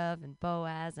feet of and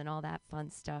Boaz and all that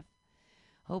fun stuff.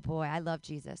 Oh boy, I love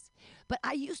Jesus. But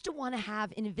I used to want to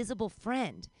have an invisible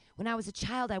friend. When I was a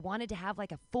child, I wanted to have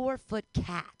like a 4-foot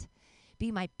cat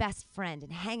be my best friend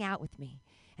and hang out with me.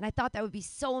 And I thought that would be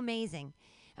so amazing.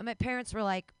 And my parents were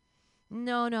like,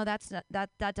 no,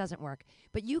 that doesn't work.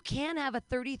 But you can have a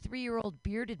 33-year-old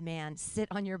bearded man sit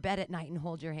on your bed at night and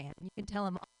hold your hand. You can tell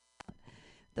him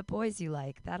the boys you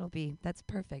like. That's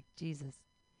perfect. Jesus.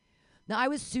 Now I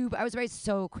was raised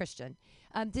so Christian.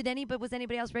 Was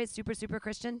anybody else raised super, super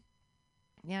Christian?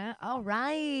 Yeah. All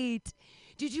right.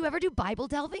 Did you ever do Bible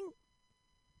delving?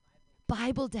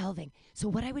 Bible delving. So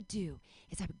what I would do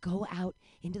is I would go out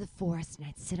into the forest and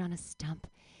I'd sit on a stump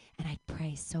and I'd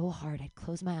pray so hard. I'd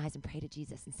close my eyes and pray to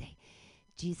Jesus and say,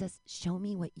 Jesus, show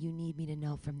me what you need me to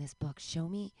know from this book. Show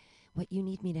me what you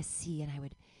need me to see. And I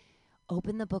would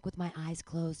open the book with my eyes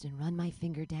closed and run my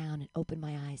finger down and open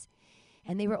my eyes.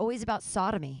 And they were always about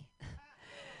sodomy.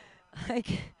 I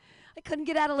couldn't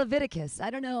get out of Leviticus. I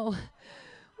don't know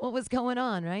what was going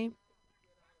on, right?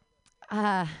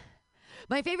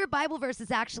 My favorite Bible verse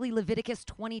is actually Leviticus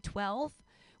 20:12,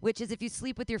 which is if you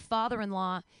sleep with your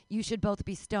father-in-law, you should both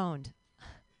be stoned.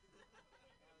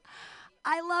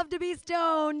 I love to be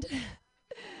stoned.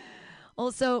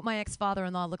 Also, my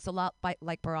ex-father-in-law looks a lot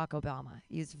like Barack Obama.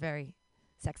 He's a very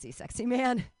sexy, sexy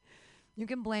man. You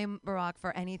can blame Barack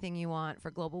for anything you want, for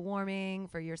global warming,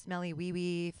 for your smelly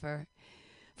wee-wee, for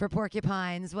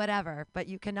porcupines, whatever. But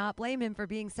you cannot blame him for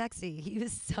being sexy. He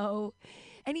was so...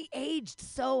 And he aged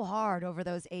so hard over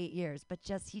those 8 years, but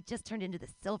he just turned into the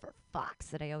silver fox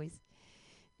that I always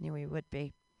knew he would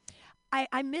be.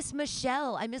 I miss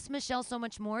Michelle. I miss Michelle so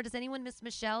much more. Does anyone miss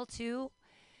Michelle too?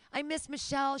 I miss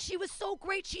Michelle. She was so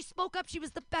great. She spoke up. She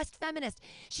was the best feminist.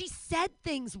 She said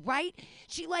things, right?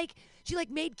 She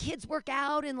made kids work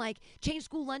out and like changed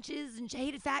school lunches, and she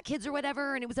hated fat kids or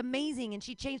whatever, and it was amazing, and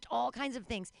she changed all kinds of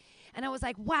things. And I was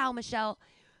like, wow, Michelle.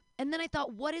 And then I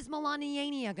thought, what is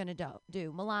Melania going to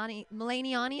do?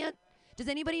 Melania? Does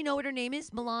anybody know what her name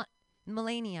is?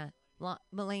 Melania.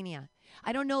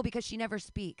 I don't know because she never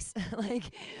speaks.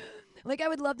 Like I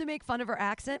would love to make fun of her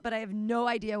accent, but I have no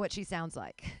idea what she sounds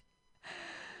like.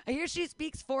 I hear she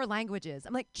speaks 4 languages.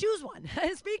 I'm like, choose one.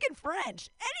 Speak in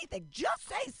French. Anything. Just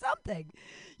say something.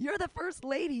 You're the first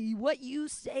lady. What you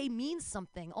say means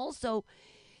something. Also,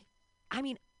 I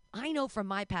mean, I know from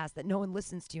my past that no one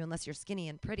listens to you unless you're skinny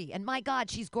and pretty. And my God,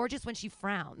 she's gorgeous when she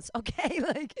frowns. Okay?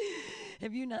 Like,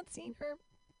 have you not seen her?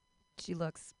 She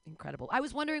looks incredible. I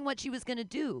was wondering what she was going to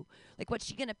do. Like, what's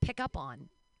she going to pick up on?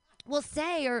 Well,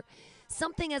 say or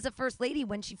something as a first lady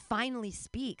when she finally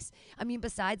speaks. I mean,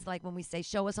 besides like when we say,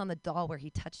 show us on the doll where he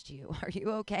touched you. Are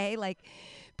you okay? Like,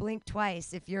 blink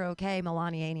twice if you're okay,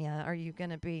 Melania. Are you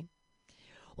going to be?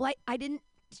 Well, I didn't.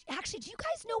 Actually, do you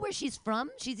guys know where she's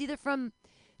from? She's either from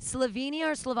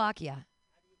Slovenia or Slovakia.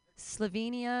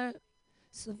 Slovenia.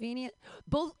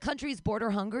 Both countries border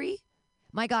Hungary.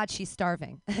 My God, she's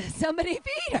starving. Somebody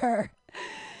feed her.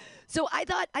 So I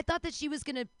thought that she was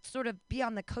going to sort of be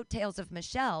on the coattails of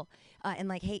Michelle and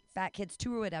like hate fat kids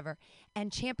too or whatever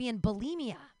and champion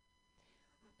bulimia,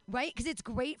 right? Because it's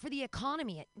great for the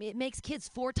economy. It makes kids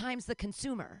 4 times the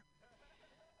consumer,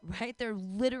 right? They're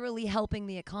literally helping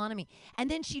the economy.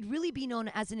 And then she'd really be known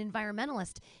as an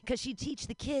environmentalist because she'd teach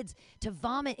the kids to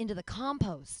vomit into the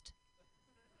compost,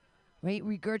 right?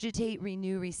 Regurgitate,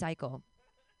 renew, recycle.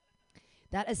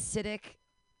 That acidic,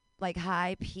 like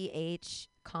high pH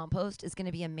compost is going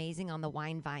to be amazing on the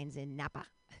wine vines in Napa.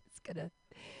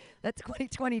 That's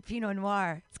 2020 Pinot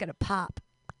Noir. It's going to pop.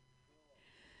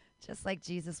 Just like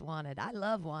Jesus wanted. I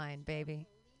love wine, baby.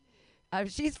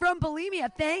 She's from bulimia.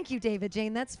 Thank you, David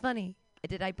Jane. That's funny.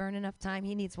 Did I burn enough time?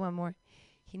 He needs one more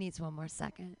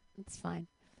second. It's fine.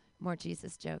 More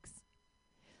Jesus jokes.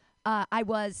 I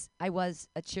was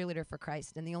a cheerleader for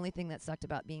Christ, and the only thing that sucked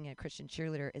about being a Christian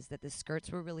cheerleader is that the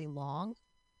skirts were really long,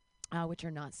 which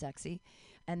are not sexy,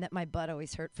 and that my butt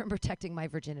always hurt from protecting my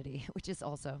virginity, which is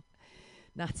also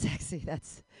not sexy.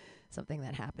 That's something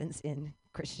that happens in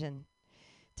Christian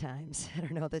times. I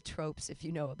don't know the tropes if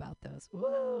you know about those.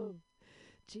 Whoa,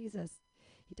 Jesus,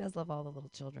 he does love all the little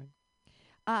children.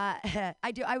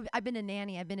 I do. I've been a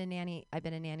nanny. I've been a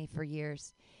nanny for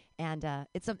years. And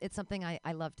it's something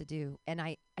I love to do. And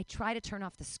I try to turn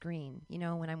off the screen,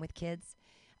 when I'm with kids.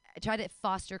 I try to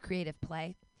foster creative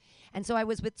play. And so I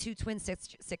was with 2 twin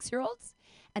 6-year-olds,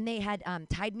 and they had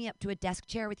tied me up to a desk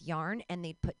chair with yarn, and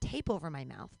they'd put tape over my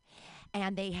mouth.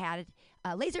 And they had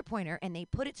a laser pointer, and they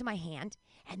put it to my hand,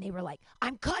 and they were like,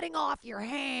 I'm cutting off your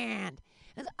hand.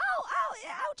 And I was like,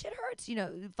 ow, ouch, it hurts,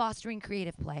 fostering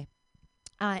creative play.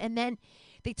 And then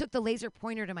they took the laser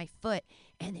pointer to my foot,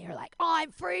 and they were like, oh,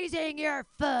 I'm freezing your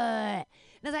foot. And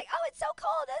I was like, oh, it's so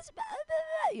cold. That's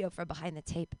from behind the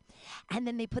tape. And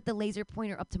then they put the laser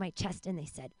pointer up to my chest, and they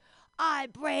said,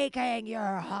 I'm breaking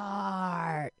your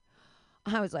heart.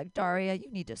 I was like, Daria,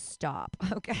 you need to stop,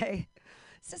 okay?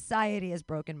 Society has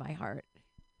broken my heart.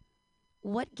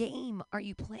 What game are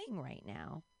you playing right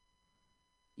now?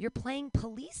 You're playing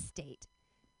police state.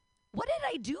 What did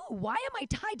I do? Why am I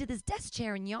tied to this desk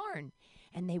chair in yarn?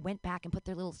 And they went back and put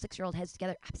their little 6-year-old heads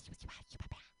together.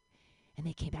 And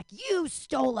they came back. You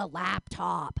stole a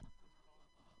laptop.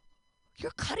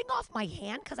 You're cutting off my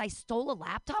hand because I stole a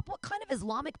laptop? What kind of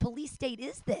Islamic police state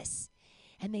is this?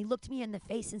 And they looked me in the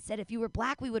face and said, if you were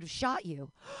black, we would have shot you.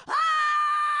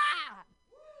 Ah!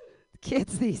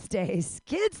 Kids these days.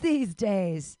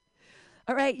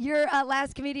 All right, your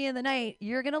last comedian of the night.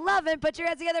 You're going to love it. Put your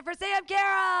hands together for Sam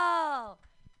Carroll.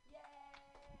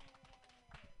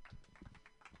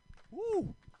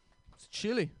 Woo! It's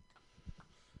chilly.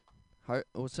 Hi,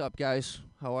 what's up, guys?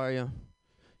 How are you?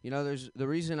 There's the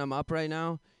reason I'm up right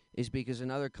now is because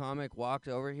another comic walked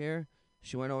over here.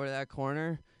 She went over to that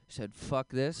corner, said, fuck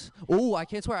this. Oh, I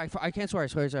can't swear. I can't swear. I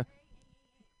swear.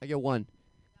 I get 1.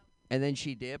 And then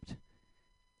she dipped.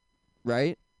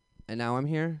 Right? And now I'm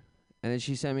here. And then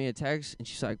she sent me a text, and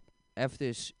she's like, F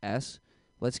this S.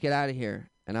 Let's get out of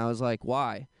here. And I was like,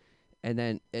 why? And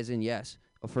then, as in yes,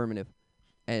 affirmative.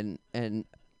 And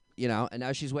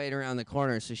now she's waiting around the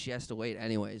corner, so she has to wait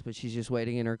anyways, but she's just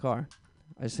waiting in her car.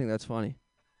 I just think that's funny.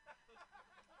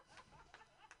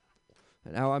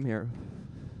 And now I'm here.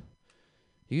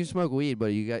 You can smoke weed, but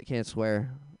you can't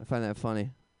swear. I find that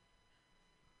funny.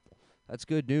 That's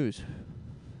good news.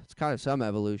 It's kind of some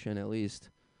evolution, at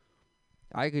least.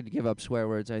 I could give up swear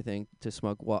words, I think, to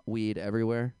smoke weed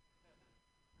everywhere.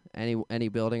 Any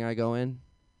building I go in.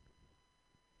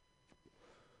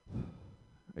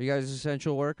 Are you guys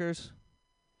essential workers?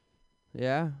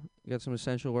 Yeah? You got some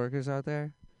essential workers out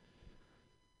there?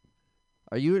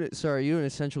 Are you an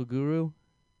essential guru?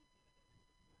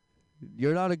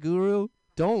 You're not a guru?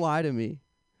 Don't lie to me.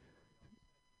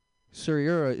 Sir,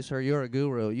 you're a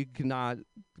guru. You cannot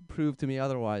prove to me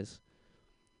otherwise.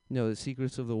 You know the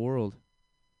secrets of the world.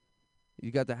 You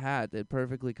got the hat that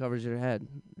perfectly covers your head.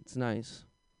 It's nice.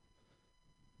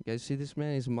 You guys see this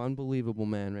man? He's an unbelievable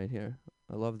man right here.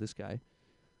 I love this guy.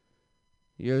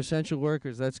 You're essential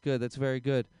workers. That's good. That's very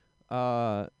good.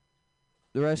 The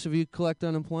rest of you collect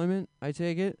unemployment, I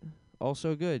take it?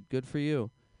 Also good. Good for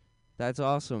you. That's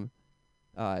awesome.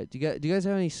 Do you guys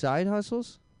have any side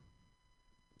hustles?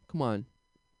 Come on.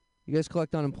 You guys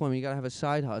collect unemployment. You got to have a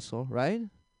side hustle, right?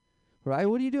 Right?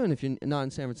 What are you doing if you're not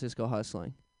in San Francisco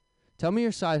hustling? Tell me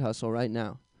your side hustle right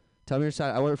now. Tell me your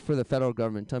side. I work for the federal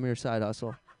government. Tell me your side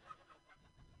hustle.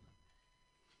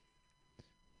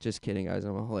 Just kidding, guys.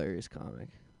 I'm a hilarious comic.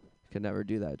 Could never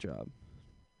do that job.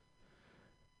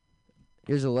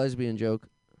 Here's a lesbian joke.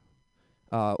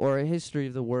 Or a history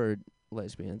of the word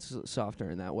lesbian. It's softer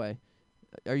in that way.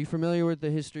 Are you familiar with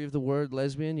the history of the word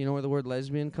lesbian? You know where the word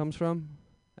lesbian comes from?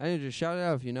 I need you to shout it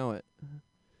out if you know it.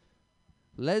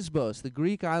 Lesbos, the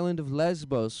Greek island of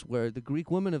Lesbos, where the Greek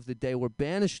women of the day were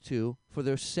banished to for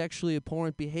their sexually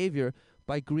abhorrent behavior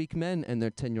by Greek men and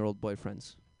their 10-year-old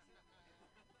boyfriends.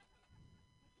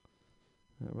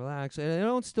 Relax. They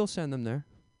don't still send them there.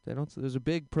 They don't. There's a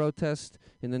big protest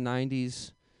in the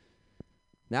 90s.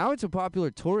 Now it's a popular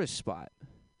tourist spot.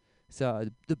 It's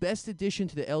the best addition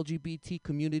to the LGBT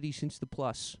community since the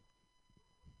plus.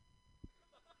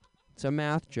 It's a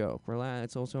math joke. Relax.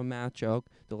 It's also a math joke.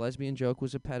 The lesbian joke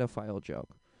was a pedophile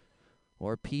joke.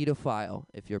 Or pedophile,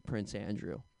 if you're Prince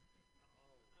Andrew.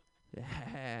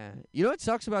 You know what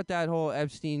sucks about that whole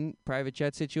Epstein private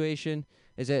jet situation?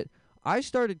 Is that I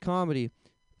started comedy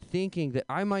thinking that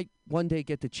I might one day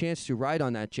get the chance to ride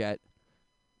on that jet.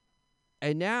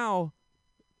 And now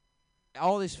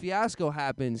all this fiasco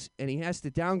happens and he has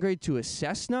to downgrade to a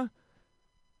Cessna.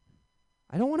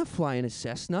 I don't want to fly in a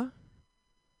Cessna.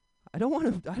 I don't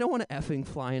want to effing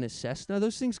fly in a Cessna.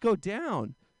 Those things go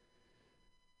down.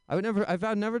 I've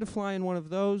vowed never to fly in one of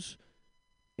those,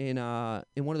 in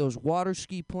one of those water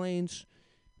ski planes,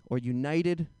 or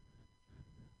United.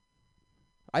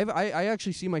 I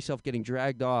actually see myself getting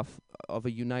dragged off of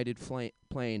a United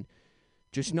plane,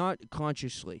 just not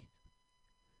consciously.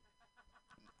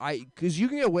 Because you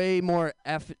can get way more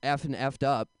effed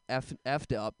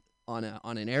up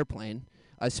on an airplane,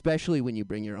 especially when you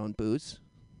bring your own booze.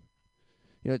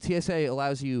 You know, TSA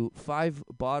allows you 5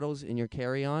 bottles in your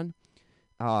carry-on,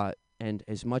 and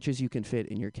as much as you can fit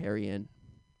in your carry-in.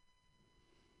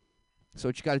 So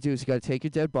what you got to do is you got to take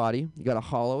your dead body, you got to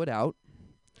hollow it out,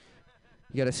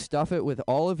 you got to stuff it with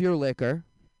all of your liquor,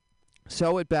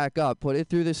 sew it back up, put it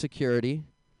through the security,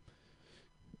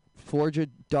 forge a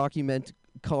document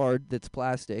card that's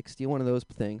plastic, steal one of those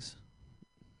things.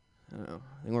 I don't know.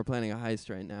 I think we're planning a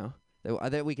heist right now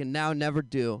that we can now never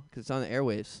do because it's on the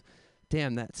airwaves.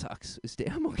 Damn, that sucks. Is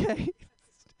damn okay?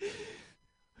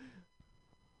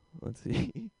 Let's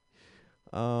see.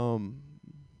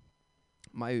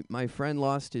 My friend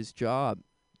lost his job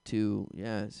to,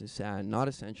 this is sad, not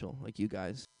essential like you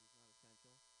guys.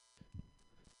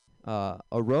 A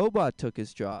robot took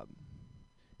his job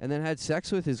and then had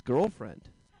sex with his girlfriend.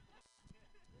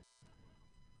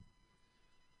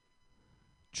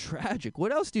 Tragic.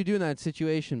 What else do you do in that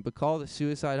situation but call the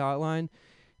suicide hotline?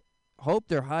 Hope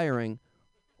they're hiring,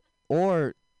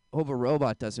 or hope a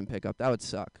robot doesn't pick up. That would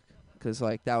suck, because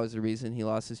that was the reason he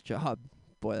lost his job.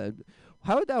 Boy,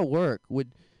 how would that work?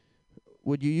 Would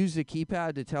you use the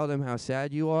keypad to tell them how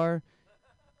sad you are,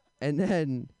 and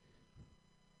then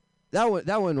that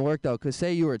wouldn't work though? Because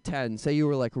say you were 10, say you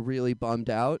were really bummed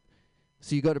out,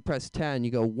 so you go to press 10, you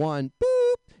go 1,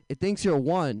 boop. It thinks you're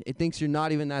 1. It thinks you're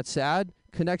not even that sad.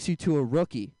 Connects you to a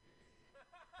rookie.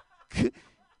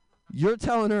 You're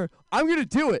telling her, I'm going to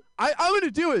do it. I'm going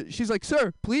to do it. She's like,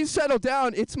 sir, please settle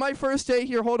down. It's my first day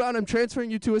here. Hold on. I'm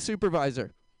transferring you to a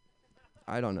supervisor.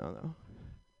 I don't know, though.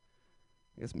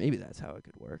 I guess maybe that's how it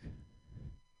could work.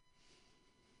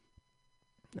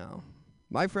 No.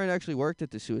 My friend actually worked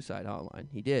at the suicide hotline.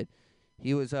 He did.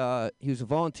 He was a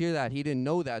volunteer that. He didn't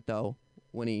know that, though,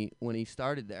 when he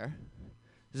started there.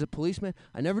 There's a policeman.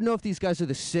 I never know if these guys are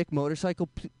the sick motorcycle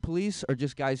police or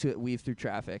just guys who weave through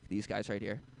traffic. These guys right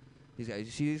here. These guys.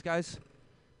 You see these guys?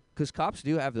 Because cops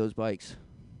do have those bikes.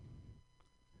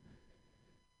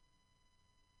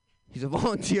 He's a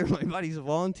volunteer. My buddy's a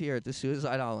volunteer at the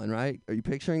suicide hotline, right? Are you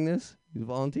picturing this? He's a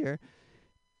volunteer.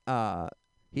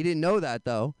 He didn't know that,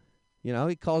 though. You know,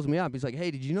 he calls me up. He's like,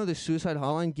 hey, did you know this suicide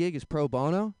hotline gig is pro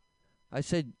bono? I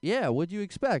said, yeah, what'd you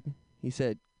expect? He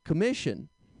said, commission.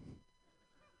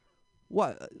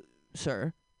 What,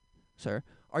 sir? Sir,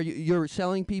 you're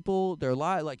selling people their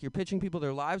lives, like you're pitching people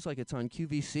their lives like it's on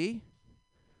QVC?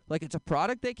 Like it's a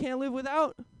product they can't live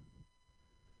without?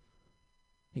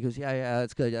 He goes, yeah,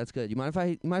 that's good, that's good. You mind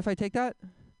if I take that?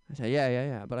 I said,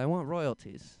 yeah, but I want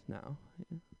royalties now.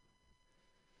 Yeah.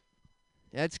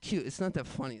 That's cute. It's not that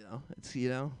funny though. It's, you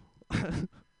know.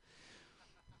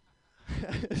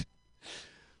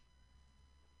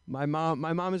 My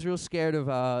mom is real scared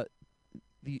of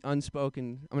the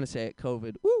unspoken, I'm going to say it,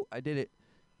 COVID. Woo, I did it.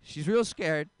 She's real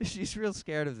scared. She's real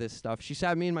scared of this stuff. She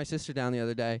sat me and my sister down the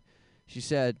other day. She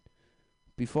said,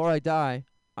 before I die,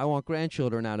 I want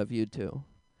grandchildren out of you two.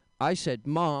 I said,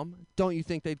 Mom, don't you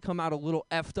think they'd come out a little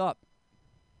effed up?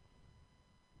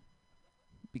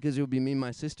 Because it would be me and my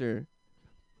sister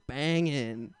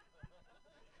banging.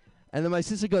 And then my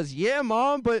sister goes, yeah,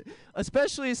 Mom, but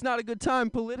especially it's not a good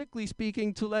time, politically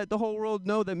speaking, to let the whole world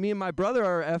know that me and my brother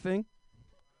are effing.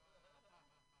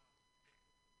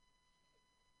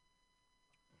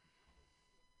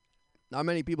 Not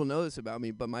many people know this about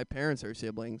me, but my parents are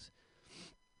siblings.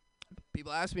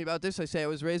 People ask me about this. I say I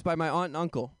was raised by my aunt and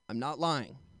uncle. I'm not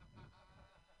lying.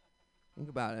 Think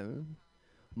about it.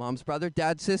 Mom's brother,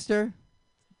 dad's sister.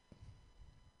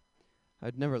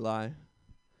 I'd never lie.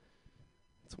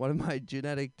 It's one of my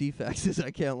genetic defects is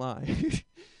I can't lie.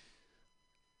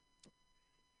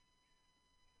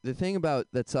 The thing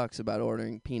that sucks about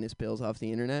ordering penis pills off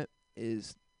the internet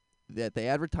is that they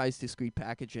advertise discreet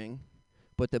packaging,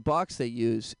 but the box they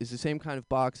use is the same kind of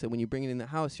box that when you bring it in the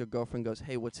house, your girlfriend goes,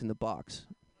 hey, what's in the box?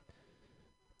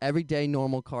 Everyday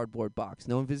normal cardboard box.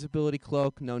 No invisibility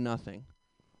cloak, no nothing.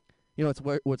 You know,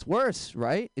 what's worse,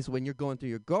 right, is when you're going through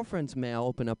your girlfriend's mail,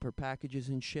 open up her packages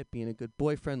and shit, being a good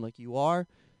boyfriend like you are,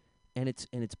 and it's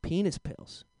penis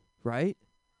pills, right?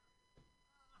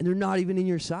 And they're not even in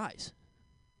your size.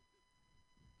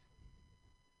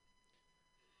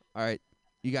 All right,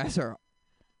 you guys are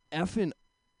effing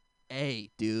A,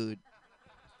 dude.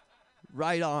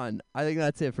 Right on. I think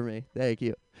that's it for me. Thank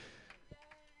you.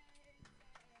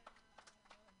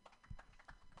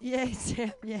 Yay,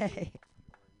 Sam, yay.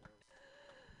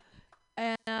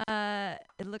 And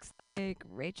it looks like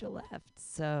Rachel left,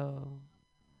 so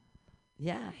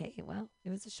yeah, hey, well, it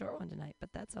was a short one tonight, but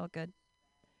that's all good.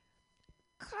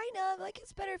 Kind of, like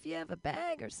it's better if you have a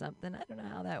bag or something. I don't know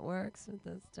how that works with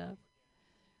this stuff.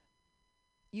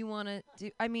 You want to do,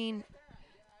 I mean,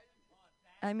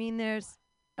 there's,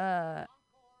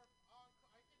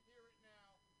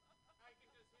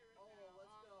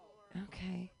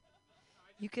 okay.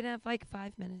 You can have like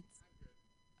 5 minutes.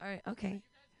 All right, okay.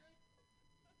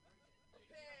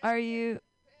 Are you...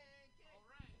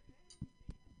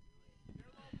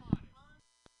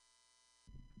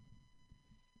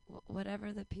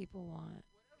 Whatever the people want.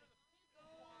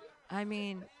 I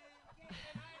mean...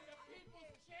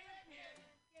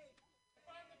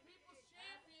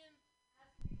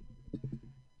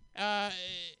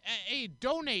 Hey,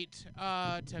 donate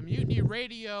to Mutiny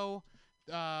Radio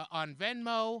on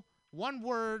Venmo. One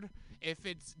word. If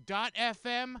it's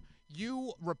 .fm,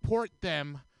 you report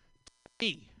them to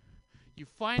me. You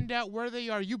find out where they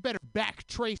are. You better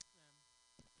backtrace them.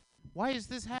 Why is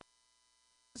this happening?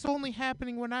 It's only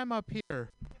happening when I'm up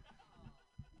here.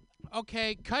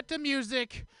 Okay, cut the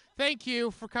music. Thank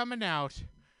you for coming out.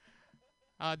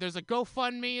 There's a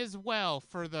GoFundMe as well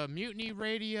for the Mutiny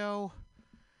Radio.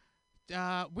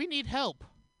 We need help.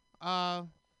 How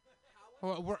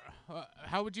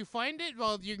would you find it?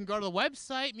 Well, you can go to the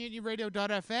website,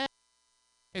 mutinyradio.fm.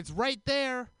 It's right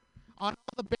there on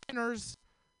all the banners.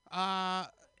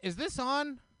 Is this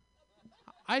on?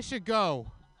 I should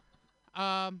go.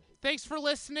 Thanks for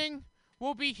listening.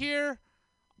 We'll be here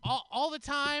all the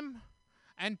time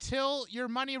until your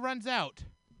money runs out.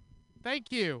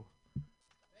 Thank you.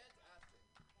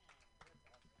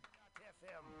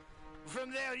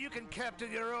 From there, you can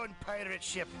captain your own pirate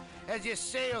ship as you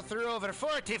sail through over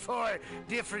 44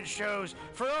 different shows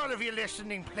for all of your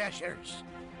listening pleasures.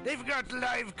 They've got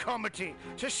live comedy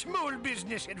to small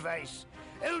business advice,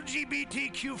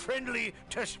 LGBTQ friendly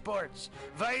to sports,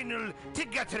 vinyl to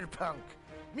gutter punk.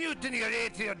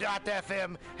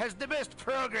 MutinyRadio.fm has the best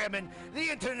programming the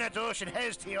internet ocean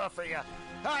has to offer you.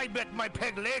 I bet my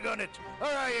peg leg on it, or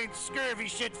I ain't scurvy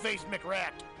shit-faced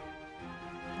McRat.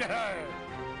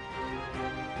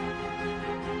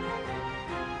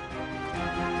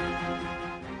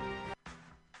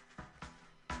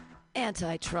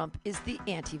 Anti-Trump is the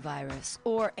antivirus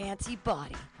or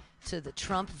antibody to the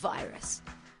Trump virus.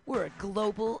 We're a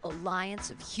global alliance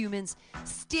of humans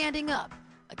standing up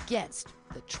against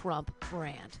the Trump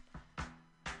brand.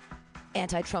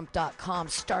 Antitrump.com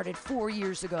started 4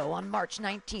 years ago on March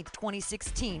 19th,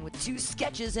 2016 with 2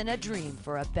 sketches and a dream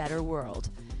for a better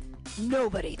world.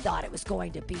 Nobody thought it was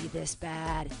going to be this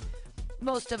bad.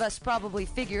 Most of us probably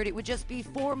figured it would just be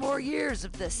 4 more years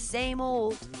of the same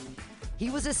old. He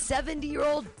was a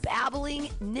 70-year-old babbling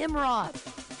Nimrod.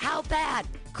 How bad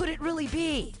could it really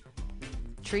be?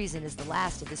 Treason is the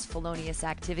last of his felonious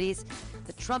activities.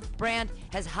 The Trump brand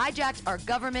has hijacked our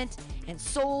government and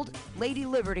sold Lady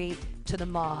Liberty to the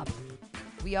mob.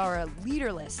 We are a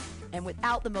leaderless and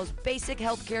without the most basic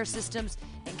healthcare systems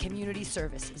and community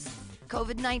services.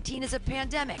 COVID-19 is a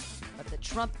pandemic, but the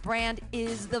Trump brand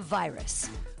is the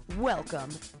virus. Welcome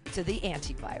to the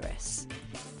antivirus.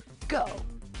 Go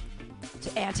to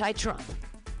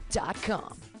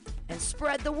antitrump.com and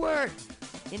spread the word.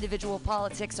 Individual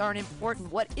politics aren't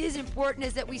important. What is important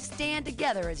is that we stand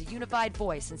together as a unified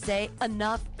voice and say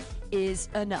enough is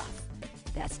enough.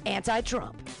 That's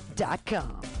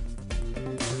antitrump.com.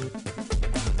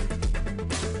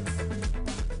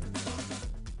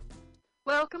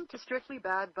 Welcome to Strictly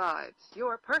Bad Vibes,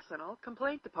 your personal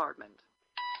complaint department.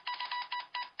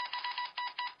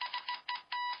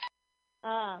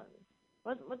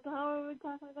 What the hell are we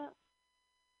talking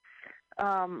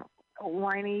about?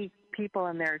 Whiny people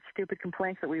and their stupid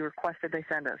complaints that we requested they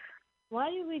send us. Why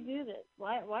do we do this?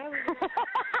 Why are we doing this?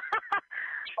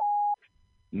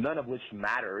 None of which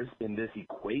matters in this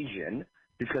equation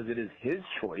because it is his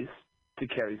choice to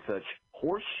carry such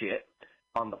horse shit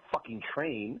on the fucking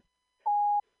train.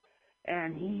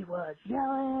 And he was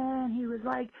yelling. He was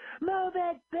like, "Move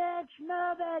it, bitch!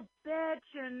 Move it,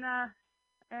 bitch!" And I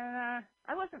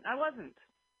wasn't.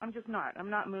 I'm just not. I'm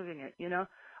not moving it. You know,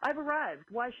 I've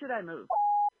arrived. Why should I move?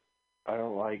 I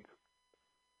don't like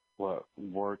what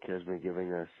work has been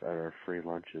giving us at our free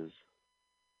lunches.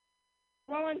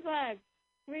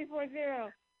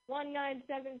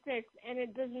 415-340-1976, and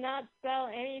it does not spell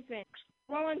anything.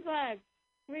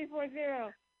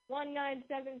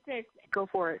 415-340-1976. Go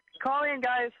for it. Call in,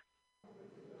 guys.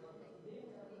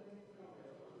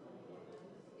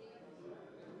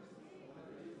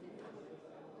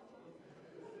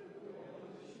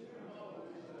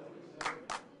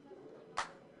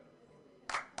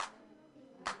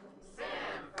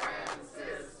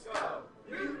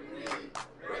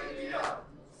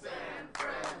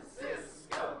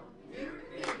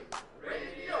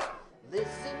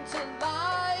 Listen to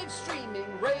live streaming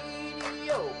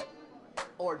radio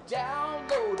or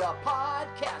download a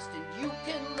podcast and you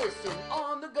can listen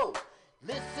on the go.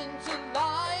 Listen to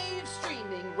live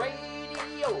streaming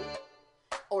radio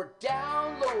or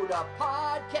download a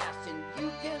podcast and you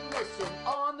can listen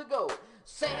on the go.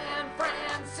 San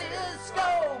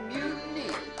Francisco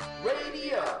Mutiny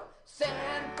Radio.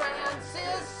 San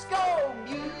Francisco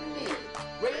Mutiny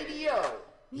Radio.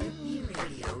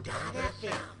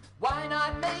 MutinyRadio.fm. Why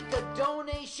not make a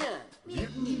donation?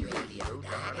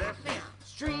 MutinyRadio.fm.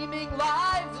 Streaming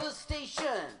live the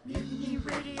station.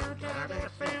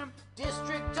 MutinyRadio.fm.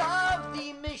 District of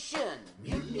the Mission.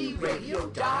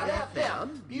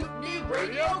 MutinyRadio.fm.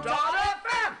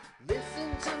 MutinyRadio.fm.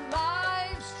 Listen to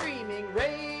live streaming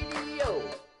radio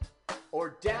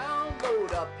or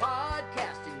download a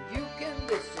podcast and you can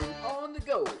listen on the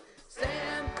go.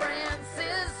 San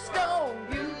Francisco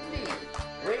Mutiny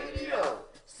Radio.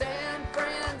 San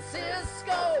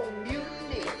Francisco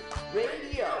Mutiny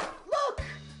Radio. Look,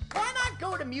 why not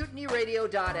go to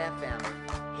MutinyRadio.fm?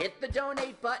 Hit the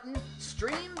donate button,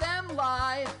 stream them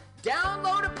live,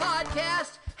 download a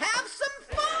podcast, have some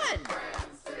fun! San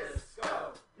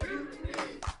Francisco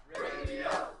Mutiny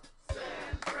Radio.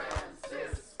 San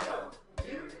Francisco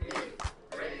Mutiny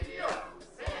Radio.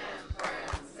 San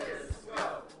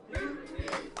Francisco Mutiny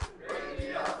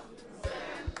Radio.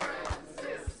 San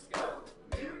Francisco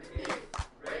Mutiny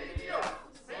Radio.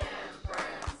 San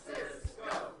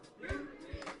Francisco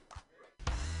Mutiny.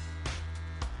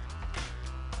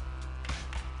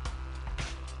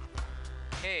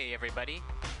 Hey everybody,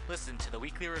 listen to the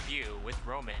Weekly Review with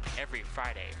Roman every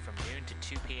Friday from noon to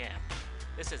 2 p.m.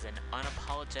 This is an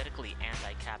unapologetically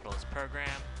anti-capitalist program.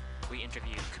 We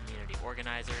interview community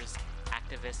organizers,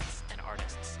 activists, and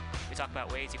artists. We talk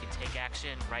about ways you can take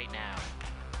action right now.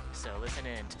 So listen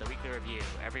in to the Weekly Review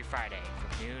every Friday from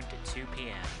noon to 2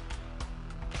 p.m.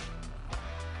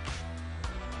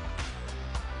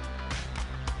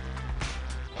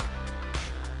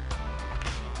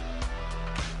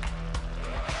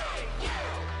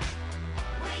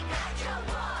 We got your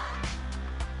war.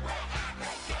 We're at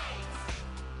the gates.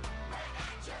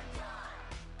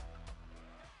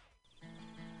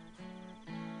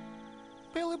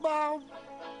 Bob?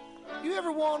 You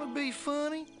ever want to be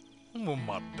funny? Well,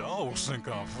 my dogs think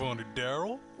I'm funny,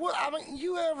 Daryl. Well, I mean,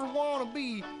 you ever want to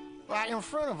be, like, in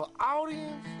front of an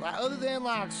audience? Like, other than,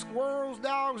 like, squirrels,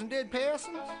 dogs, and dead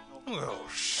peasants? Well,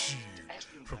 shoot.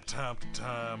 From time to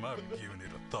time, I've given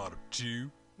it a thought or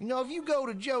two. You know, if you go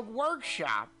to Joke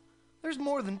Workshop, there's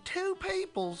more than 2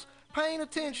 peoples paying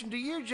attention to your